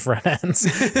charred front ends.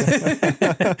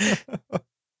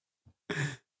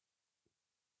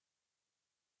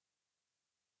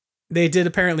 They did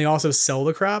apparently also sell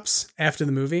the crops after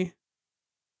the movie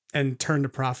and turned a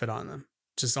profit on them,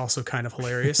 which is also kind of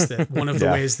hilarious. That one of the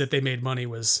ways that they made money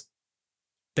was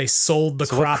they sold the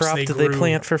crops. What crop did they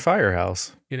plant for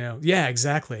Firehouse? Yeah,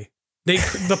 exactly.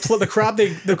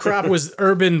 The crop was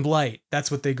urban blight. That's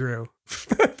what they grew.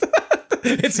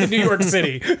 It's in New York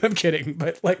City. I'm kidding,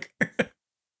 but like.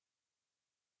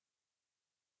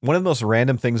 One of the most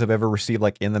random things I've ever received,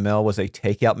 like in the mail, was a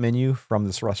takeout menu from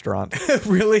this restaurant.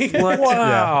 Really? What?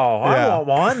 Wow! I want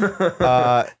one.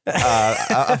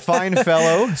 A fine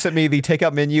fellow sent me the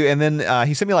takeout menu, and then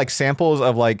he sent me like samples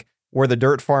of like where the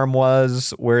dirt farm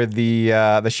was, where the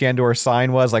Shandor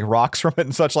sign was, like rocks from it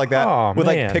and such like that, with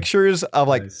like pictures of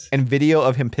like and video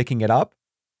of him picking it up.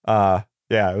 Yeah,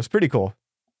 it was pretty cool.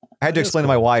 I had to explain to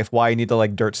my wife why I need to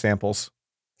like dirt samples.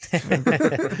 You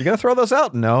gonna throw those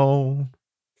out? No.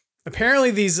 Apparently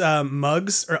these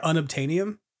mugs are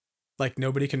unobtainium. Like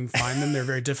nobody can find them. They're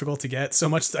very difficult to get. So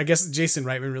much, I guess Jason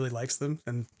Reitman really likes them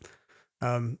and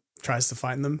tries to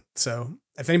find them. So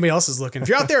if anybody else is looking, if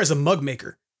you're out there as a mug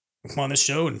maker, come on this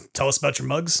show and tell us about your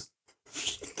mugs.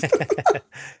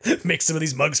 Make some of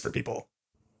these mugs for people.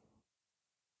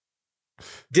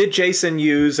 Did Jason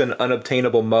use an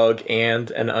unobtainable mug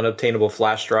and an unobtainable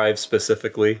flash drive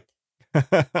specifically?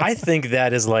 I think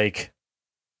that is like...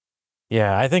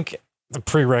 Yeah, I think the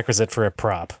prerequisite for a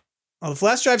prop. Well, the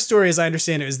flash drive story, as I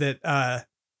understand it, is that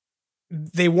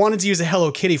they wanted to use a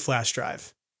Hello Kitty flash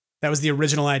drive. That was the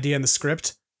original idea in the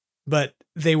script, but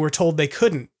they were told they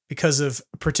couldn't because of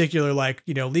particular,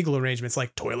 legal arrangements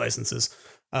like toy licenses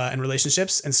and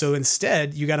relationships. And so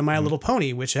instead, you got a My Little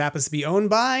Pony, which happens to be owned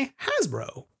by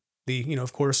Hasbro, the,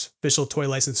 of course, official toy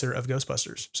licensor of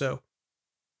Ghostbusters. So,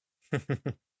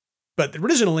 but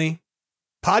originally,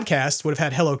 podcast would have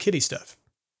had Hello Kitty stuff.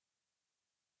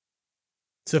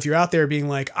 So if you're out there being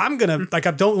like,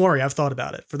 don't worry, I've thought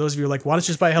about it. For those of you who are like, why don't you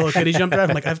just buy a Hello Kitty jump drive?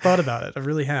 I'm like, I've thought about it. I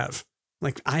really have.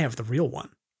 Like, I have the real one.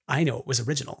 I know it was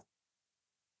original.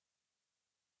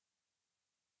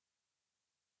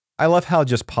 I love how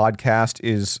just podcast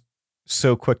is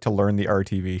so quick to learn the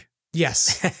RTV.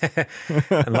 Yes.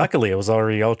 And luckily it was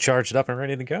already all charged up and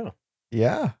ready to go.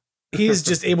 Yeah. He is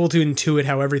just able to intuit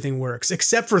how everything works,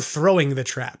 except for throwing the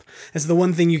trap. That's the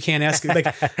one thing you can't ask.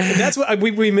 Like, that's what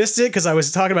we missed it because I was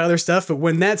talking about other stuff. But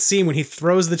when that scene, when he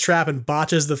throws the trap and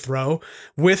botches the throw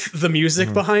with the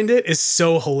music behind it, is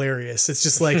so hilarious. It's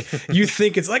just like, you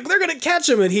think it's like, they're going to catch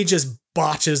him. And he just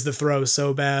botches the throw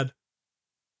so bad.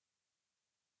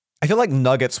 I feel like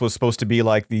Nuggets was supposed to be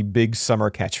like the big summer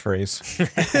catchphrase.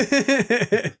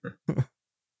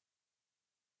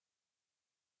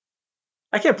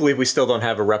 I can't believe we still don't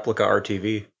have a replica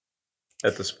RTV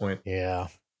at this point. Yeah.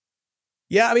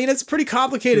 Yeah, I mean, it's a pretty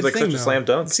complicated thing. Seems like such a slam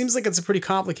dunk. It seems like it's a pretty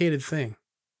complicated thing.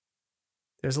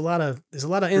 There's a lot of ins, a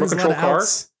lot of car?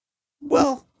 outs.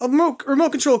 Well, a remote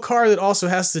control car that also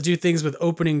has to do things with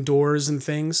opening doors and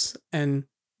things, and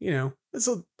it's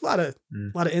a lot of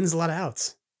ins, a lot of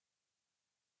outs.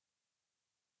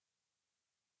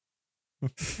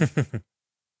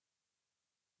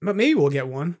 But maybe we'll get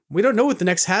one. We don't know what the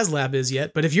next HasLab is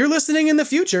yet, but if you're listening in the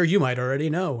future, you might already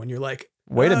know. And you're like,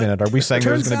 Wait a minute. Are we saying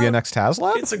there's turns going to be a out next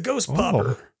HasLab? It's a ghost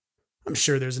popper. I'm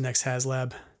sure there's a next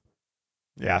HasLab.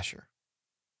 Yeah, sure.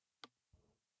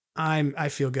 I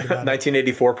feel good about it.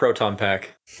 1984 Proton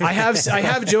Pack. I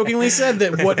have jokingly said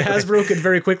that what Hasbro could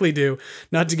very quickly do,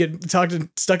 not to get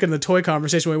stuck in the toy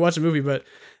conversation when we watch a movie, but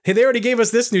hey, they already gave us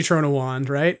this Neutrona wand,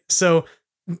 right? So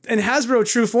in Hasbro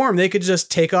true form, they could just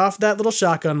take off that little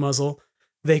shotgun muzzle.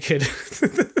 They could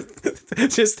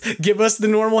just give us the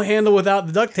normal handle without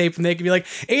the duct tape, and they could be like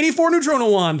 84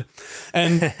 Neutrona wand,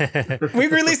 and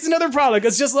we've released another product.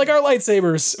 It's just like our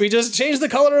lightsabers. We just changed the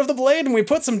color of the blade and we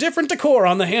put some different decor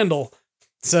on the handle.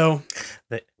 So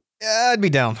yeah, I'd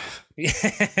be down.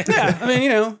 Yeah, I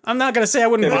mean, I'm not gonna say I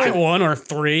wouldn't buy one or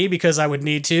three because I would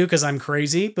need to because I'm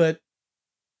crazy, but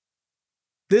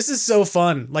this is so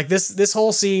fun. Like this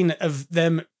whole scene of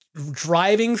them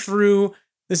driving through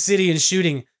the city and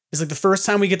shooting is like the first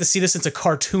time we get to see this since a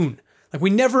cartoon. Like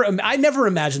I never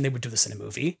imagined they would do this in a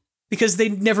movie because they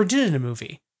never did it in a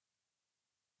movie.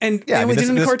 And yeah, they only did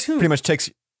it in a cartoon. Pretty much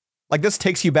this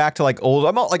takes you back to like old.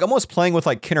 I'm like almost playing with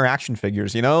like Kenner action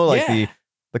figures, like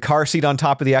the car seat on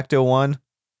top of the Ecto-1.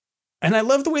 And I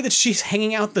love the way that she's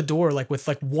hanging out the door, like with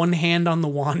like one hand on the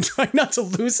wand, trying not to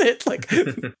lose it. Like,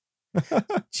 did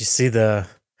you see the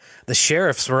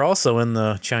sheriffs were also in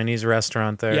the Chinese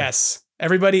restaurant there? Yes.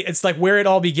 Everybody, it's like where it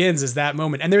all begins is that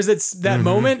moment. And there's that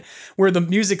moment where the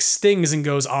music stings and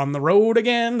goes on the road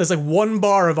again. There's like one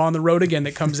bar of on the road again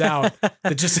that comes out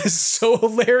that just is so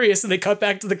hilarious. And they cut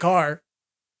back to the car.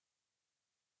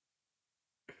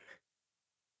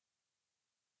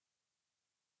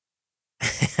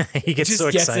 He gets so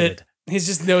excited. He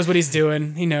just knows what he's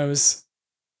doing. He knows.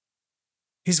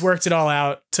 He's worked it all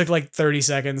out. Took like 30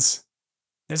 seconds.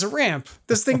 There's a ramp.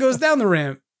 This thing goes down the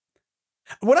ramp.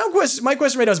 My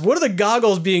question right now is, what are the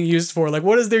goggles being used for? Like,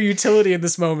 what is their utility in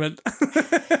this moment?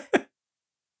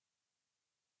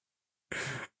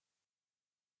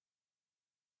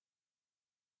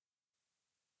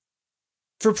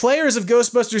 For players of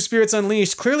Ghostbusters Spirits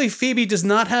Unleashed, clearly Phoebe does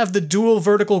not have the dual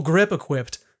vertical grip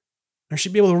equipped. I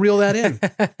should be able to reel that in.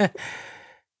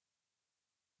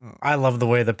 I love the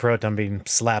way the proton beam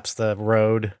slaps the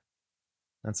road.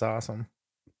 That's awesome.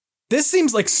 This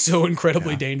seems like so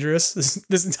incredibly dangerous,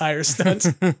 this entire stunt.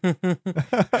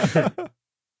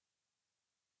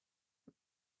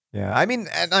 Yeah, I mean,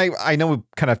 and I know we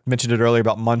kind of mentioned it earlier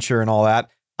about Muncher and all that.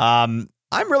 I'm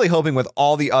really hoping with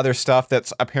all the other stuff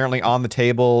that's apparently on the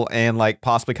table and like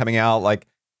possibly coming out, like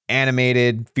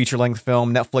animated, feature-length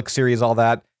film, Netflix series, all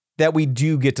that we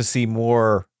do get to see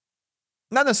more,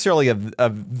 not necessarily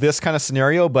of this kind of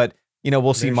scenario, but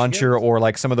we'll see Muncher or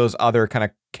like some of those other kind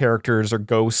of characters or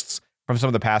ghosts from some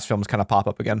of the past films kind of pop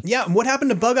up again. Yeah, and what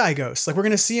happened to Bug-Eye Ghost? Like, we're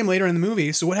going to see him later in the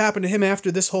movie. So what happened to him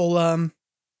after this whole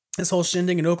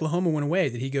shindig in Oklahoma went away?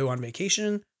 Did he go on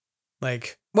vacation?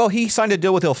 Like, well, he signed a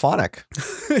deal with Ilphonic.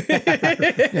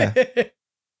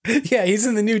 Yeah, he's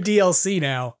in the new DLC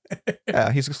now.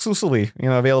 Yeah, he's exclusively,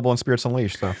 available in Spirits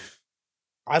Unleashed. So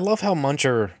I love how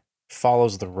Muncher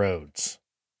follows the roads.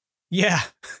 Yeah.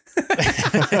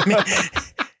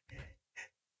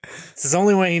 It's the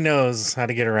only way he knows how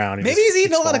to get around. Maybe he's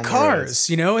eating a lot of cars,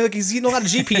 like he's eating a lot of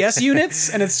GPS units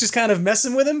and it's just kind of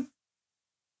messing with him.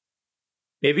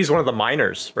 Maybe he's one of the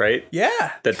miners, right?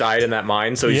 Yeah. That died in that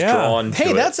mine, so he's drawn to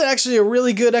Hey, it. that's actually a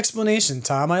really good explanation,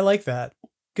 Tom. I like that.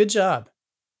 Good job.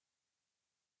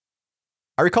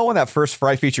 I recall when that first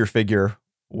Fright feature figure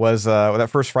was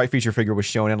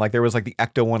shown in, like there was like the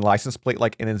Ecto-1 license plate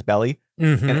like in his belly,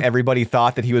 and everybody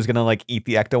thought that he was gonna like eat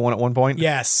the Ecto-1 at one point.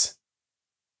 Yes.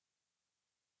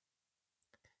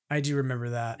 I do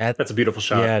remember that. That's a beautiful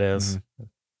shot. Yeah, it is.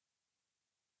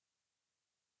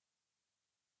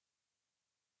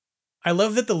 I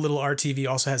love that the little RTV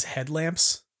also has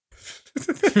headlamps.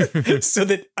 So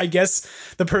that I guess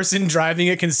the person driving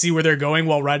it can see where they're going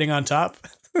while riding on top.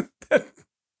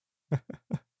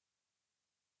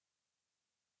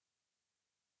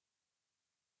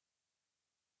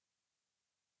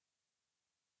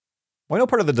 Well, I know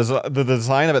part of the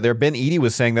design of it there, Ben Eady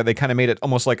was saying that they kind of made it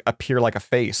almost like appear like a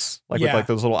face, like with like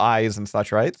those little eyes and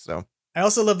such, right? So I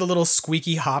also love the little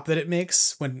squeaky hop that it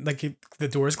makes when like the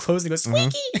doors close and it goes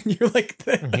squeaky, and you're like,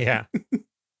 yeah,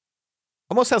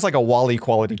 almost has like a Wall-E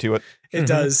quality to it. It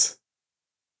does.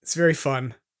 It's very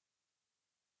fun.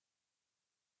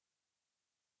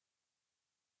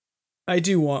 I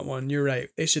do want one. You're right.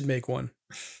 They should make one.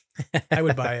 I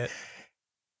would buy it.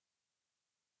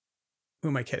 Who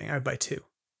am I kidding? I would buy two.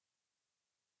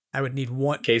 I would need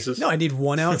one. Cases? No, I need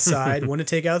one outside, one to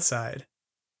take outside,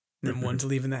 and then one to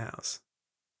leave in the house.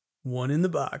 One in the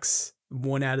box,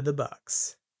 one out of the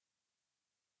box.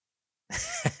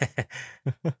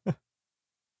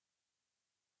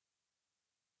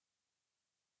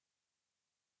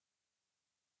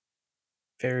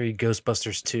 Very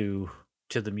Ghostbusters 2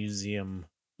 to the museum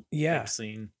type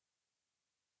scene.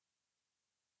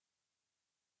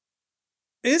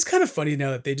 It is kind of funny now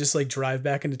that they just like drive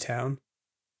back into town.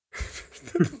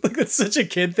 Like that's such a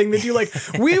kid thing to do. Like,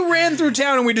 we ran through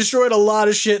town and we destroyed a lot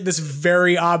of shit in this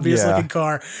very obvious looking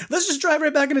car. Let's just drive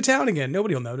right back into town again.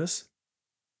 Nobody will notice.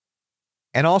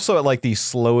 And also at like the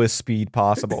slowest speed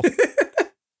possible.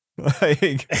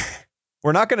 Like,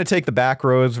 we're not going to take the back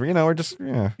roads. We're just,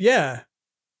 Yeah.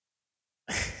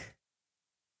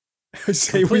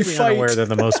 Say we Completely fight. unaware they're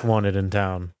the most wanted in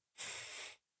town.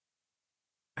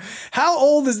 How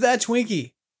old is that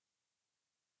Twinkie?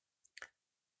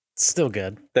 Still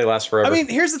good. They last forever. I mean,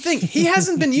 here's the thing. He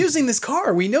hasn't been using this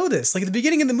car. We know this. Like at the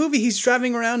beginning of the movie, he's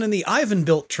driving around in the Ivan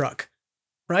built truck,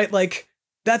 right? Like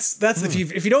that's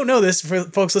if you don't know this, for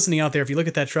folks listening out there, if you look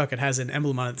at that truck, it has an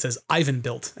emblem on it that says Ivan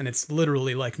built, and it's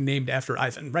literally like named after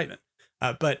Ivan Reitman.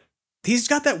 But he's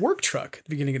got that work truck at the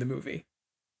beginning of the movie.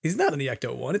 He's not in the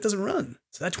Ecto-1. It doesn't run.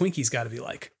 So that Twinkie's got to be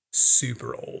like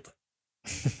super old.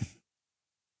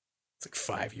 It's like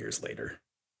 5 years later.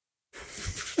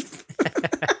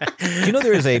 Do you know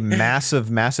there is a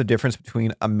massive difference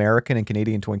between American and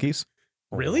Canadian Twinkies?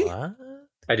 Really? What?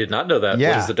 I did not know that.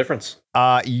 Yeah. What is the difference?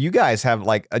 You guys have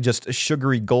like just a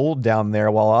sugary gold down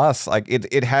there, while us like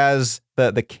it has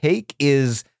the cake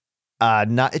is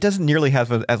not. It doesn't nearly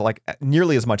have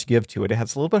nearly as much give to it. It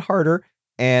has a little bit harder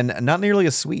and not nearly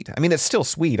as sweet. I mean, it's still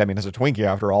sweet. I mean, it's a Twinkie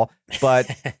after all, but.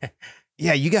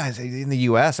 Yeah, you guys in the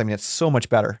U.S., I mean, it's so much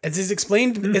better. As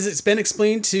it's been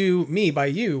explained to me by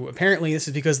you, apparently this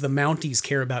is because the Mounties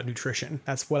care about nutrition.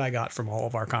 That's what I got from all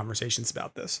of our conversations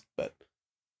about this. But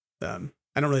I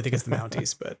don't really think it's the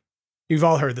Mounties, but you've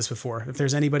all heard this before. If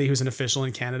there's anybody who's an official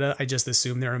in Canada, I just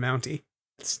assume they're a Mountie.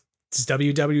 It's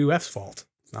WWF's fault.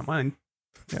 It's not mine.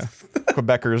 Yeah,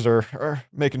 Quebecers are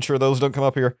making sure those don't come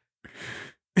up here.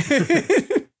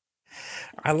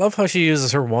 I love how she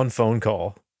uses her one phone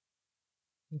call.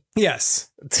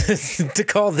 Yes. to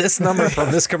call this number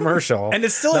from this commercial. And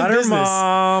it's still not in her business.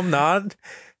 mom, not.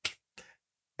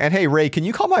 And hey, Ray, can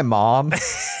you call my mom?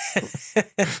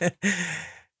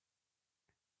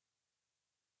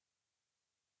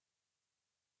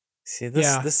 See,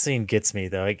 this scene gets me,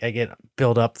 though. I get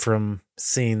built up from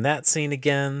seeing that scene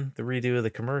again, the redo of the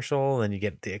commercial, and you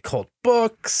get the occult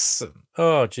books.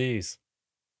 Oh, geez.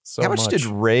 So how much did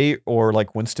Ray or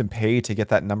like Winston pay to get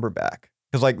that number back?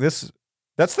 Because like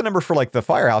that's the number for like the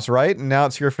firehouse, right? And now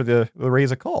it's here for the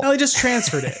Ray's Occult. No, they just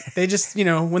transferred it. They just,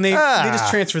 when they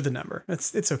just transferred the number.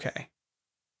 It's okay.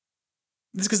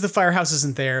 It's because the firehouse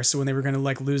isn't there. So when they were going to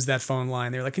like lose that phone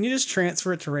line, they were like, can you just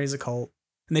transfer it to Ray's Occult?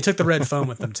 And they took the red phone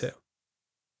with them too.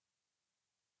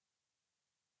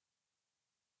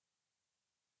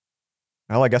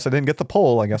 Well, I guess I didn't get the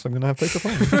poll. I guess I'm going to have to take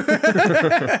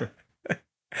the phone.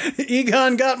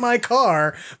 Egon got my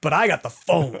car, but I got the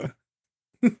phone.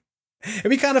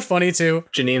 It'd be kind of funny too.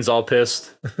 Janine's all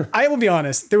pissed. I will be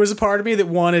honest. There was a part of me that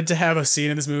wanted to have a scene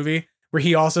in this movie where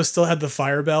he also still had the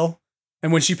fire bell.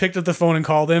 And when she picked up the phone and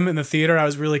called him in the theater, I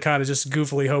was really kind of just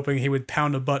goofily hoping he would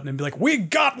pound a button and be like, "We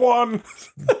got one."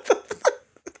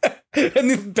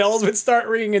 And the bells would start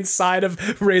ringing inside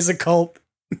of Ray's Occult.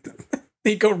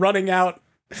 He'd go running out,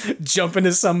 jump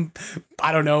into some,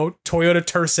 I don't know, Toyota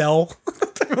Tercel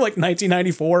from like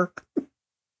 1994.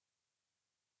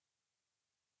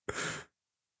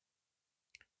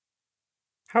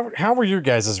 How were your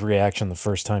guys' reaction the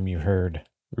first time you heard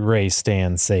Ray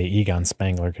Stan say Egon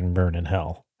Spangler can burn in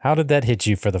hell? How did that hit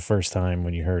you for the first time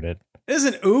when you heard it? It is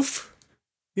an oof.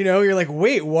 You're like,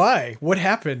 wait, why? What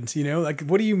happened? Like,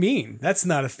 what do you mean? That's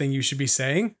not a thing you should be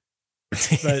saying.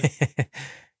 But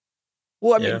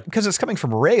well, I mean, because it's coming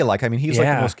from Ray. Like, I mean, he's like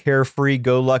the most carefree,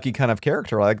 go-lucky kind of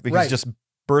character. Like, he's just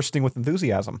bursting with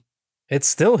enthusiasm. It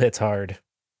still hits hard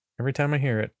every time I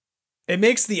hear it. It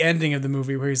makes the ending of the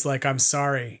movie where he's like, "I'm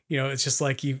sorry." It's just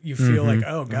like you feel like,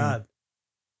 oh God,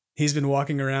 he's been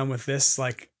walking around with this,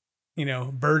 like,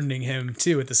 burdening him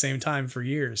too at the same time for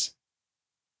years.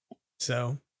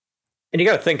 So, and you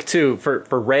got to think too, for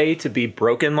Ray to be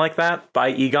broken like that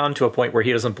by Egon to a point where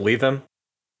he doesn't believe him,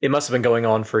 it must have been going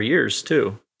on for years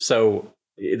too. So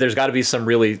there's got to be some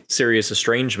really serious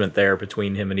estrangement there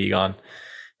between him and Egon,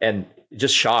 and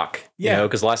just shock,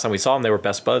 because the last time we saw them, they were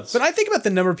best buds. But I think about the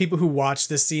number of people who watched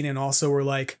this scene and also were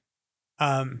like,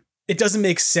 it doesn't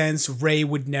make sense. Ray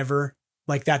would never,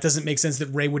 like, that doesn't make sense that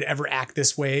Ray would ever act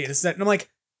this way. And I'm like,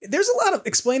 there's a lot of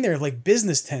explain there, like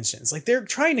business tensions. Like they're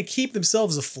trying to keep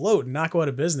themselves afloat and not go out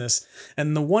of business.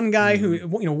 And the one guy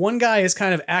one guy is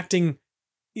kind of acting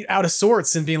out of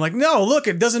sorts and being like, no, look,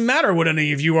 it doesn't matter what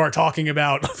any of you are talking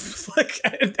about. Like,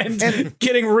 and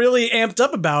getting really amped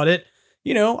up about it.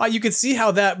 you could see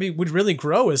how that would really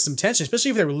grow as some tension,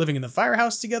 especially if they were living in the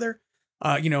firehouse together.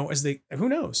 Who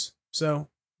knows? So.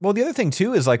 Well, the other thing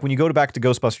too is like when you go back to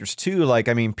Ghostbusters 2, like,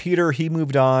 I mean, Peter, he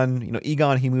moved on,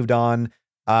 Egon, he moved on.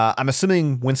 I'm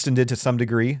assuming Winston did to some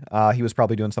degree. He was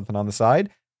probably doing something on the side,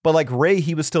 but like Ray,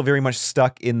 he was still very much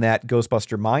stuck in that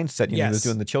Ghostbuster mindset. He was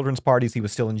doing the children's parties. He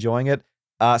was still enjoying it.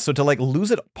 So to like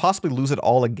possibly lose it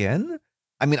all again.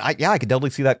 I mean, I could definitely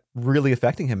see that really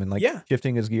affecting him and like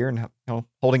shifting his gear and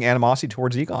holding animosity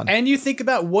towards Egon. And you think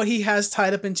about what he has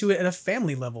tied up into it at a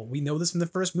family level. We know this from the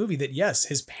first movie that yes,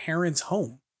 his parents'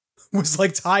 home was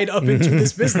like tied up into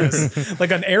this business,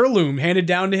 like an heirloom handed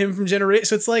down to him from generations.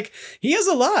 So it's like he has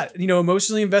a lot,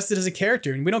 emotionally invested as a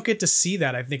character, and we don't get to see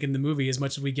that, I think, in the movie as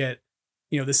much as we get,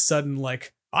 this sudden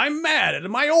like, I'm mad at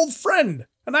my old friend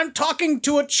and I'm talking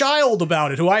to a child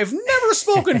about it who I've never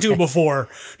spoken to before,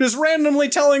 just randomly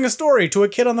telling a story to a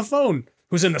kid on the phone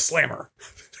who's in the slammer.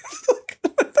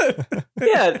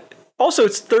 Yeah. Also,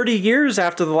 it's 30 years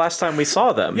after the last time we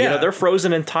saw them. Yeah. They're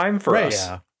frozen in time for us.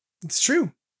 Yeah. It's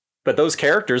true. But those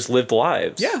characters lived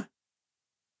lives. Yeah.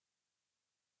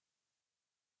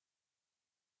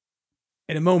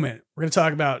 In a moment, we're going to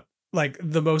talk about like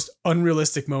the most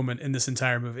unrealistic moment in this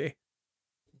entire movie.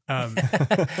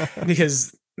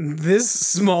 Because this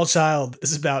small child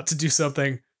is about to do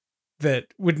something that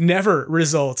would never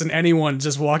result in anyone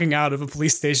just walking out of a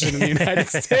police station in the United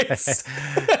States.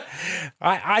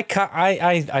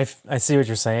 I see what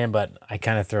you're saying, but I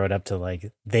kind of throw it up to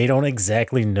like they don't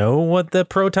exactly know what the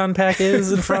proton pack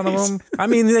is in front of them. I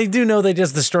mean, they do know they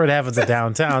just destroyed half of the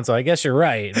downtown, so I guess you're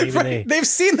right. Maybe they've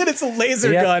seen that it's a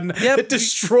laser gun that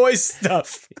destroys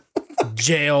stuff.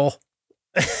 Jail.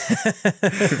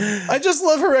 I just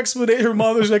love her explanation. Her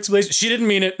mother's explanation. She didn't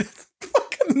mean it.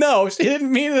 No, she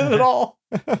didn't mean it at all.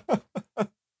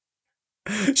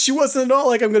 She wasn't at all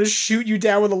like, I'm going to shoot you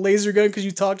down with a laser gun because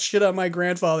you talked shit on my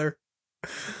grandfather.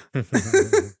 It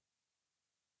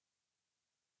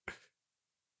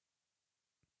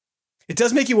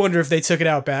does make you wonder if they took it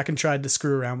out back and tried to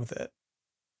screw around with it.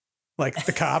 Like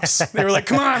the cops. They were like,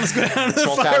 come on, let's go down to the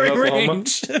firing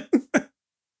range.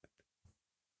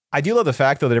 I do love the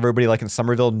fact, though, that everybody like in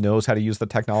Somerville knows how to use the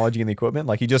technology and the equipment.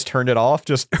 Like he just turned it off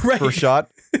just for a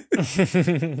shot.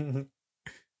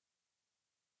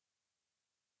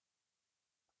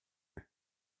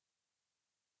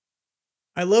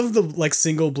 I love the like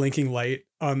single blinking light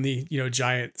on the,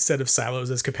 giant set of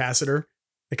silos as capacitor.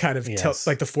 It kind of tells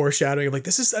like the foreshadowing of like,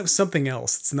 this is something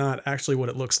else. It's not actually what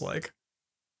it looks like.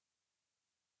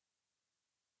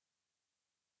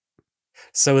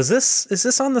 So is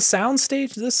this on the sound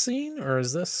stage, this scene, or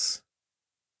is this?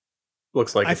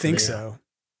 Looks like I think so.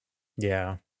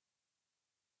 Yeah.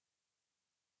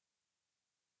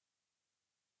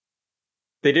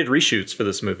 They did reshoots for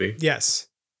this movie. Yes.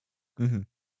 Mm-hmm.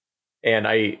 And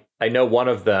I know one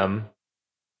of them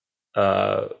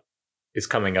is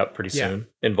coming up pretty soon.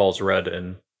 Involves Red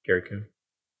and Gary Coon.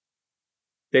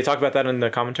 They talk about that in the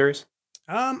commentaries?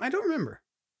 I don't remember.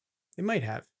 They might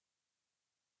have.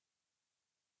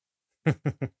 For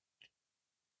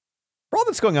all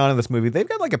that's going on in this movie, they've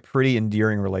got like a pretty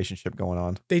endearing relationship going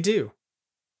on. They do.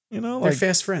 They're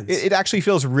fast friends. It actually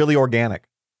feels really organic.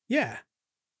 Yeah.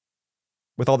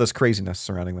 With all this craziness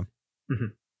surrounding them. Mm-hmm.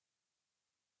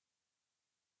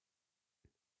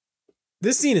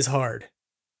 This scene is hard.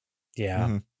 Yeah.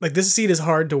 Mm-hmm. Like this scene is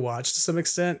hard to watch to some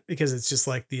extent because it's just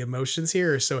like the emotions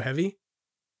here are so heavy.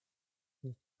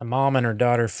 A mom and her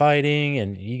daughter fighting,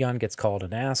 and Egon gets called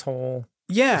an asshole.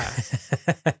 Yeah.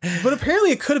 But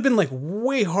apparently it could have been like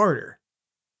way harder.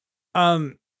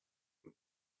 One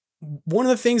of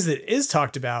the things that is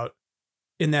talked about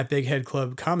in that Big Head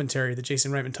Club commentary that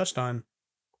Jason Reitman touched on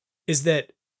is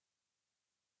that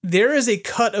there is a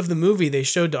cut of the movie they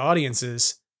showed to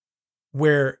audiences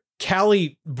where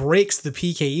Callie breaks the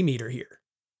PKE meter here.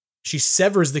 She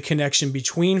severs the connection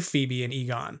between Phoebe and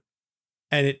Egon.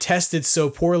 And it tested so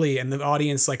poorly and the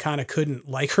audience like kind of couldn't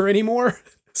like her anymore.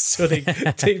 So they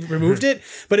removed it.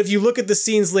 But if you look at the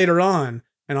scenes later on,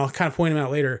 and I'll kind of point them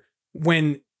out later,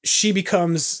 when she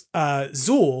becomes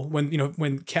Zool,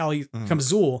 when Callie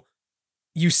becomes Zool,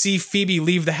 you see Phoebe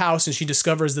leave the house and she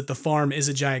discovers that the farm is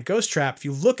a giant ghost trap. If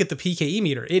you look at the PKE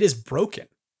meter, it is broken.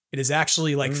 It is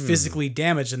actually like physically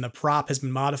damaged, and the prop has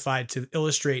been modified to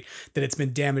illustrate that it's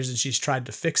been damaged and she's tried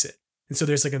to fix it. And so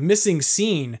there's like a missing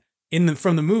scene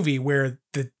from the movie where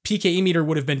the PKE meter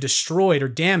would have been destroyed or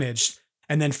damaged,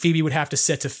 and then Phoebe would have to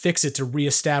set to fix it to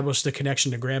reestablish the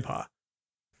connection to Grandpa.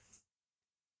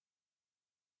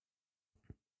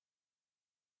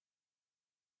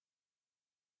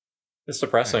 It's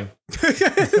depressing.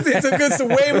 It's a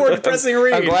way more depressing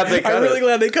read. I'm glad they cut I'm really it.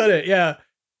 glad they cut it. Yeah.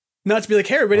 Not to be like,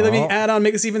 hey, everybody, let me add on,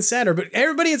 make this even sadder. But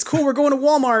everybody, it's cool. We're going to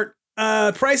Walmart.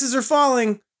 Prices are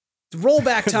falling. It's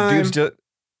rollback time.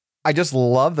 I just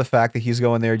love the fact that he's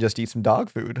going there just to eat some dog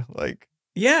food. Like,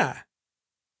 yeah.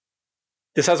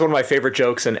 This has one of my favorite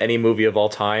jokes in any movie of all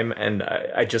time, and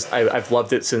I've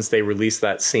loved it since they released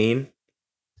that scene.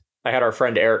 I had our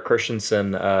friend Eric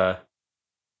Christensen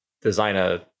design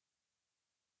a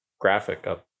graphic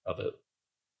of it.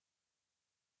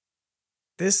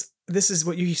 This is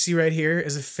what you see right here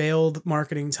is a failed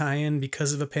marketing tie-in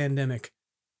because of a pandemic.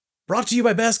 Brought to you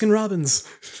by Baskin Robbins.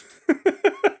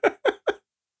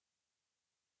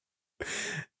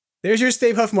 There's your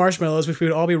Stay Puft Marshmallows, which we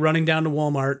would all be running down to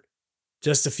Walmart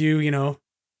just a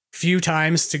few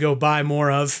times to go buy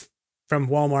more of from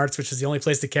Walmart's, which was the only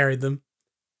place that carried them.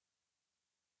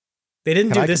 They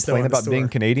didn't do this though. Complain about being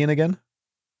Canadian again?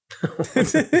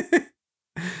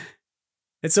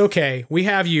 It's okay. We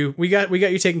have you. We got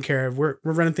you taken care of. We're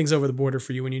running things over the border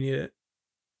for you when you need it.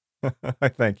 I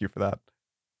thank you for that.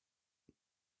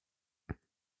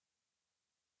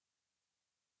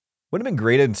 Wouldn't have been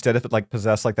great instead if it like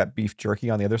possessed like that beef jerky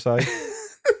on the other side.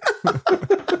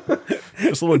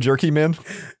 Just a little jerky man.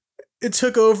 It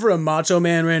took over a Macho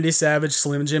Man Randy Savage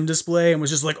Slim Jim display and was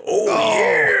just like,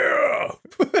 oh.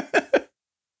 Yeah.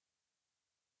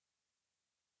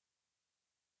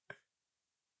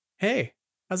 Hey,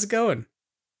 how's it going?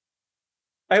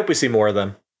 I hope we see more of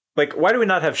them. Like, why do we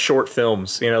not have short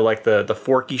films? You know, like the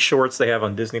Forky shorts they have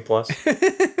on Disney Plus.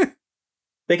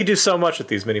 They could do so much with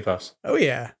these mini puffs. Oh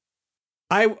yeah.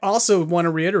 I also want to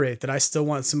reiterate that I still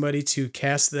want somebody to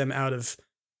cast them out of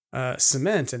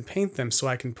cement and paint them so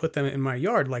I can put them in my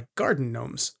yard like garden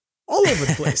gnomes all over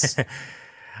the place.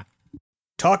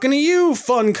 Talking to you,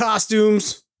 fun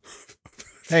costumes.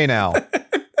 Hey now.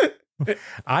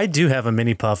 I do have a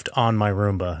mini puffed on my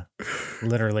Roomba,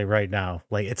 literally right now.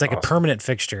 Like it's like a permanent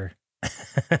fixture.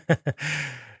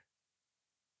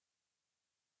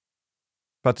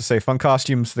 About to say, fun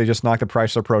costumes, they just knocked the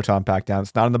price of the Proton Pack down.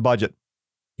 It's not in the budget.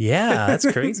 Yeah,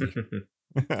 that's crazy. So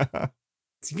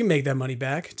you can make that money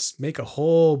back. Just make a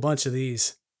whole bunch of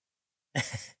these. A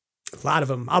lot of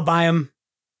them. I'll buy them.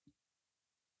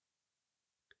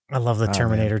 I love the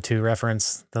Terminator 2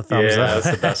 reference. The thumbs up.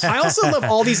 That's the best. I also love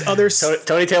all these other...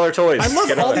 Tony Taylor toys. I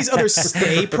love all these other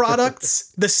Stay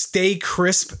products. The Stay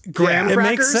Crisp graham it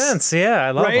crackers. Makes sense. Yeah,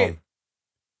 I love them.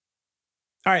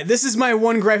 All right, this is my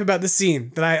one gripe about the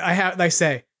scene that I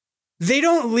say. They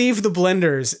don't leave the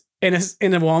blenders in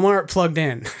a Walmart plugged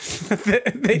in.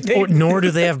 Nor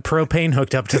do they have propane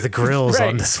hooked up to the grills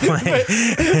on display.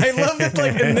 I love that,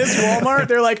 like, in this Walmart,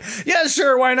 they're like, yeah,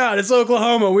 sure, why not? It's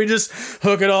Oklahoma. We just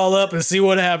hook it all up and see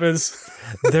what happens.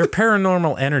 Their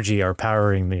paranormal energy are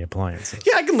powering the appliances.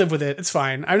 Yeah, I can live with it. It's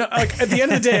fine. I'm not, like, at the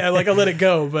end of the day, I let it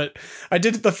go. But I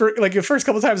did it the first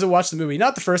couple times I watched the movie.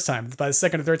 Not the first time. By the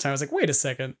second or third time, I was like, wait a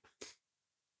second.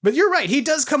 But you're right. He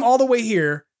does come all the way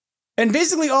here. And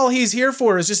basically all he's here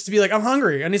for is just to be like, I'm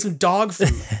hungry. I need some dog food.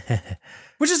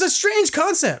 Which is a strange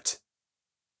concept.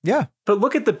 Yeah. But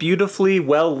look at the beautifully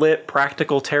well-lit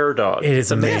practical terror dog. It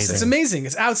is amazing. Yes, it's amazing.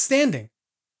 It's outstanding.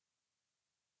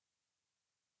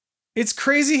 It's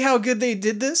crazy how good they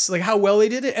did this, like how well they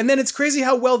did it. And then it's crazy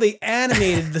how well they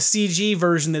animated the CG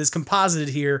version that is composited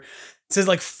here to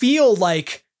like feel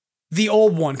like the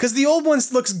old one. Because the old one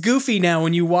looks goofy now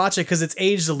when you watch it because it's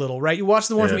aged a little, right? You watch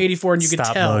the one from 84 and you can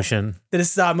tell that it's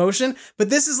stop motion. But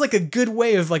this is like a good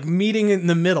way of like meeting in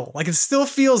the middle. Like it still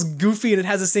feels goofy and it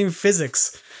has the same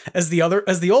physics as the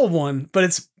old one, but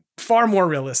it's far more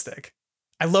realistic.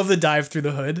 I love the dive through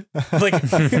the hood. Like,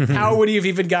 how would he have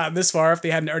even gotten this far if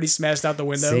they hadn't already smashed out the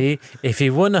window? See, if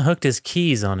he wouldn't have hooked his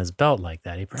keys on his belt like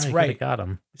that, he probably could have got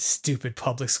him. Stupid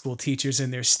public school teachers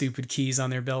and their stupid keys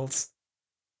on their belts.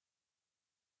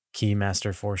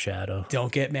 Keymaster foreshadow.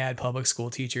 Don't get mad, public school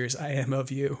teachers. I am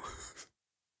of you.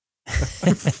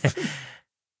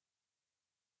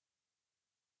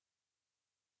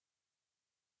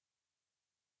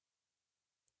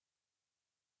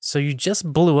 So you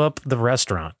just blew up the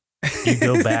restaurant. You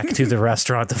go back to the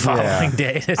restaurant the following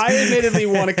day. I admittedly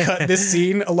want to cut this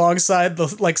scene alongside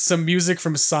some music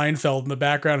from Seinfeld in the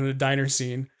background in a diner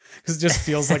scene because it just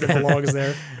feels like it belongs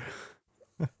there.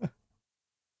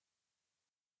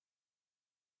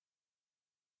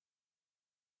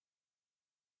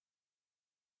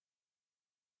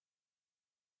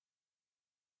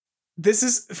 This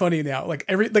is funny now. Like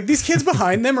these kids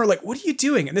behind them are like, what are you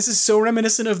doing? And this is so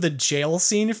reminiscent of the jail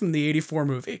scene from the 84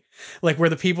 movie. Like where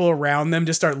the people around them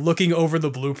just start looking over the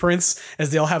blueprints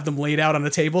as they'll have them laid out on a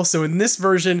table. So in this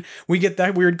version, we get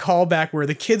that weird callback where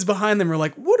the kids behind them are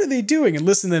like, what are they doing? And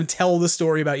listen to them tell the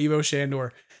story about Ivo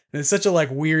Shandor. And it's such a like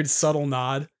weird, subtle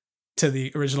nod to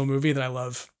the original movie that I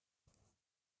love.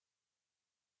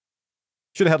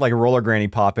 Should have had like Roller Granny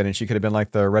pop in and she could have been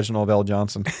like the Reginald L.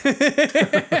 Johnson.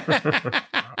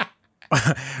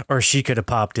 Or she could have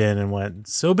popped in and went,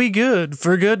 so be good,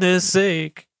 for goodness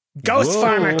sake. Ghost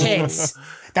Farmer kids.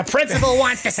 The principal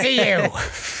wants to see you.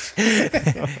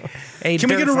 Hey, can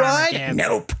we get a ride? Kids.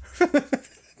 Nope.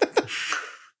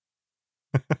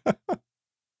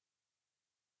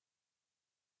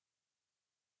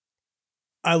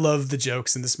 I love the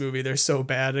jokes in this movie. They're so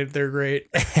bad. They're great.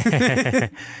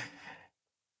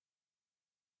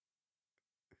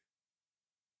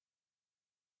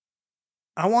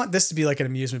 I want this to be like an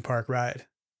amusement park ride.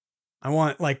 I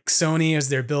want like Sony as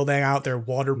they're building out their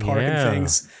water park and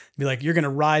things. Be like, you're going to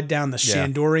ride down the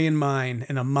Shandorian mine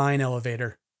in a mine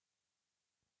elevator.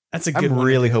 That's a good one. I'm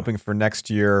really hoping for next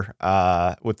year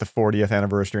with the 40th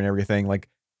anniversary and everything. Like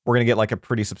we're going to get like a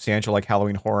pretty substantial like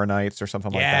Halloween Horror Nights or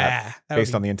something like that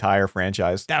based on the entire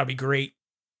franchise. That would be great.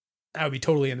 I would be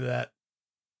totally into that.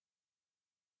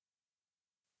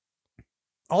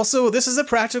 Also, this is a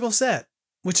practical set,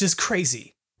 which is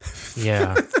crazy.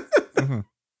 Yeah.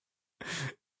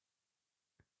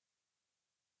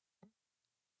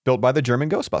 Built by the German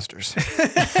Ghostbusters.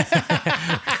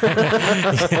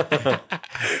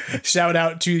 Shout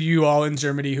out to you all in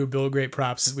Germany who build great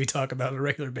props as we talk about on a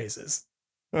regular basis.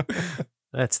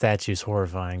 That statue's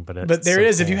horrifying, but there so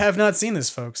is. cool. If you have not seen this,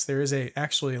 folks, there is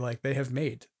actually like they have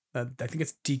made. I think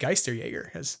it's Die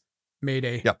Geisterjäger has made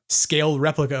a scaled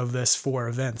replica of this for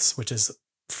events, which is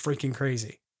freaking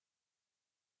crazy.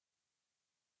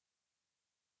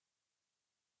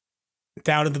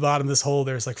 Down at the bottom of this hole,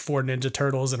 there's like 4 Ninja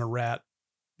Turtles and a rat.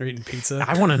 They're eating pizza.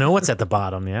 I want to know what's at the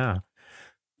bottom. Yeah.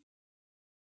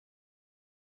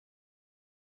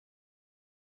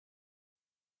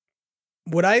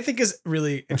 What I think is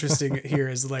really interesting here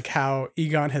is like how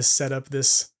Egon has set up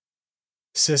this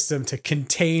system to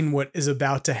contain what is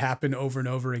about to happen over and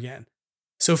over again.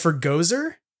 So for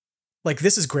Gozer, like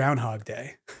this is Groundhog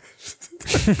Day.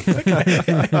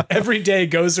 Every day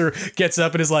Gozer gets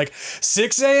up and is like,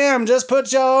 6 a.m., just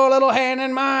put your little hand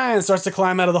in mine. Starts to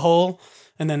climb out of the hole.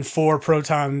 And then 4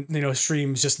 proton,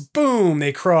 streams just boom,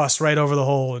 they cross right over the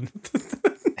hole. And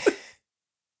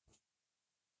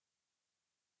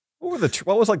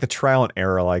what was like the trial and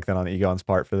error like then on Egon's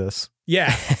part for this? Yeah.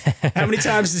 How many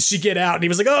times did she get out? And he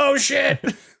was like, oh shit.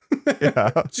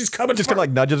 Yeah. She's coming. Just kind of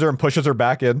like nudges her and pushes her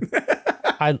back in.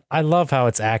 I love how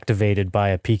it's activated by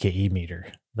a PKE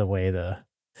meter. The way the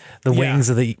wings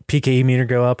of the PKE meter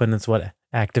go up, and it's what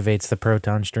activates the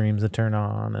proton streams that turn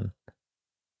on. And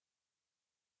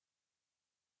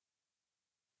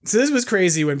so this was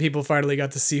crazy when people finally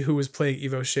got to see who was playing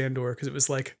Ivo Shandor, because it was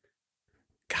like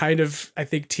kind of, I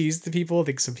think, teased the people. I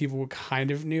think some people kind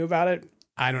of knew about it.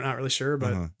 I'm not really sure,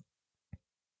 but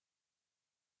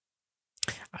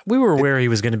we were aware he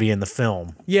was going to be in the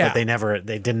film. Yeah. But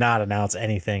they did not announce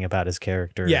anything about his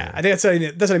character. Yeah. I think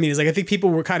that's what I mean. Is like, I think people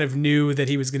were kind of knew that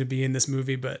he was going to be in this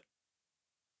movie, but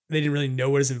they didn't really know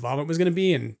what his involvement was going to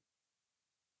be. And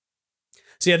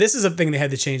so, yeah, this is a thing they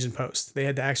had to change in post. They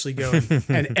had to actually go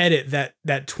and edit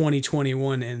that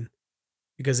 2021 in,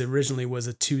 because it originally was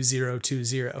a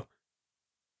 2020.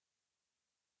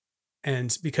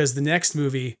 And because the next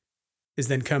movie is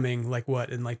then coming like what,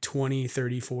 in like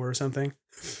 2034 or something.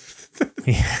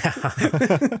 Yeah.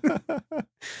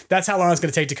 That's how long it's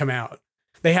going to take to come out.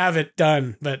 They have it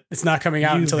done, but it's not coming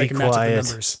out until they can match up the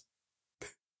numbers.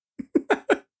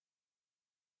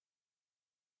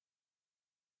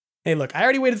 Hey, look, I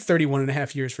already waited 31 and a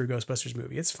half years for a Ghostbusters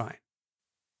movie. It's fine.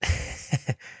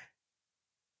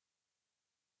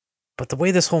 But the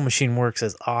way this whole machine works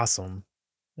is awesome.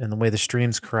 And the way the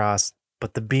streams cross,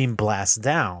 but the beam blasts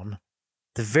down.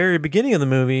 The very beginning of the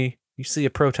movie, you see a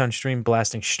proton stream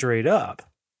blasting straight up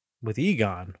with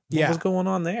Egon. What was going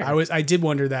on there? I did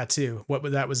wonder that too. What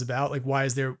that was about. Like, why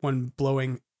is there one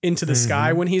blowing into the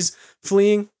sky when he's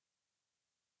fleeing?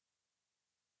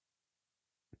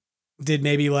 Did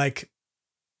maybe like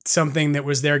something that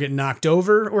was there get knocked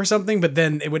over or something? But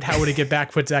then how would it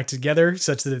get put back together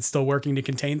such that it's still working to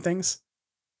contain things?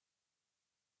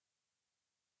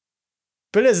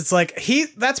 But it's like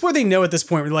that's where they know at this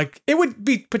point, we're like, it would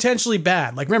be potentially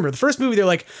bad. Like, remember the first movie, they're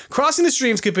like, crossing the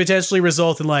streams could potentially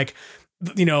result in like,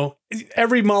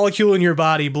 every molecule in your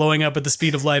body blowing up at the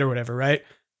speed of light or whatever. Right.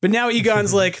 But now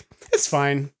Egon's like, it's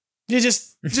fine. You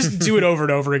just do it over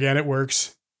and over again. It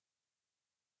works.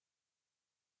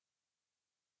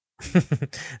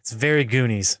 It's very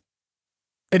Goonies.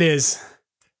 It is.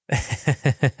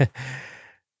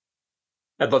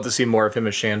 I'd love to see more of him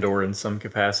as Shandor in some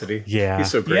capacity. Yeah. He's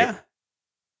so great. Yeah.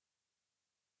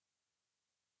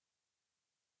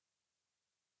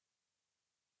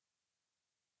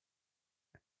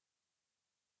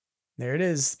 There it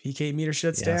is. PK meter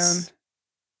shuts down.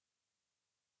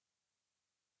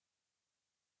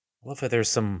 I love how there's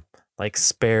some like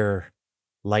spare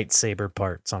lightsaber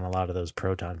parts on a lot of those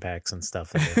proton packs and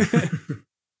stuff.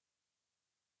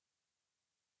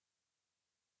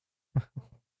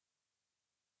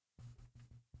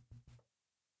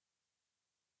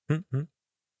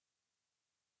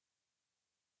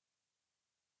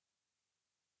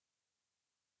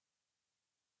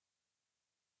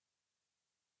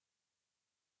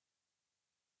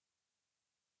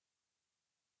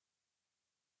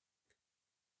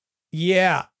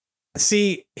 Yeah.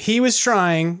 See, he was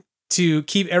trying to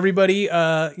keep everybody,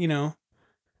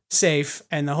 safe,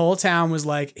 and the whole town was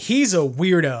like, he's a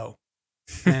weirdo.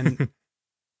 And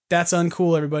that's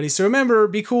uncool, everybody. So remember,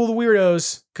 be cool to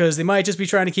weirdos, because they might just be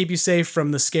trying to keep you safe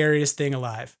from the scariest thing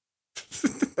alive.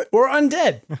 Or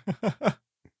undead.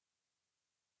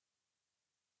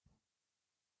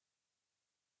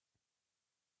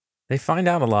 They find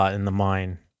out a lot in the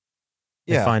mine.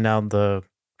 They Yeah. find out the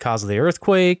cause of the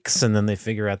earthquakes, and then they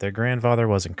figure out their grandfather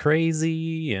wasn't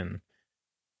crazy. And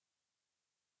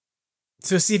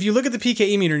So see, if you look at the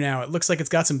PKE meter now, it looks like it's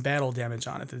got some battle damage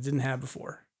on it that it didn't have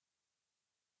before.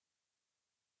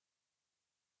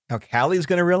 Now Callie's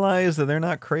going to realize that they're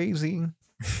not crazy.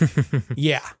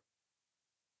 Yeah.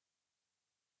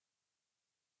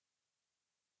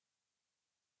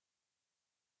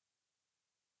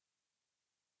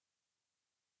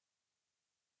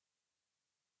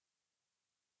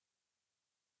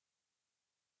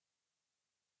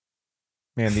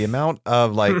 Man, the amount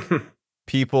of like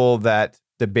people that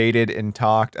debated and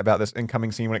talked about this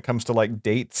incoming scene when it comes to like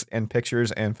dates and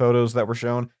pictures and photos that were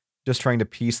shown, just trying to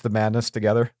piece the madness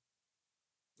together.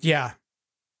 Yeah.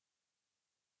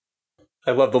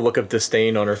 I love the look of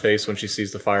disdain on her face when she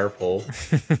sees the fire pole.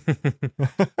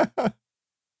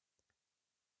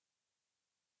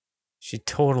 she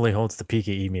totally holds the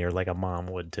PKE meter like a mom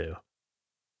would too.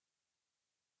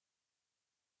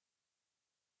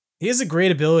 He has a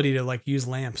great ability to like use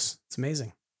lamps. It's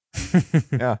amazing.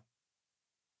 Yeah.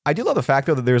 I do love the fact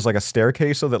though that there's like a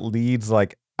staircase so that leads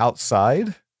like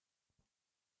outside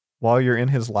while you're in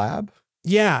his lab.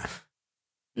 Yeah.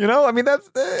 You know, I mean, that's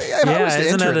if I was to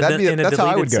isn't enter that it, that's how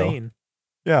I would go. scene?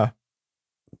 Yeah.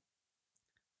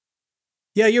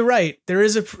 Yeah, you're right. There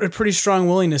is a pretty strong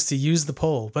willingness to use the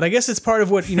pole, but I guess it's part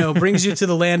of what, brings you to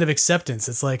the land of acceptance.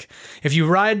 It's like, if you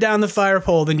ride down the fire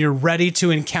pole, then you're ready to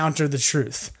encounter the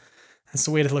truth. That's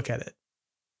the way to look at it.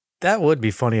 That would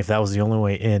be funny if that was the only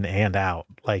way in and out.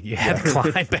 Like you had to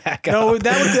climb back up. No,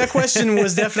 that question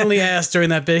was definitely asked during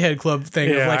that Big Head Club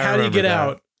thing of like, how do you get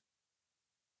out?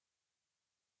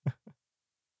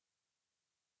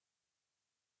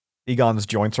 Egon's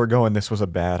joints are going, this was a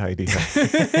bad idea.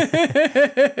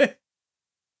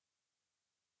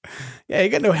 Yeah, you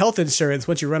got no health insurance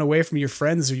once you run away from your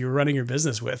friends who you're running your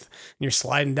business with. And you're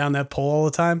sliding down that pole all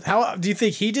the time. How do you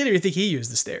think he did, or do you think he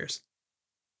used the stairs?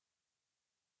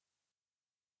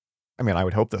 I mean, I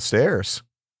would hope the stairs.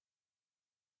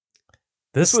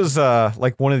 This was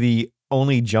like one of the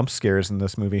only jump scares in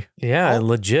this movie. Yeah,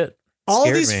 legit. All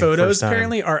of these photos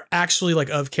apparently are actually like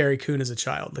of Carrie Coon as a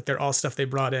child. Like they're all stuff they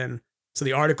brought in. So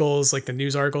the articles, like the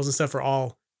news articles and stuff, are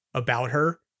all about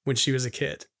her when she was a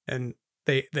kid. And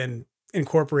they then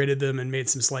incorporated them and made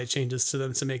some slight changes to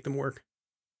them to make them work.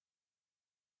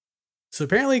 So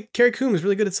apparently Carrie Coon was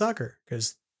really good at soccer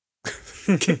because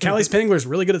Callie Spengler is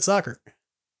really good at soccer.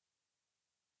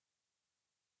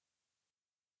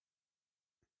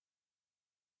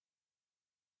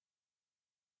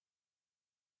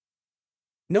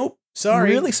 Nope. Sorry.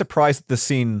 I'm really surprised that the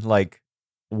scene like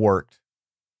worked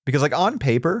because like on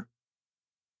paper,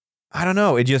 I don't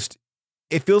know. It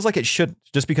feels like it should,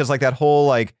 just because like that whole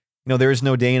like, there is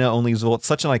no Dana, only Zool. It's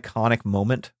such an iconic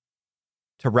moment.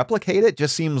 To replicate it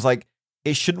just seems like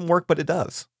it shouldn't work, but it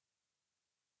does.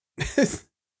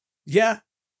 Yeah.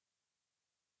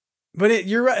 But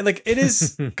you're right. Like it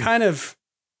is kind of,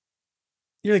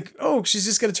 you're like, oh, she's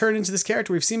just going to turn into this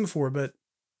character we've seen before, but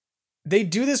they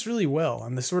do this really well.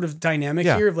 And the sort of dynamic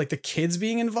here of like the kids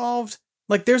being involved,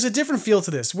 like there's a different feel to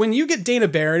this. When you get Dana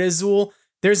Barrett as Zool,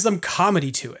 there's some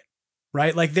comedy to it,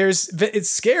 right? Like it's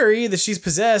scary that she's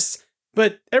possessed,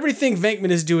 But everything Venkman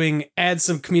is doing adds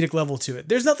some comedic level to it.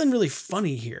 There's nothing really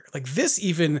funny here. Like this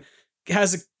even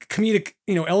has a comedic,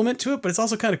 element to it, but it's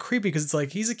also kind of creepy because it's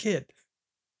like he's a kid.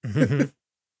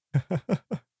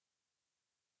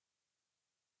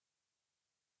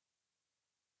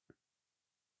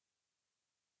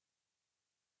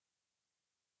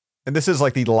 And this is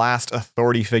like the last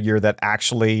authority figure that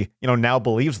actually, now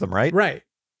believes them, right? Right.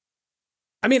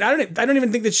 I mean, I don't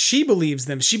even think that she believes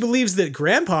them. She believes that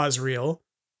Grandpa's real,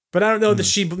 but I don't know that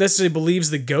she necessarily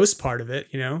believes the ghost part of it,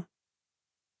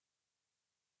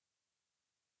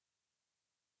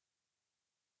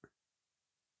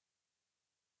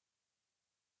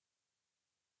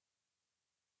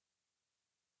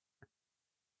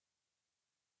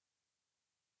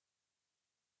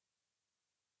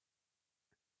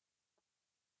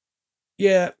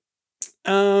 Yeah.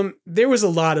 There was a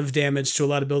lot of damage to a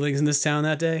lot of buildings in this town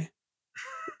that day.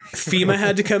 FEMA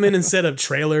had to come in and set up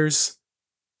trailers.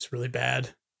 It's really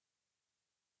bad.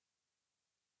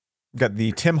 Got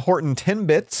the Tim Horton 10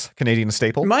 bits Canadian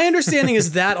staple. My understanding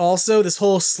is that also this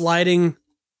whole sliding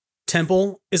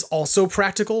temple is also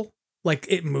practical. Like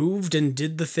it moved and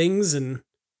did the things, and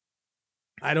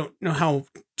I don't know how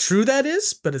true that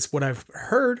is, but it's what I've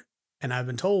heard and I've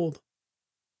been told.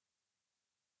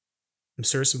 I'm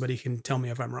sure somebody can tell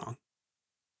me if I'm wrong.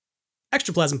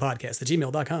 Extraplasm podcast at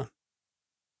gmail.com.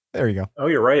 There you go. Oh,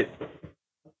 you're right.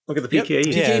 Look at the PKE.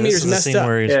 Yep. PKE meter's messed up.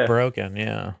 Where he's broken,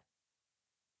 yeah.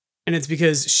 And it's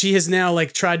because she has now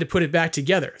tried to put it back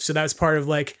together. So that's part of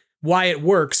why it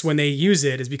works when they use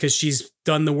it is because she's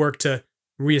done the work to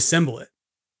reassemble it.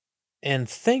 And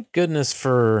thank goodness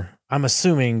for, I'm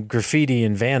assuming, graffiti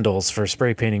and vandals for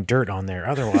spray painting dirt on there.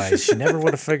 Otherwise, she never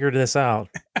would have figured this out.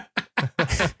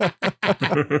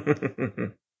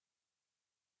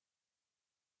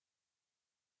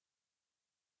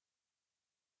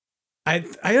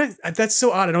 I that's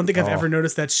so odd. I don't think I've ever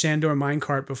noticed that Shandor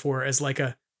minecart before as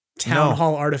a town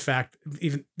hall artifact,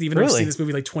 even though I've seen this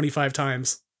movie 25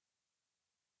 times.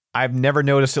 I've never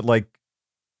noticed it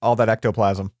all that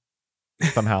ectoplasm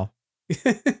somehow.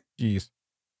 Jeez.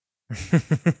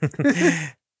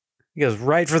 He goes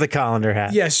right for the colander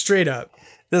hat. Yeah, straight up.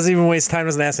 Doesn't even waste time,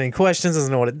 doesn't ask any questions, doesn't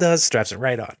know what it does, straps it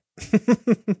right on.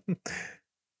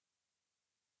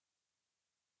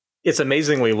 It's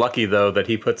amazingly lucky, though, that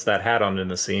he puts that hat on in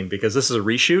the scene, because this is a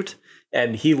reshoot,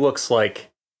 and he looks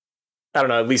like, I don't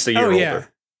know, at least a year older.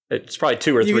 It's probably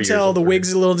 2 or 3 years. You can tell older. the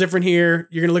wig's a little different here.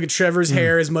 You're going to look at Trevor's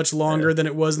hair is much longer than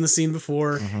it was in the scene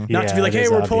before. Not to be like, hey,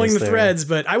 we're pulling the threads,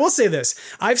 but I will say this.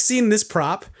 I've seen this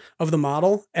prop of the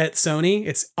model at Sony.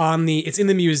 It's in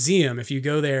the museum if you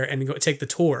go there and go take the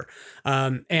tour.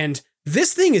 And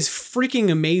this thing is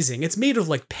freaking amazing. It's made of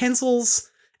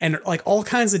pencils and all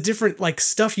kinds of different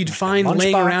stuff you'd find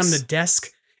laying around the desk.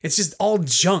 It's just all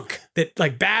junk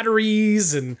that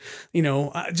batteries and,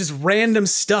 just random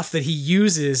stuff that he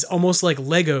uses almost like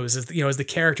Legos as the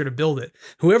character to build it.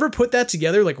 Whoever put that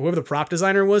together, whoever the prop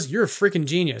designer was, you're a freaking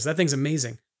genius. That thing's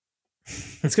amazing.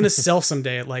 It's going to sell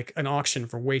someday at an auction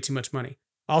for way too much money.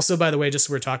 Also, by the way, just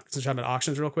we're talking about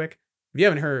auctions real quick. If you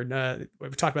haven't heard, we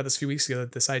talked about this a few weeks ago,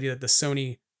 this idea that the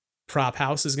Sony prop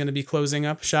house is going to be closing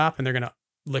up shop and they're going to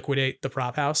liquidate the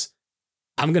prop house.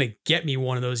 I'm going to get me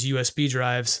one of those USB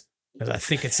drives because I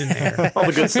think it's in there. All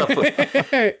the good stuff.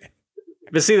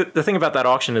 But see, the thing about that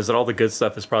auction is that all the good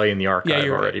stuff is probably in the archive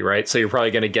already, right? So you're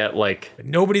probably going to get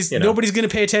nobody's going to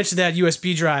pay attention to that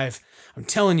USB drive. I'm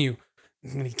telling you,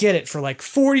 I'm going to get it for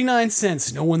 49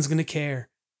 cents. No one's going to care.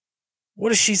 What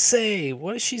does she say?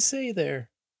 What does she say there?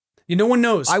 No one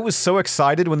knows. I was so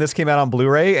excited when this came out on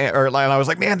Blu-ray, and I was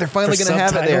like, man, they're finally going to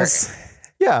have it there.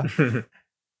 Yeah.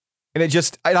 And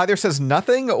it either says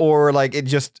nothing or it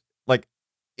just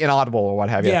inaudible or what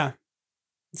have you. Yeah.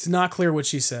 It's not clear what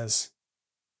she says.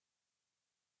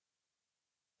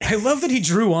 I love that he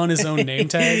drew on his own name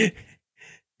tag.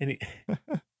 And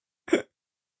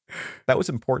that was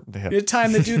important to him. He had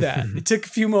time to do that. It took a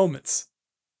few moments.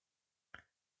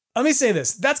 Let me say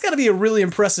this. That's got to be a really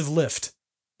impressive lift.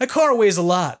 That car weighs a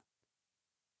lot.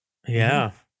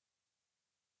 Yeah.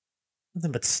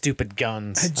 Nothing but stupid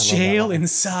guns. A jail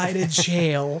inside a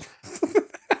jail.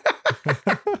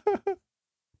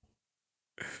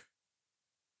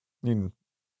 I mean,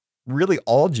 really,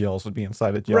 all jails would be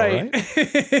inside a jail, right?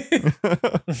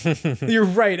 You're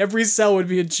right. Every cell would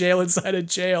be a jail inside a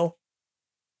jail.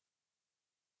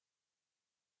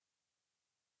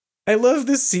 I love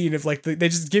this scene of they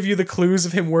just give you the clues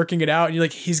of him working it out, and you're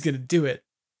like, he's gonna do it.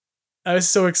 I was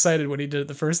so excited when he did it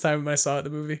the first time I saw it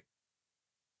in the movie.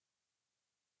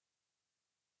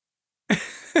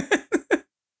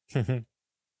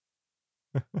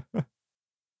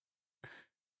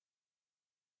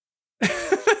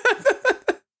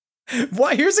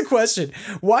 Why? Here's a question.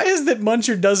 Why is that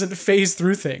Muncher doesn't phase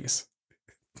through things?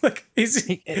 Like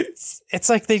it's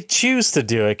like they choose to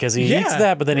do it because he eats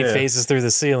that, but then he phases through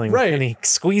the ceiling, right? And he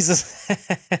squeezes.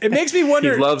 It makes me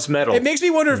wonder. He loves metal. It makes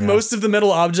me wonder if most of the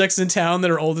metal objects in town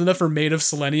that are old enough are made of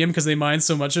selenium because they mine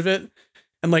so much of it,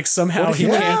 and like somehow he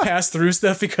can't pass through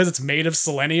stuff because it's made of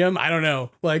selenium. I don't know.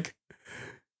 Like,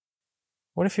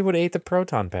 what if he would have ate the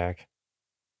proton pack?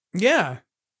 Yeah.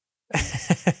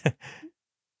 I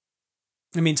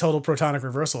mean, total protonic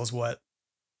reversal is what?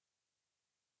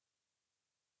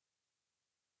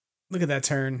 Look at that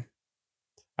turn.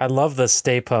 I love the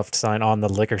Stay Puffed sign on the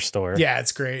liquor store. Yeah,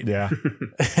 it's great. Yeah.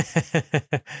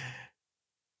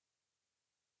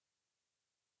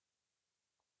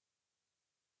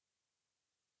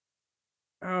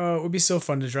 Oh, it would be so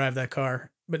fun to drive that car,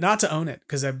 but not to own it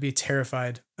because I'd be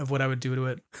terrified of what I would do to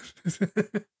it.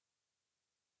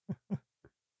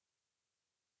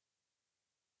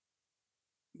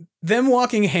 Them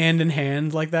walking hand in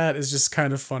hand like that is just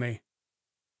kind of funny.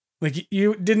 Like,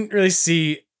 you didn't really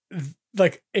see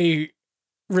like a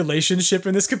relationship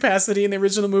in this capacity in the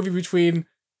original movie between,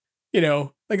 you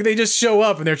know, like they just show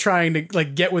up and they're trying to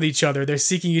like get with each other. They're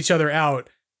seeking each other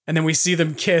out. And then we see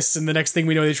them kiss, and the next thing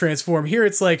we know, they transform. Here,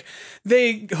 it's like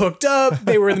they hooked up.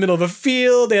 They were in the middle of a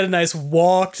field. They had a nice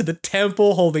walk to the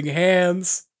temple, holding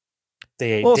hands.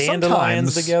 They ate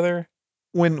dandelions together.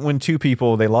 When two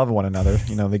people, they love one another,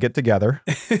 you know, they get together,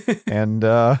 and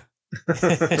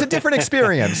it's a different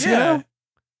experience. You know?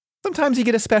 Sometimes you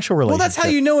get a special relationship. Well, that's how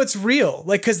you know it's real.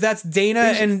 Like, because that's Dana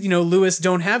and, you know, Lewis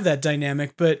don't have that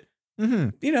dynamic, but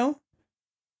you know,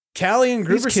 Callie and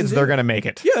Gruberson, these kids, they're gonna make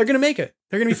it. Yeah, they're gonna make it.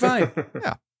 They're gonna be fine.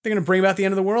 Yeah, they're gonna bring about the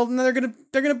end of the world, and then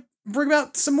they're gonna bring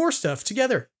about some more stuff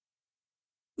together.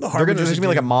 There's gonna be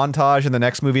like a montage in the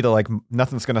next movie to like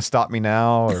Nothing's Gonna Stop Me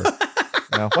Now, or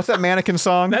you know, what's that Mannequin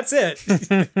song? That's it.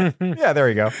 Yeah, there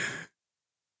you go.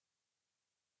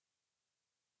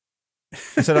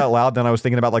 I said it out loud, then I was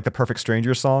thinking about like the Perfect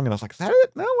Stranger song, and I was like, is that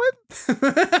it? No, what?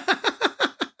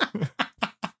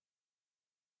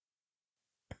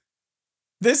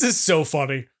 This is so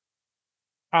funny.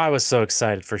 I was so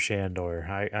excited for Shandor.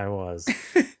 I was.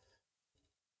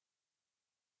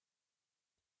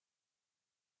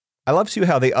 I love too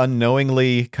how they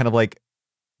unknowingly kind of like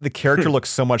the character looks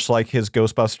so much like his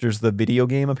Ghostbusters, the video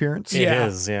game appearance. It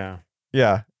is, yeah.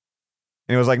 Yeah.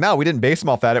 And it was like, no, we didn't base him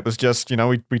off that. It was just, you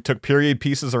know, we took period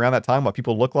pieces around that time, what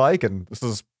people look like, and this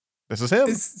is him.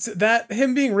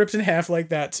 Him being ripped in half like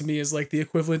that to me is like the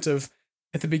equivalent of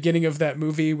at the beginning of that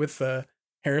movie with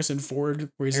Harrison Ford,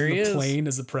 where he's in the plane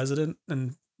as the president,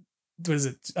 and what is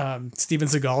it? Steven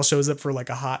Seagal shows up for like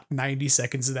a hot 90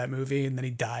 seconds of that movie, and then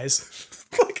he dies.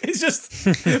 Like, it's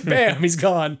just bam, he's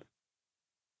gone.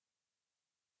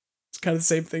 It's kind of the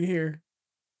same thing here.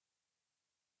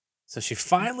 So she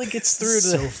finally gets through to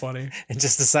so funny and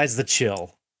just decides to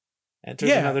chill.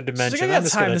 Enters another dimension. Like, I got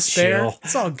time to spare.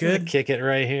 It's all good. Kick it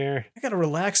right here. I gotta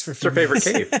relax for a few It's her favorite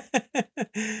minutes. cave.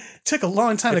 It took a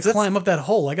long time to climb up that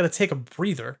hole. I gotta take a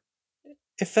breather.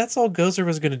 If that's all Gozer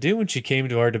was going to do when she came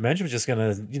to our dimension, was just going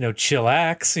to, you know,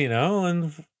 chillax, you know,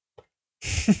 and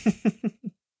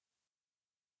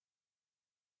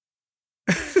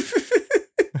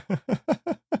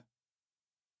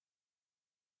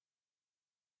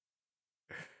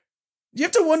you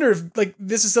have to wonder if like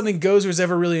this is something Gozer's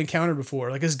ever really encountered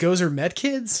before. Like, has Gozer met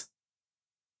kids?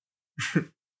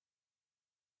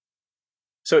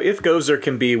 So if Gozer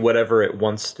can be whatever it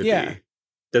wants to be,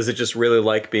 does it just really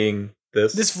like being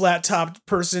this flat-topped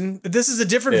person? This is a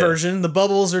different version. The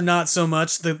bubbles are not so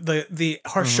much. The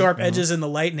sharp edges and the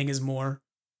lightning is more.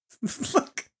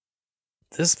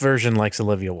 This version likes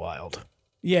Olivia Wilde.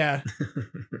 Yeah.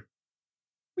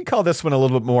 We call this one a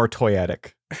little bit more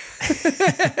toyetic.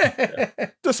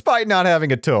 Despite not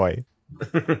having a toy.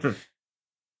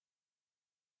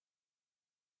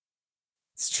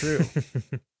 It's true.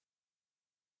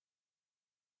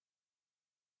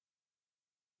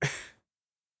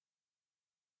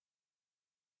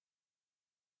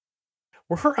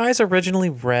 Were her eyes originally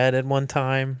red at one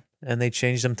time and they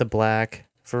changed them to black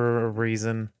for a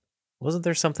reason? Wasn't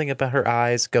there something about her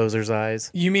eyes, Gozer's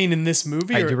eyes? You mean in this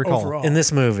movie or overall? In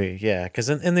this movie, yeah. Because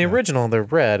in the original, they're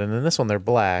red, and in this one, they're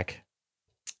black.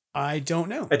 I don't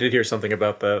know. I did hear something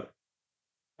about that.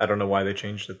 I don't know why they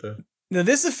changed it, though. Now,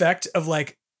 this effect of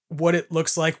like what it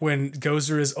looks like when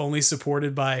Gozer is only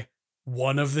supported by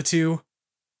one of the two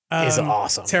is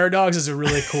awesome. Terror Dogs is a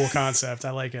really cool concept.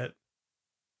 I like it.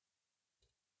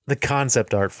 The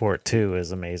concept art for it, too,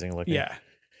 is amazing looking. Yeah.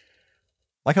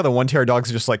 Like how the one Terror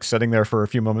Dog's just like sitting there for a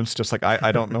few moments, just like,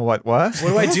 I don't know what. What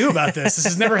do I do about this? This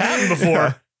has never happened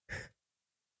before.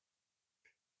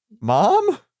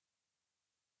 Mom?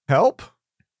 Help?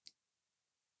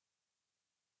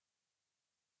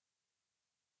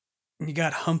 You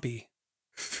got Humpy.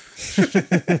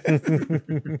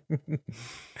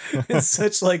 It's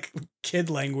such like kid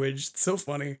language. It's so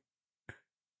funny.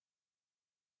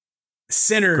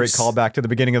 Sinners. Great callback to the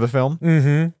beginning of the film.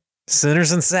 Mm-hmm.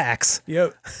 Sinners and sacks.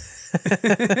 Yep.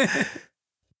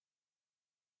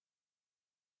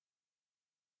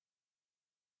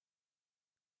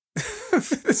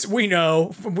 We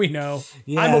know.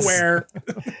 Yes. I'm aware.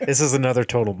 This is another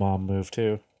total mom move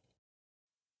too.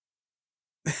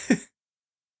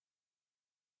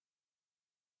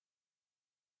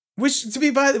 Which, to be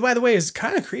by the way, is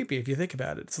kind of creepy if you think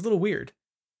about it. It's a little weird.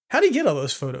 How do you get all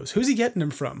those photos? Who's he getting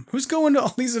them from? Who's going to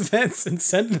all these events and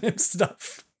sending him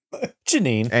stuff?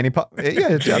 Janine.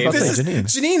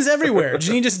 Janine's everywhere.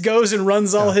 Janine just goes and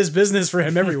runs all his business for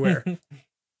him everywhere.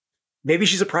 Maybe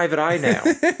she's a private eye now.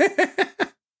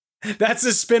 That's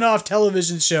a spin-off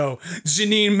television show.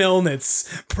 Janine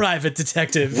Milnitz, private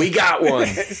detective. We got one.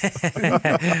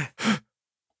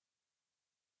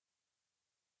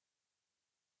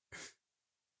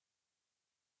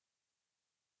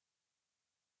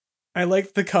 I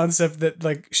like the concept that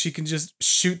like she can just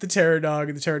shoot the terror dog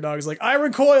and the terror dog is like, I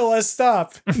recoil, I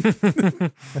stop.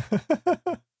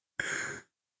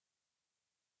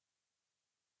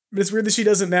 But it's weird that she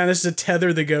doesn't manage to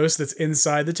tether the ghost that's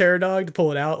inside the terror dog to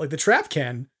pull it out. Like the trap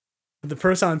can. But the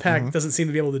proton pack doesn't seem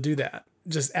to be able to do that. It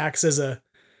just acts as a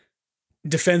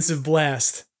defensive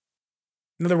blast.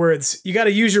 In other words, you got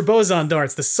to use your boson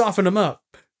darts to soften them up.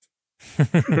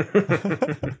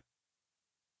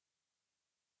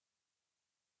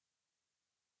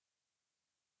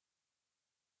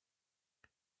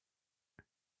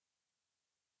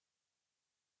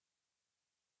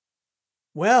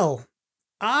 Well,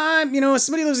 as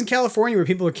somebody who lives in California where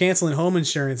people are canceling home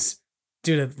insurance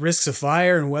due to risks of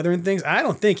fire and weather and things, I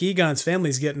don't think Egon's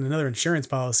family's getting another insurance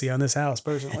policy on this house,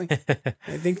 personally.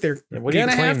 I think they're what do you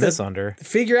claim this under?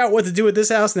 Figure out what to do with this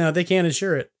house now. They can't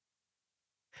insure it.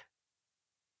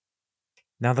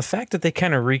 Now, the fact that they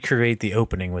kind of recreate the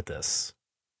opening with this.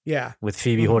 Yeah. With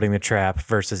Phoebe holding the trap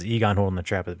versus Egon holding the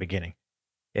trap at the beginning.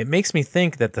 It makes me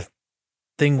think that the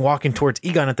thing walking towards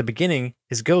Egon at the beginning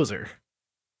is Gozer.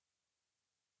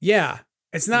 Yeah,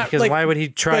 it's not because why would he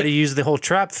try to use the whole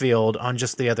trap field on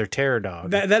just the other terror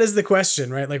dog? That is the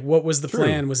question, right? Like, what was the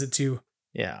plan? Was it to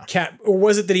or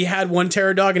was it that he had one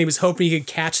terror dog and he was hoping he could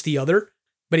catch the other,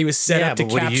 but he was set up to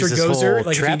capture Gozer,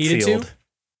 like if he needed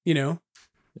to,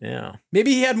 Yeah.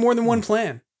 Maybe he had more than one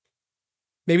plan.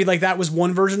 Maybe like that was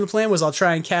one version of the plan was I'll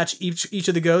try and catch each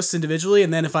of the ghosts individually,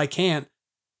 and then if I can't,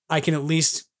 I can at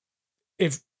least,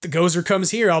 if the Gozer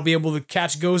comes here, I'll be able to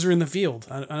catch Gozer in the field.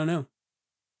 I don't know.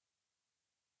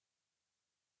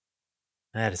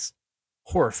 That is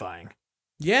horrifying.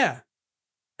 Yeah.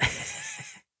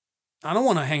 I don't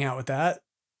want to hang out with that.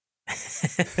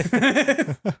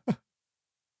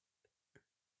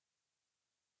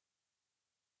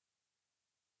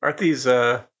 Aren't these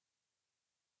spirit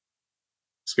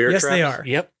yes, traps? They are.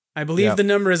 Yep. I believe the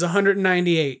number is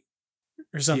 198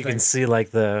 or something. You can see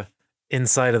like the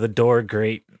inside of the door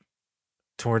grate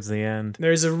towards the end.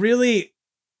 There's a really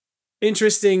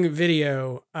interesting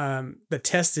video that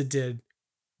Tested did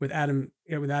with Adam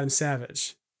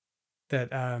Savage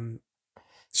that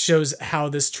shows how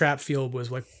this trap field was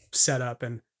like set up,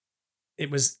 and it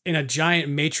was in a giant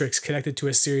matrix connected to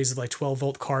a series of like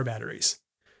 12-volt car batteries,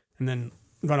 and then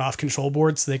run off control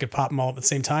boards so they could pop them all at the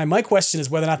same time. My question is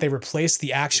whether or not they replaced the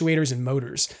actuators and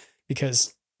motors,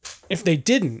 because if they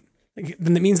didn't,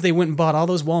 then it means they went and bought all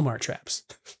those Walmart traps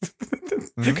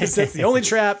because that's the only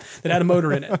trap that had a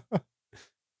motor in it.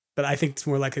 But I think it's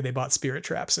more likely they bought spirit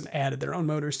traps and added their own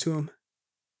motors to them.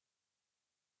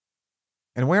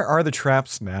 And where are the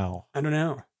traps now? I don't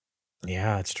know.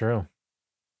 Yeah, it's true.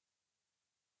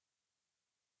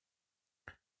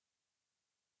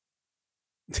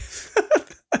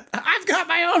 I've got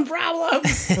my own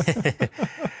problems.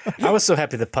 I was so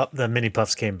happy the mini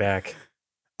puffs came back.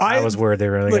 I was worried they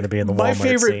were really going to be in the Walmart My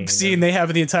favorite scene they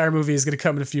have in the entire movie is going to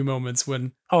come in a few moments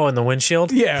when... Oh, in the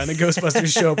windshield? Yeah, and the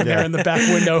Ghostbusters show up and they're in the back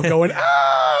window going,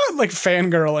 ah, like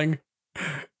fangirling.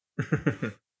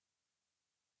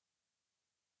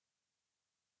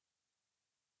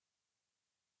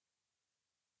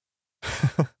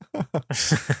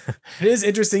 It is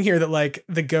interesting here that like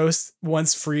the ghost,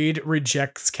 once freed,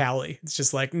 rejects Callie. It's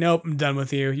just like, nope, I'm done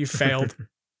with you. You failed.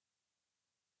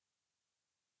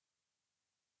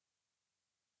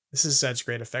 This is such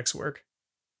great effects work.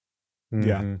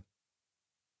 Yeah.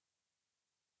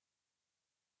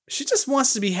 She just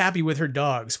wants to be happy with her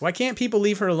dogs. Why can't people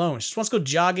leave her alone? She just wants to go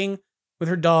jogging with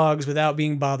her dogs without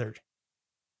being bothered.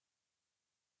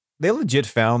 They legit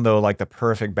found, though, like the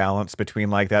perfect balance between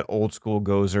like that old school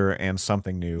Gozer and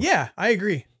something new. Yeah, I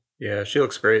agree. Yeah, she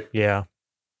looks great. Yeah.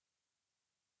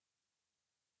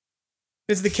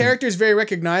 It's the character is very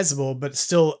recognizable, but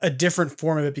still a different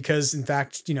form of it because, in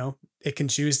fact, you know, it can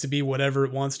choose to be whatever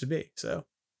it wants to be. So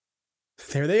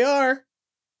there they are.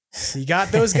 You got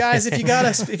those guys. If you got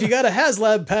a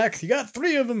HasLab pack, you got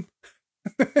 3 of them.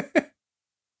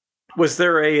 Was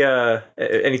there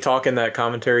any talk in that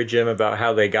commentary, Jim, about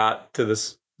how they got to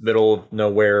this middle of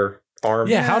nowhere farm?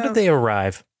 Yeah, how did they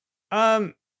arrive?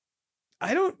 I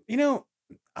don't know.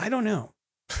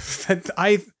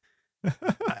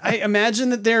 I imagine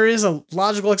that there is a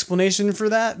logical explanation for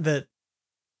that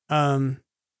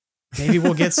maybe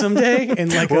we'll get someday in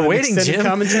like We're an waiting, extended Jim.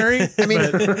 commentary. I mean,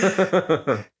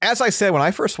 as I said, when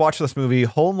I first watched this movie,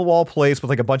 hole in the wall place with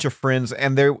like a bunch of friends,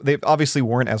 and they obviously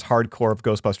weren't as hardcore of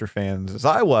Ghostbuster fans as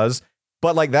I was,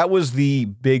 but like that was the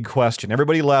big question.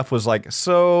 Everybody left was like,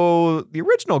 so the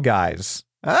original guys,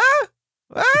 huh?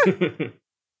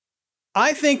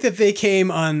 I think that they came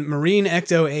on Marine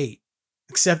Ecto 8,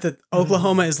 except that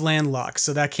Oklahoma is landlocked,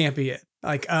 so that can't be it.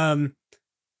 Like,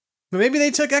 but maybe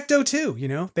they took Ecto too, you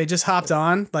know? They just hopped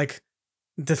on, like,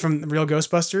 from the real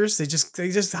Ghostbusters.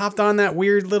 They just hopped on that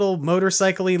weird little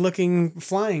motorcycle-y looking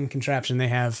flying contraption they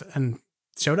have and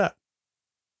showed up.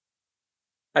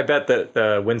 I bet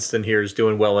that Winston here is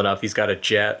doing well enough. He's got a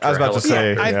jet. I was about to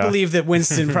say. I believe that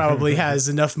Winston probably has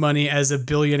enough money as a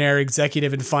billionaire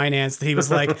executive in finance that he was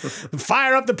like,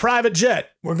 fire up the private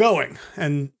jet. We're going.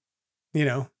 And, you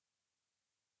know.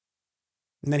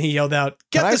 And then he yelled out,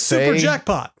 get the super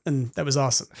jackpot. And that was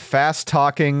awesome. Fast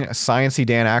talking, sciencey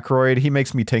Dan Aykroyd. He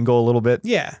makes me tingle a little bit.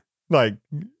 Yeah. Like,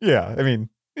 yeah, I mean,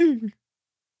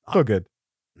 so good.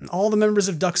 All the members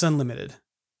of Ducks Unlimited.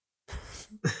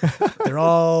 They're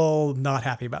all not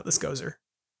happy about this Gozer.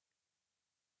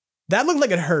 That looked like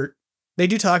it hurt. They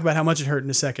do talk about how much it hurt in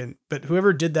a second, but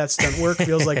whoever did that stunt work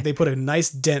feels like they put a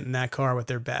nice dent in that car with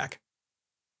their back.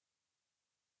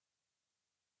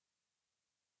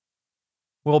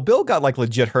 Well, Bill got like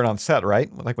legit hurt on set,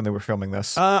 right? Like when they were filming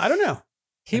this. I don't know.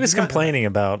 He was complaining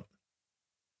about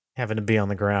having to be on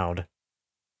the ground.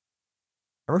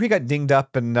 I remember he got dinged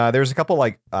up, and there's a couple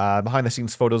like behind the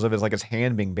scenes photos of his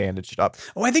hand being bandaged up.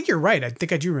 Oh, I think you're right. I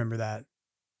think I do remember that.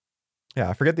 Yeah,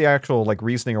 I forget the actual like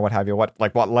reasoning or what have you, what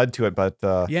led to it, but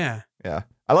yeah.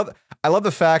 I love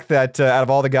the fact that out of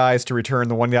all the guys to return,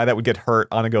 the one guy that would get hurt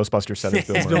on a Ghostbusters set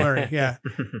is Bill Murray. Yeah.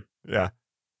 Yeah.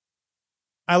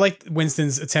 I like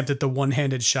Winston's attempt at the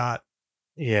one-handed shot.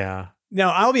 Yeah.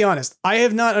 Now, I'll be honest. I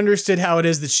have not understood how it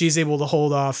is that she's able to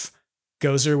hold off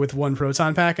Gozer with one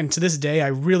proton pack. And to this day, I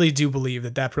really do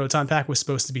believe that proton pack was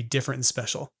supposed to be different and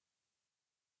special.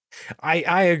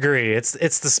 I agree. It's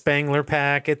the Spangler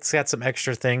pack. It's got some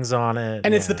extra things on it.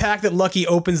 And it's the pack that Lucky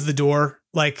opens the door.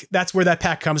 Like, that's where that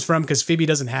pack comes from because Phoebe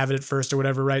doesn't have it at first or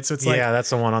whatever, right? So it's like... Yeah, that's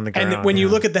the one on the ground. And when you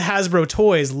look at the Hasbro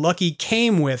toys, Lucky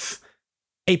came with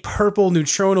a purple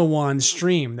neutrino wand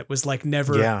stream that was like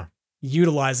never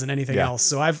utilized in anything else.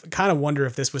 So I've kind of wonder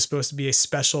if this was supposed to be a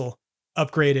special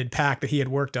upgraded pack that he had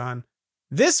worked on.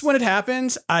 This, when it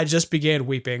happened, I just began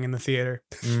weeping in the theater.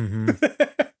 Mm-hmm.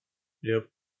 Yep.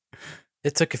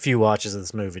 It took a few watches of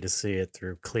this movie to see it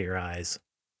through clear eyes.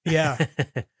 Yeah.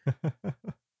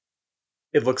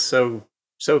 It looks so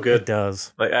good. It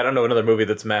does. Like, I don't know another movie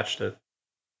that's matched it.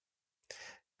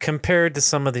 Compared to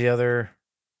some of the other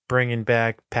bringing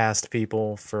back past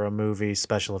people for a movie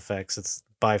special effects, it's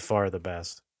by far the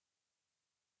best.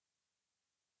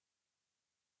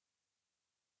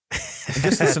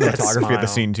 Just the cinematography of the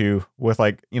scene too, with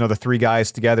like, you know, the 3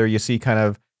 guys together. You see kind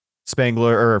of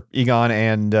Spangler or Egon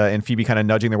and Phoebe kind of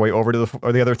nudging their way over to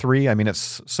the other 3. I mean,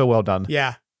 it's so well done.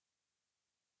 Yeah.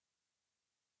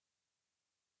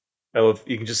 I love,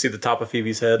 you can just see the top of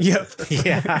Phoebe's head. Yep.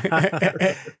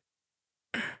 Yeah.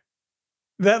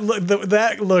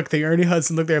 That look, the Ernie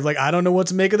Hudson look there of like, I don't know what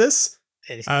to make of this.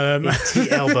 He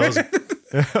elbows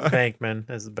Bankman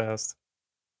is the best.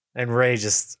 And Ray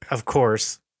just, of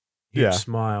course, huge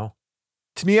smile.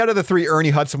 To me, out of the 3, Ernie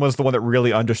Hudson was the one that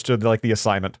really understood like the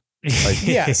assignment. Like,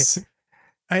 yes,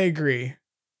 I agree.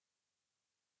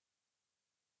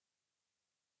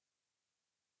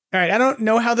 All right, I don't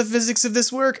know how the physics of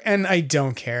this work, and I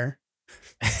don't care.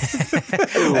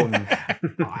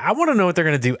 I want to know what they're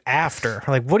going to do after.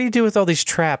 Like, what do you do with all these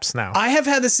traps now? I have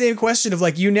had the same question of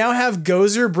like, you now have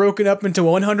Gozer broken up into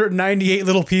 198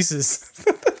 little pieces.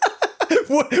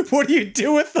 What do you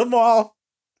do with them all?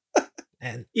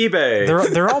 And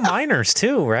eBay. They're all miners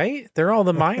too, right? They're all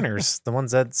the miners, the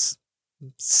ones that's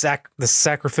the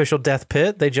sacrificial death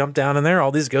pit. They jumped down in there.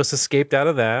 All these ghosts escaped out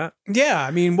of that. Yeah,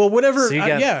 I mean, well, whatever. So you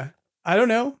got- yeah, I don't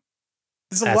know.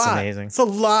 It's a That's lot. amazing. It's a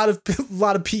lot of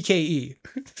PKE.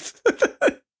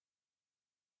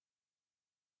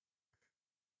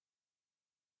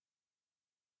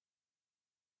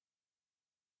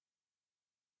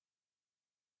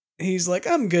 He's like,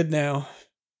 I'm good now.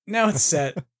 Now it's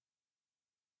set.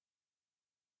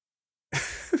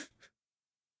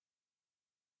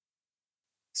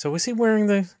 So was he wearing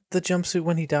the jumpsuit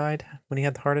when he died? When he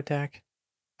had the heart attack?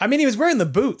 I mean, he was wearing the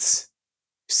boots.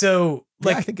 So,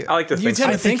 like, I like to you think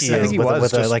tend so. to think so. I think he was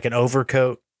with just- like an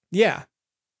overcoat. Yeah.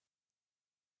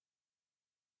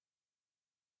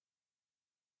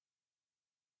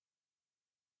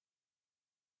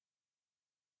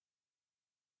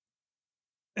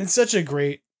 It's such a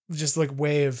great, just like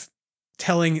way of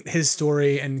telling his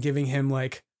story and giving him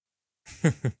like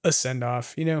a send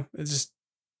off. You know, it's just,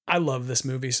 I love this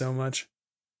movie so much.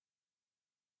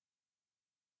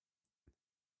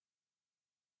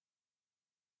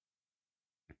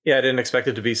 Yeah, I didn't expect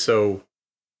it to be so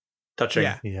touching.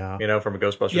 Yeah. You know, from a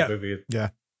Ghostbusters Yeah. movie. Yeah.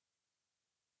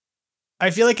 I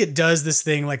feel like it does this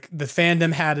thing, like the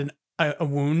fandom had a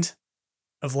wound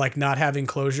of like not having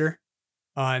closure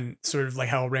on sort of like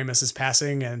how Ramis is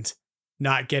passing and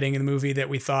not getting in the movie that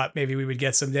we thought maybe we would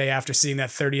get someday after seeing that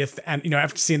 30th and, you know,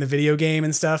 after seeing the video game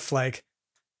and stuff. Like,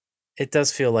 It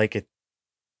does feel like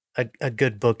a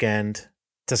good bookend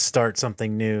to start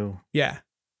something new. yeah.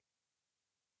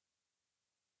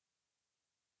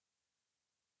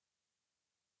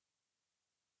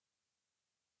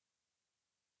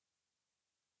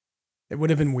 It would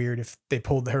have been weird if they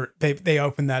pulled they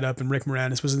opened that up and Rick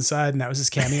Moranis was inside and that was his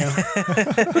cameo.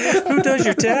 Who does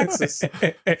your taxes?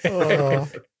 Oh.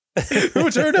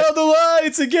 Who turned out the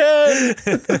lights again?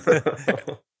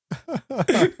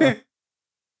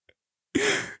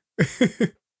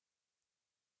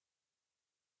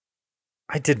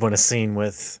 I did want a scene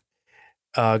with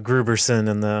Gruberson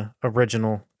in the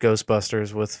original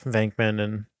Ghostbusters with Venkman,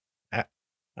 and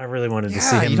I really wanted to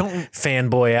see him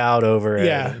fanboy out over it.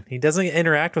 Yeah. He doesn't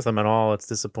interact with them at all. It's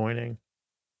disappointing.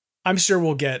 I'm sure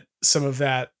we'll get some of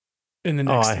that in the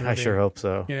next movie. I sure hope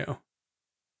so. You know.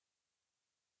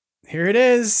 Here it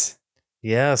is.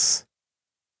 Yes.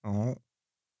 Oh.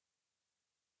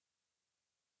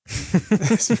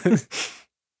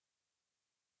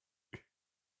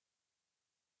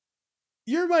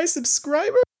 You're my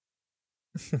subscriber?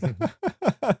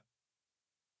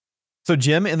 So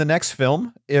Jim, in the next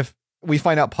film, if we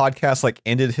find out podcast like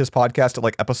ended his podcast at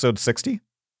like episode 60,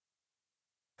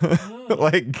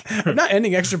 like I'm not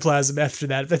ending Extraplasm after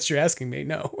that, if that's what you're asking me.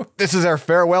 No. this is our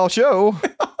farewell show.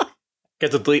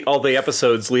 Get to delete all the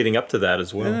episodes leading up to that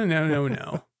as well.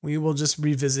 No. We will just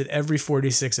revisit every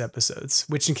 46 episodes,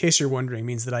 which, in case you're wondering,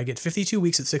 means that I get 52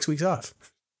 weeks at 6 weeks off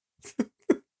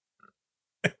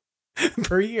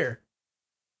per year.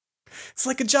 It's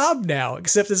like a job now,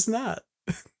 except it's not.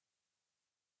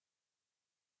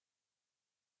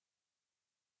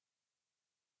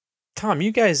 Tom,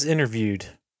 you guys interviewed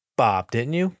Bob,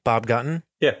 didn't you? Bob Gutton?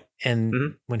 Yeah.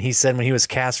 And when he was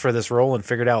cast for this role and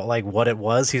figured out like what it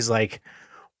was, he's like,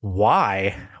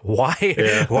 why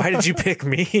did you pick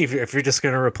me if you're just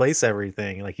going to replace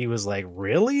everything? Like he was like,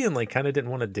 really? And like kind of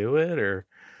didn't want to do it, or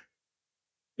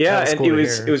yeah, and cool it to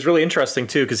was hear. it was really interesting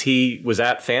too, because he was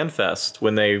at FanFest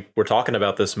when they were talking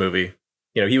about this movie.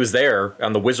 You know, he was there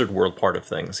on the Wizard World part of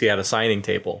things. He had a signing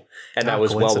table, and that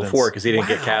was well coincidence. before because he didn't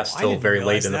get Wow, cast I till didn't very late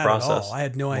realize in the that at process. all. I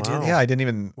had no idea. Yeah, I didn't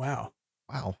even. Wow.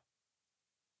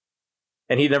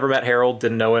 And he'd never met Harold,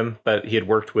 didn't know him, but he had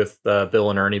worked with Bill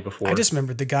and Ernie before. I just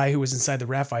remembered the guy who was inside the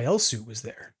Raphael suit was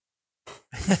there.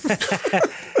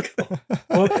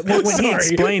 Well, when he Sorry.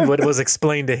 explained what was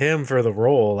explained to him for the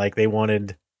role, like they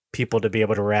wanted people to be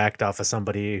able to react off of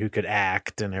somebody who could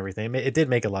act and everything. It did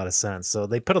make a lot of sense. So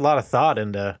they put a lot of thought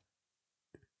into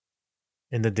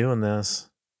doing this.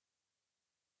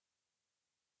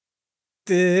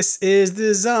 This is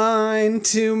designed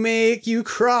to make you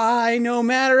cry no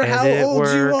matter And how it old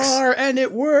you works. are, and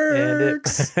it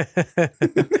works.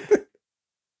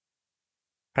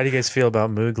 How do you guys feel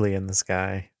about Moogly and this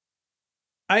guy?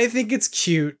 I think it's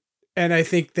cute, and I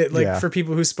think that like Yeah. for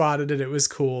people who spotted it, it was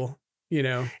cool. You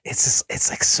know, It's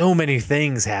like so many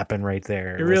things happen right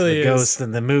there. It with really the is. Ghost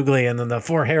and the Moogly and then the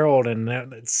For Harold, and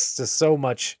it's just so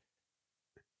much.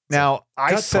 Now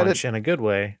I gut said punch it in a good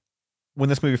way. when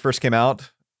this movie first came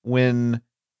out, when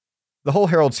the whole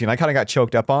Harold scene, I kind of got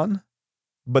choked up on,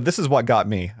 but this is what got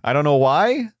me. I don't know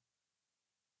why.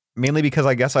 Mainly because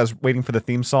I guess I was waiting for the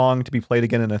theme song to be played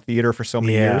again in a theater for so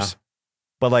many Yeah. years.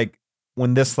 But like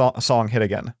when this song hit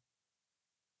again,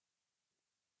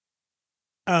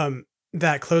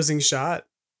 That closing shot.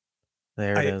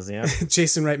 There it is. Yeah.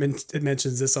 Jason Reitman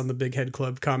mentions this on the Big Head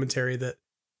Club commentary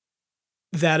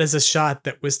that is a shot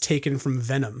that was taken from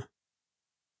Venom.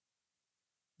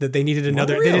 That they needed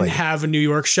another. Really? They didn't have a New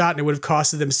York shot, and it would have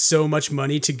costed them so much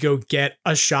money to go get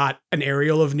an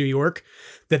aerial of New York,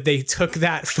 that they took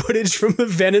that footage from the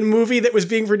Venom movie that was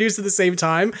being produced at the same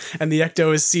time, and the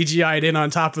Ecto is CGI'd in on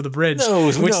top of the bridge.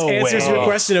 Which answers your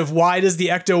question of why does the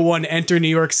Ecto 1 enter New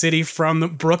York City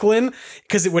from Brooklyn?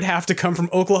 Because it would have to come from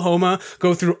Oklahoma,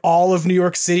 go through all of New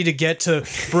York City to get to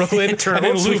Brooklyn, and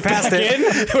then loop past it.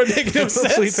 It would make no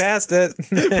sense. Past it.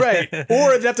 Right.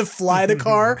 Or they'd have to fly the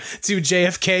car to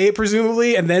JFK,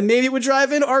 presumably, and then maybe it would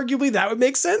drive in. Arguably, that would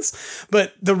make sense.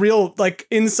 But the real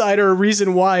insider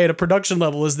reason why at a production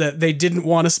level is that they didn't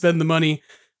want to spend the money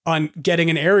on getting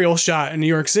an aerial shot in New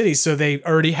York City, so they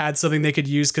already had something they could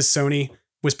use because Sony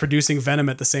was producing Venom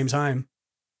at the same time.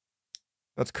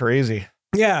 That's crazy.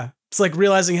 Yeah. It's like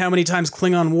realizing how many times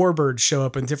Klingon warbirds show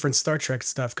up in different Star Trek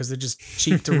stuff because they're just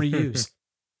cheap to reuse.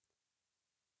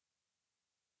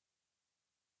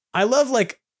 I love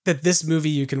that this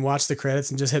movie you can watch the credits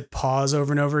and just hit pause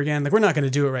over and over again. We're not going to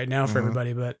do it right now for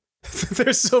everybody, but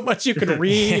there's so much you can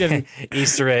read and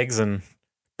Easter eggs and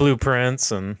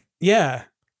blueprints and yeah.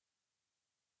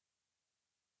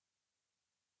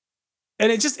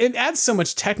 And it adds so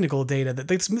much technical data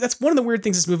that's one of the weird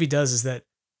things this movie does is that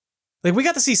we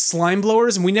got to see slime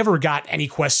blowers and we never got any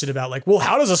question about well,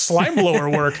 how does a slime blower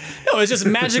work? No, it's just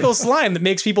magical slime that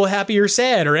makes people happy or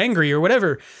sad or angry or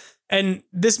whatever. And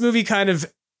this movie kind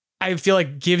of, I feel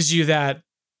like, gives you that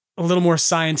a little more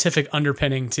scientific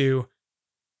underpinning to,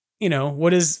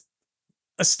 what is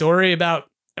a story about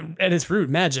at its root,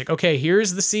 magic. Okay,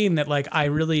 here's the scene that I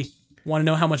really want to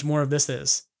know how much more of this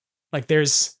is.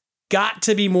 There's got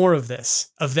to be more of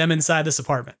this, of them inside this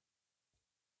apartment.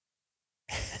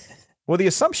 Well, the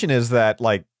assumption is that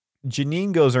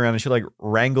Janine goes around and she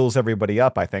wrangles everybody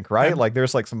up, I think, right?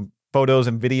 There's some photos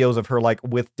and videos of her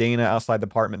with Dana outside the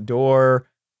apartment door.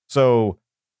 So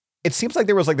it seems like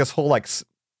there was this whole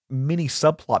mini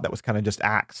subplot that was kind of just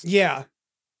axed. Yeah.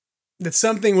 That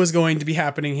something was going to be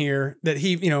happening here, that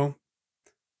he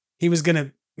was going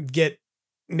to get,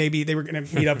 maybe they were going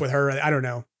to meet up with her. I don't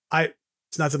know.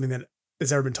 It's not something that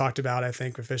has ever been talked about, I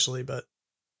think, officially, but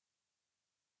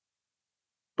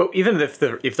even if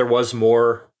there was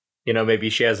more,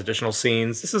 maybe she has additional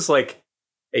scenes. This is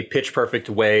a pitch perfect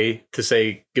way to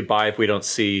say goodbye if we don't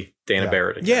see Dana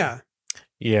Barrett again.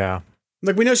 Yeah.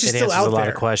 We know she's still out there. A lot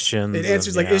of questions. It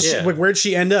answers where'd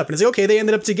she end up? And it's okay, they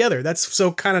ended up together. That's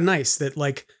so kind of nice that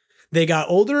they got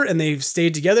older and they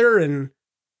stayed together and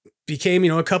became,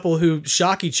 a couple who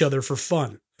shock each other for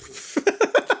fun.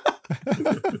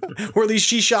 Or at least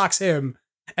she shocks him.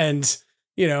 And,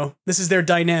 this is their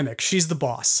dynamic. She's the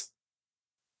boss.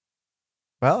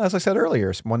 Well, as I said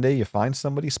earlier, one day you find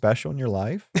somebody special in your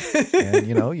life and,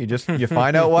 you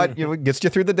find out what gets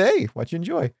you through the day, what you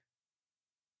enjoy.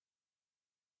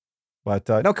 But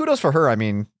no, kudos for her. I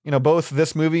mean, both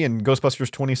this movie and Ghostbusters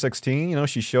 2016,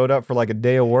 she showed up for a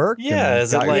day of work. Yeah,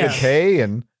 and got good pay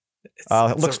and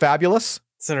looks fabulous.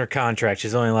 It's in her contract.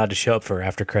 She's only allowed to show up for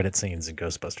after credit scenes in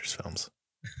Ghostbusters films.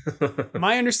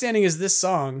 My understanding is this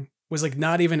song was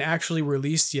not even actually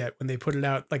released yet when they put it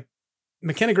out.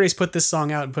 McKenna Grace put this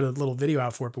song out and put a little video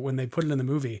out for it, but when they put it in the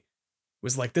movie, it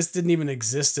was this didn't even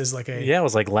exist as a it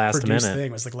was last minute thing.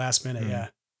 It was last minute, yeah.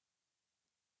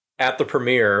 At the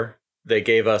premiere, they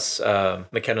gave us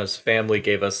McKenna's family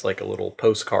gave us a little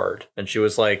postcard, and she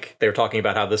was they were talking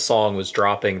about how this song was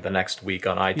dropping the next week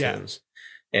on iTunes,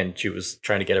 and she was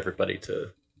trying to get everybody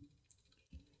to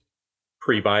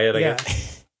pre-buy it. I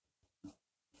guess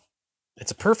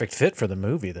it's a perfect fit for the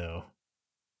movie, though.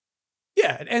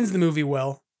 Yeah, it ends the movie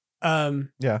well.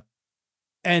 Yeah,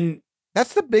 and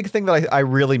that's the big thing that I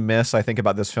really miss. I think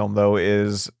about this film though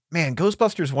is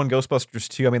Ghostbusters 1, Ghostbusters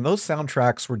 2. I mean, those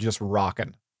soundtracks were just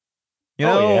rocking.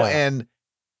 And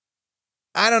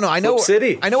I don't know. I know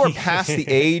we're past the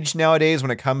age nowadays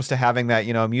when it comes to having that,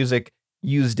 music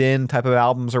used in type of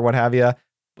albums or what have you.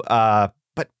 But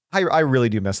I really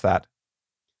do miss that.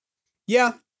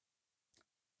 Yeah.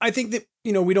 I think that,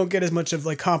 we don't get as much of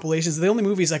compilations. The only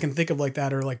movies I can think of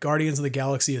that are Guardians of the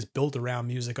Galaxy is built around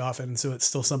music often. So it's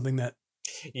still something that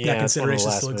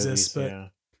consideration still exists.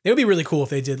 But it would be really cool if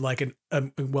they did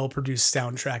a well-produced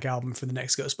soundtrack album for the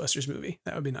next Ghostbusters movie.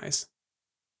 That would be nice.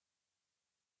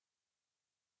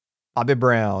 Bobby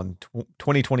Brown,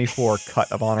 2024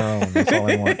 cut of On Our Own. That's all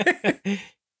I want.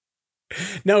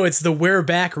 No, it's the We're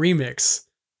Back remix.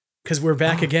 Because we're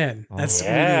back again. That's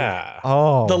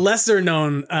the lesser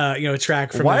known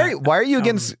track from why are you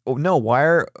against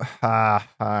why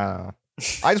are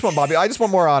I just want Bobby. I just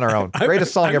want more on our own.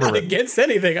 Greatest song I'm ever not written. against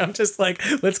anything. I'm just like,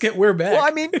 let's get We're Back. Well,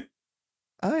 I mean,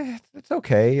 it's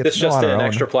okay. It's just an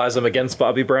Extraplasm against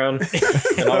Bobby Brown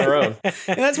and on our own.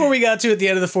 And that's where we got to at the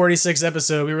end of the 46th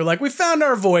episode. We were like, we found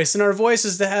our voice, and our voice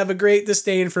is to have a great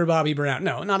disdain for Bobby Brown.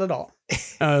 No, not at all.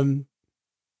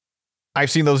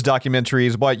 I've seen those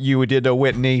documentaries. What you did to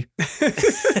Whitney.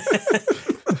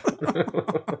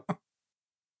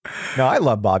 No, I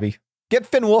love Bobby. Get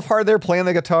Finn Wolfhard there playing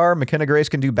the guitar. McKenna Grace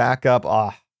can do backup.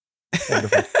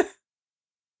 Wonderful.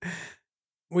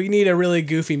 We need a really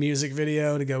goofy music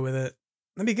video to go with it.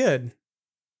 That'd be good.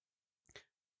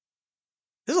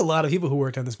 There's a lot of people who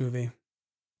worked on this movie.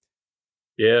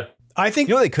 Yeah. I think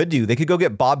you know what they could do? They could go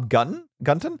get Bob Gunton,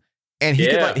 and he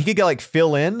could get like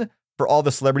fill in for all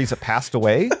the celebrities that passed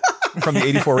away from the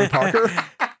 84 Ray Parker.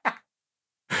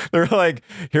 They're like,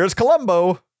 here's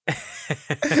Columbo.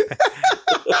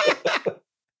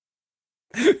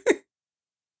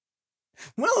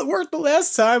 Well, it worked the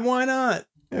last time. Why not?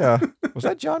 Yeah. Was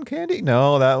that John Candy?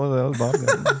 No, that was Bob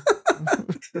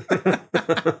Gunton.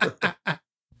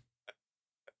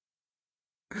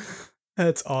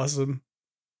 That's awesome.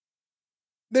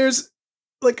 There's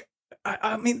like,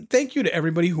 I mean, thank you to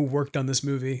everybody who worked on this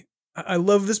movie. I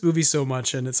love this movie so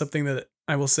much, and it's something that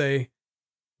I will say,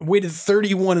 I waited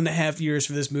 31 and a half years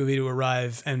for this movie to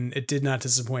arrive, and it did not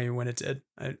disappoint me when it did.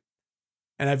 And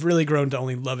I've really grown to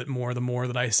only love it more the more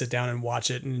that I sit down and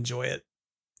watch it and enjoy it.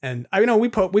 And I know we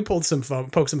poked some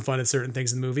fun at certain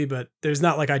things in the movie, but there's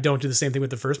not like I don't do the same thing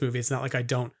with the first movie. It's not like I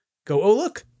don't go, oh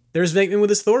look, there's Venkman with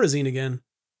his Thorazine again.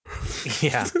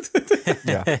 Yeah.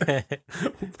 Yeah.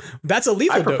 That's a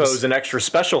lethal I propose dose. an extra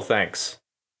special thanks,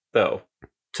 though,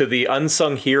 to the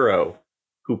unsung hero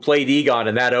who played Egon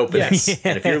in that opening. Yes.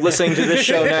 And if you're listening to this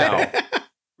show now,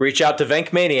 reach out to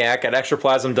Venkmaniac at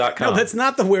extraplasm.com. No, that's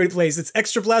not the weird place. It's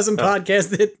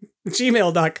extraplasmpodcast at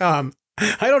gmail.com.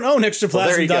 I don't own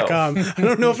extraplasm.com. I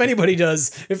don't know if anybody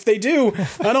does. If they do,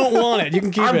 I don't want it. You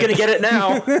can keep it. I'm going to get it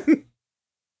now.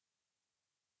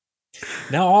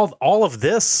 Now, all of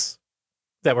this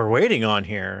that we're waiting on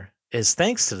here is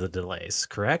thanks to the delays,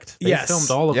 correct? They Yes.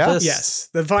 filmed all of this. Yes.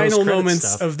 The final post-credit moments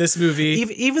stuff. of this movie.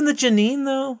 Even the Janine,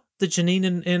 though? The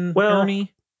Janine and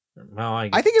Ernie? Well, I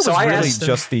think it was really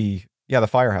just the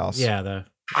firehouse. Yeah.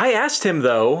 I asked him,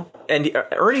 though, and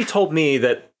Ernie told me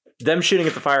that them shooting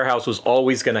at the firehouse was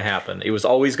always going to happen. It was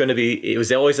always in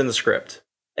the script.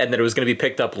 And that it was going to be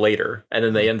picked up later. And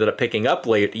then they ended up picking up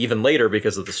even later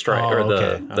because of the strike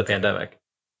the pandemic.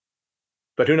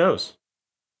 But who knows?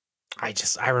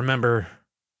 I remember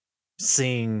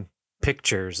seeing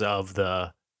pictures of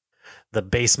the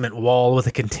basement wall with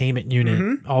a containment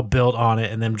unit all built on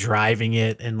it, and them driving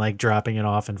it and like dropping it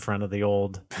off in front of the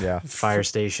old fire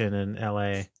station in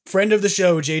LA. Friend of the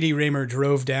show, JD Raymer,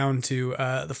 drove down to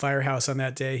the firehouse on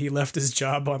that day. He left his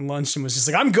job on lunch and was just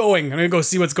like, I'm going to go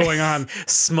see what's going on.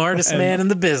 Smartest man in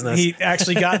the business. He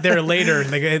actually got there later.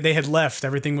 They had left.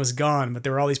 Everything was gone. But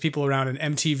there were all these people around in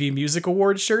MTV Music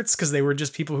Awards shirts because they were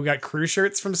just people who got crew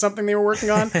shirts from something they were working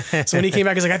on. So when he came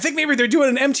back, he's like, I think maybe they're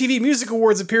doing an MTV Music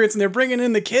Awards appearance and they're bringing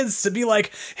in the kids to be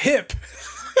like hip.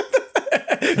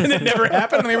 And it never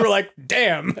happened. And we were like,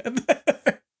 damn.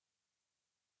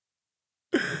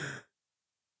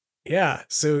 Yeah,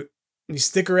 so you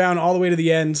stick around all the way to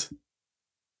the end,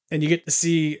 and you get to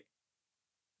see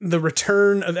the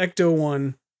return of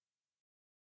Ecto-1.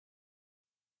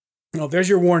 Well, there's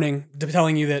your warning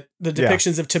telling you that the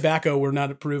depictions of tobacco were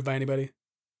not approved by anybody.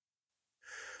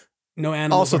 No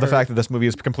animals. Also, the were hurt. fact that this movie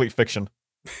is complete fiction.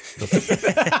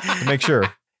 To make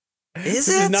sure. This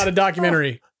is not a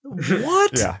documentary.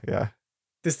 What? Yeah.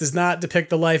 This does not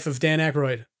depict the life of Dan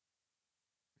Aykroyd.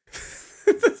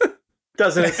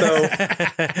 Doesn't it, though?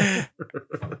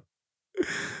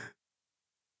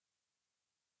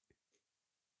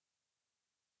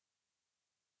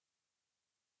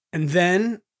 And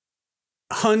then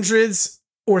hundreds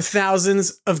or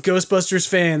thousands of Ghostbusters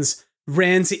fans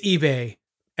ran to eBay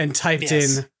and typed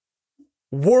in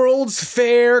World's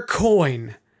Fair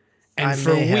coin. And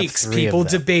for weeks, people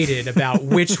debated about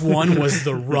which one was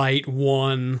the right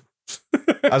one.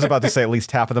 I was about to say at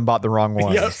least half of them bought the wrong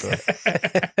one. Yep. So.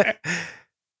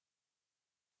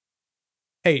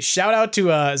 Hey, shout out to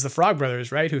the Frog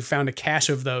Brothers, right? Who found a cache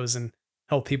of those and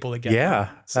helped people to get them.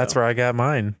 That's where I got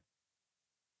mine.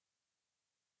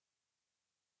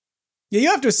 Yeah,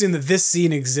 you have to assume that this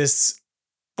scene exists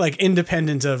like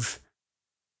independent of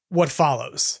what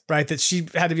follows, right? That she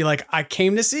had to be like, I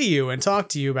came to see you and talk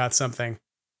to you about something.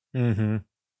 Mm-hmm.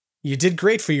 You did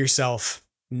great for yourself.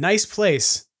 Nice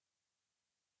place.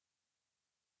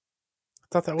 I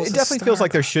thought that was It definitely feels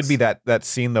like there should be that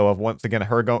scene though of once again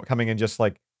her coming and just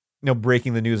like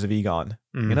breaking the news of Egon.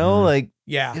 Like,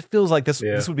 yeah, it feels like this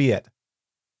would be it.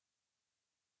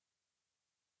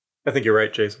 I think you're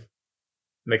right, Jason.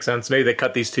 Makes sense. Maybe they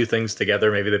cut these two things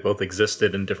together. Maybe they both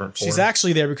existed in different forms. She's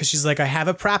actually there because she's like, I have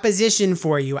a proposition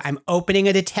for you. I'm opening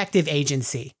a detective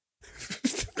agency.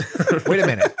 Wait a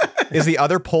minute. Is the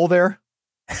other pole there?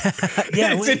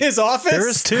 Yeah, it's in his office.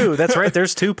 There's two. That's right.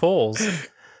 There's two poles.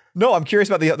 No, I'm curious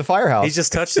about the firehouse. He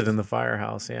just touched it in the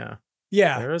firehouse. Yeah.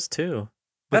 Yeah. There is two.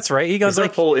 That's right. Egon's Is there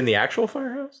like a pole in the actual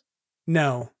firehouse?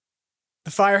 No.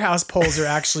 The firehouse poles are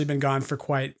actually been gone for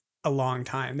quite a long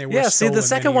time. They were see, the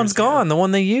second one's gone, the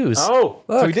one they use. Oh,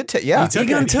 so he did take Egon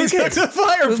took it. The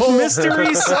fire pole.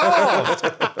 Mystery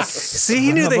solved. See,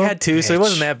 he knew they had two, so he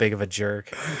wasn't that big of a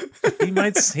jerk. He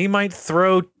might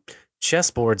throw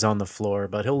chessboards on the floor,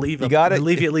 but he'll leave you at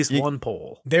least one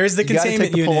pole. There's the containment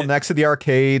take the unit. pole next to the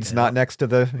arcades, not next to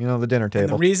the the dinner table.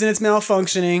 And the reason it's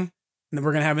malfunctioning, and then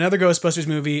we're going to have another Ghostbusters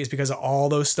movie, is because of all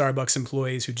those Starbucks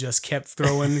employees who just kept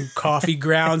throwing coffee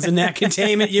grounds in that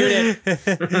containment unit.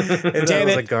 Damn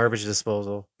it. A garbage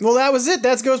disposal. Well, that was it.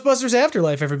 That's Ghostbusters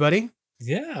Afterlife, everybody.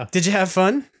 Yeah. Did you have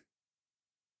fun?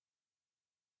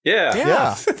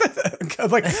 Yeah.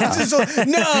 Like,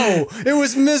 no, it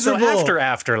was miserable. So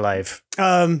Afterlife.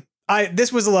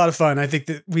 This was a lot of fun. I think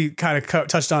that we kind of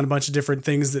touched on a bunch of different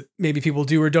things that maybe people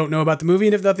do or don't know about the movie.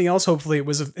 And if nothing else, hopefully it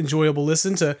was an enjoyable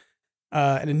listen to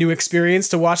and a new experience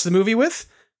to watch the movie with.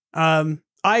 I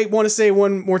want to say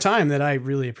one more time that I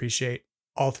really appreciate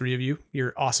all three of you.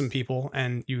 You're awesome people,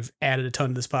 and you've added a ton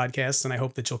to this podcast. And I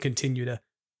hope that you'll continue to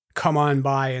come on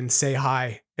by and say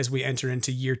hi as we enter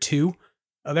into year 2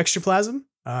 of Extraplasm.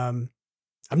 I'm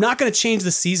not going to change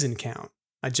the season count.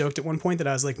 I joked at one point that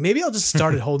I was like, maybe I'll just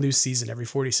start a whole new season every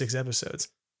 46 episodes.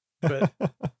 But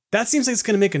that seems like it's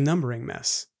going to make a numbering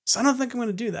mess. So I don't think I'm going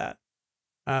to do that.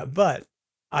 But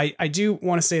I do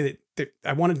want to say that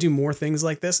I want to do more things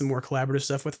like this and more collaborative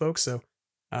stuff with folks. So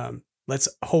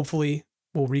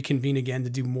we'll reconvene again to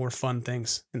do more fun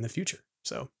things in the future.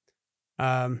 So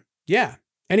yeah.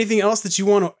 Anything else that you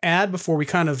want to add before we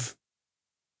kind of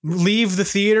leave the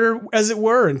theater, as it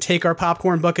were, and take our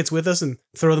popcorn buckets with us and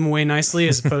throw them away nicely,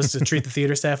 as opposed to treat the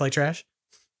theater staff like trash?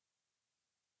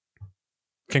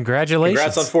 Congratulations.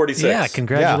 Congrats on 46. Yeah,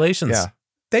 congratulations. Yeah.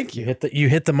 Thank you. You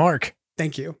hit the mark.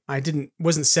 Thank you. I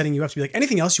wasn't setting you up to be like,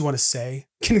 anything else you want to say?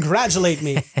 Congratulate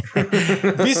me.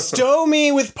 Bestow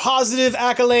me with positive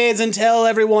accolades and tell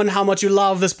everyone how much you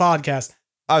love this podcast.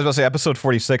 I was about to say episode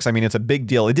 46. I mean, it's a big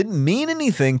deal. It didn't mean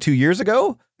anything 2 years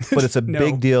ago, but it's a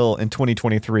big deal in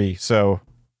 2023. So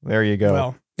there you go.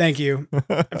 Well, thank you.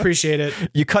 Appreciate it.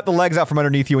 You cut the legs out from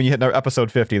underneath you when you hit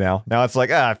episode 50 now. Now it's like,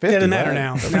 50. It doesn't matter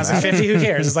now. Now it's like 50. Who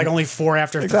cares? It's like only 4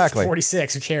 after Exactly.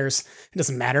 46. Who cares? It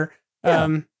doesn't matter.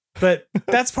 Yeah. But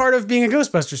that's part of being a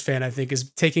Ghostbusters fan, I think, is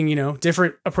taking,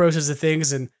 different approaches to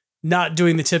things and not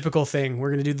doing the typical thing.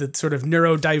 We're going to do the sort of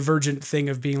neurodivergent thing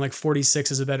of being like 46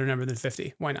 is a better number than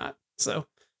 50. Why not? So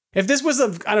if this was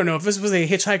if this was a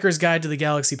Hitchhiker's Guide to the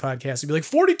Galaxy podcast, it'd be like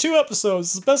 42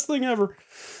 episodes. It's the best thing ever.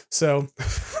 So,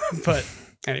 but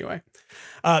anyway,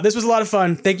 this was a lot of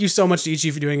fun. Thank you so much to each of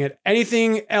you for doing it.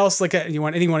 Anything else like that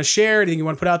anything you want to share? Anything you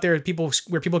want to put out there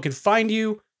where people can find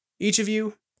you, each of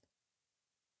you?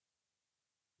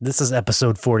 This is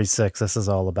episode 46. This is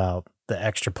all about the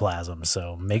Extraplasm.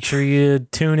 So make sure you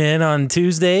tune in on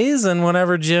Tuesdays and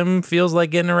whenever Jim feels like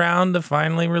getting around to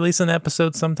finally release an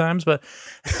episode sometimes. But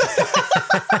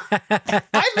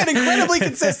I've been incredibly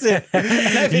consistent.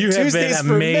 You have been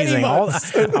amazing.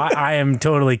 I am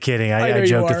totally kidding. I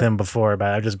joked with him before, but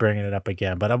I'm just bringing it up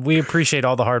again. But we appreciate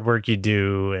all the hard work you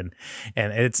do, and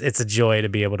it's a joy to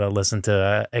be able to listen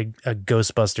to a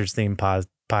Ghostbusters themed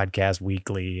podcast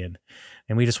weekly, and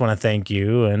we just want to thank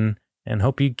you and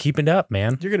hope you keep it up,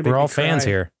 man. We're all fans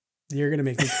here. You're going to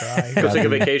make me cry. Go take a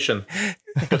vacation.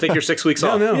 Go take your 6 weeks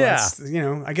off. No,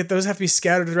 yeah. I get those have to be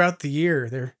scattered throughout the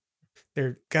year.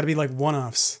 They're got to be like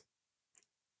one-offs.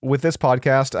 With this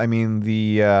podcast, I mean,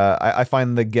 I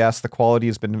find the guests, the quality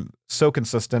has been so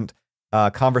consistent.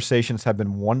 Conversations have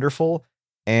been wonderful.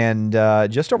 And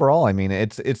just overall, I mean,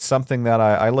 it's something that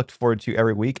I look forward to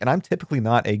every week. And I'm typically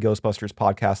not a Ghostbusters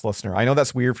podcast listener. I know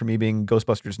that's weird for me being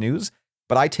Ghostbusters news,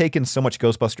 but I take in so much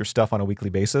Ghostbusters stuff on a weekly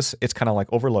basis. It's kind of like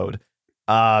overload.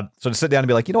 So to sit down and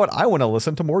be like, you know what? I want to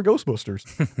listen to more Ghostbusters.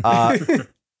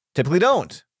 Typically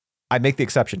don't. I make the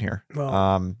exception here.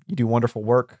 Well, you do wonderful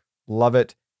work. Love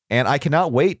it. And I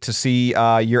cannot wait to see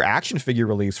your action figure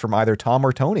release from either Tom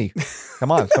or Tony.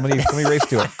 Come on, somebody race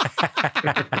to it.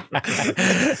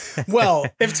 Well,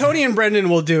 if Tony and Brendan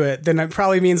will do it, then it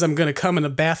probably means I'm going to come in a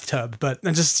bathtub. But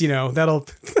just, that'll...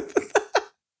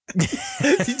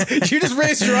 You just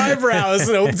raised your eyebrows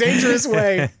in a dangerous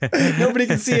way. Nobody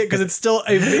can see it because it's still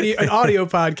an audio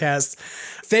podcast.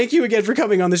 Thank you again for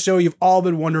coming on the show. You've all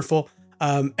been wonderful.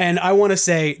 And I want to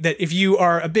say that if you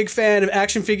are a big fan of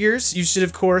action figures, you should,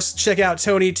 of course, check out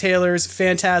Tony Taylor's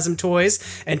Phantasm Toys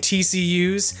and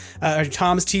TCU's,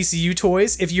 Tom's TCU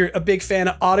Toys. If you're a big fan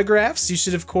of autographs, you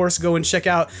should, of course, go and check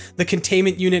out the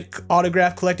Containment Unit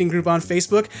Autograph Collecting Group on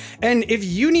Facebook. And if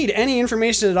you need any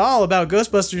information at all about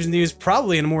Ghostbusters news,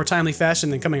 probably in a more timely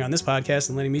fashion than coming on this podcast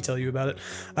and letting me tell you about it,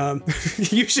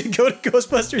 you should go to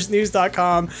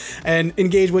ghostbustersnews.com and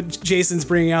engage what Jason's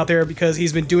bringing out there, because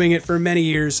he's been doing it for many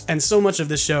years, and so much of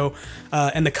the show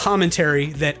and the commentary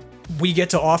that we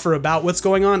get to offer about what's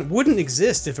going on wouldn't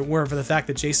exist if it weren't for the fact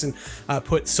that Jason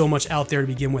put so much out there to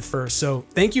begin with first. So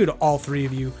thank you to all three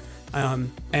of you.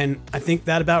 And I think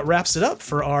that about wraps it up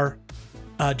for our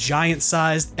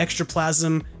giant-sized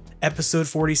Extraplasm episode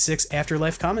 46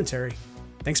 Afterlife commentary.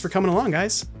 Thanks for coming along,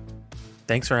 guys.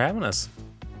 Thanks for having us.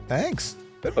 Thanks.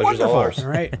 Wonderful. All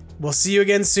right. We'll see you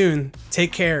again soon.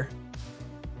 Take care.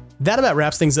 That about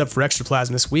wraps things up for Extraplasm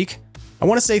this week. I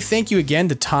want to say thank you again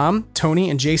to Tom, Tony,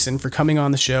 and Jason for coming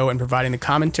on the show and providing the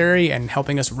commentary and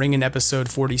helping us ring in episode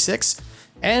 46.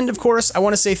 And of course, I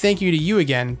want to say thank you to you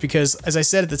again, because as I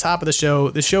said at the top of the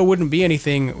show wouldn't be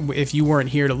anything if you weren't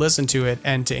here to listen to it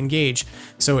and to engage.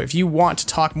 So if you want to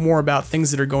talk more about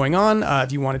things that are going on,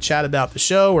 if you want to chat about the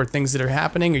show or things that are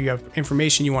happening, or you have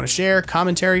information you want to share,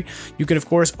 commentary, you can of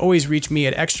course always reach me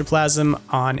at Extraplasm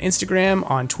on Instagram,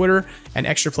 on Twitter, and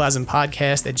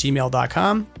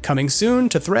extraplasompodcast@gmail.com. Coming soon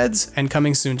to Threads and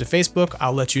coming soon to Facebook.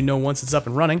 I'll let you know once it's up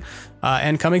and running.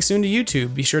 And coming soon to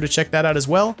YouTube. Be sure to check that out as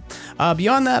well.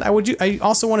 Beyond that, I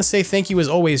also want to say thank you as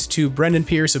always to Brendan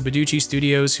Pierce of Beducci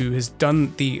Studios, who has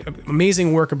done the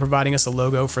amazing work of providing us a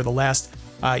logo for the last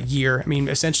year. I mean,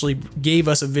 essentially gave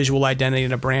us a visual identity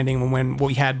and a branding when what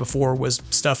we had before was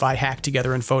stuff I hacked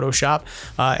together in Photoshop.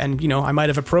 And, you know, I might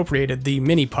have appropriated the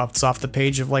mini puffs off the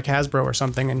page of like Hasbro or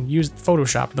something and used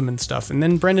Photoshop them and stuff. And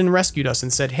then Brendan rescued us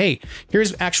and said, hey,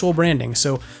 here's actual branding.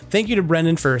 So thank you to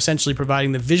Brendan for essentially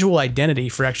providing the visual identity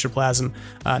for Extraplasm,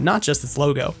 not just its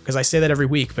logo, because I say that every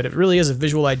week, but it really is a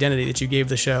visual identity that you gave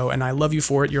the show. And I love you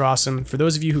for it. You're awesome. For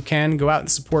those of you who can, go out and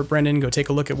support Brendan. Go take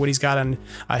a look at what he's got on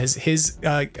his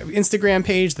Instagram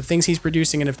page, the things he's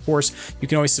producing, and of course you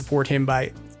can always support him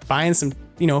by buying some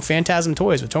Phantasm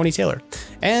toys with Tony Taylor.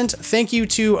 And thank you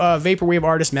to vaporwave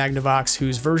artist Magnavox,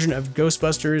 whose version of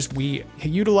Ghostbusters we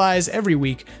utilize every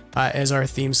week as our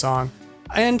theme song.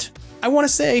 And I want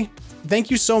to say thank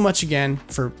you so much again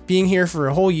for being here for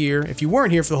a whole year. If you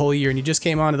weren't here for the whole year and you just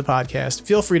came onto the podcast,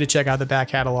 feel free to check out the back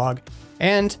catalog.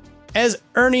 And as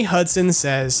Ernie Hudson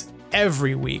says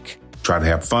every week, try to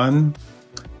have fun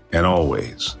and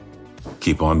always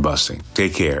keep on busting.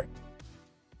 Take care.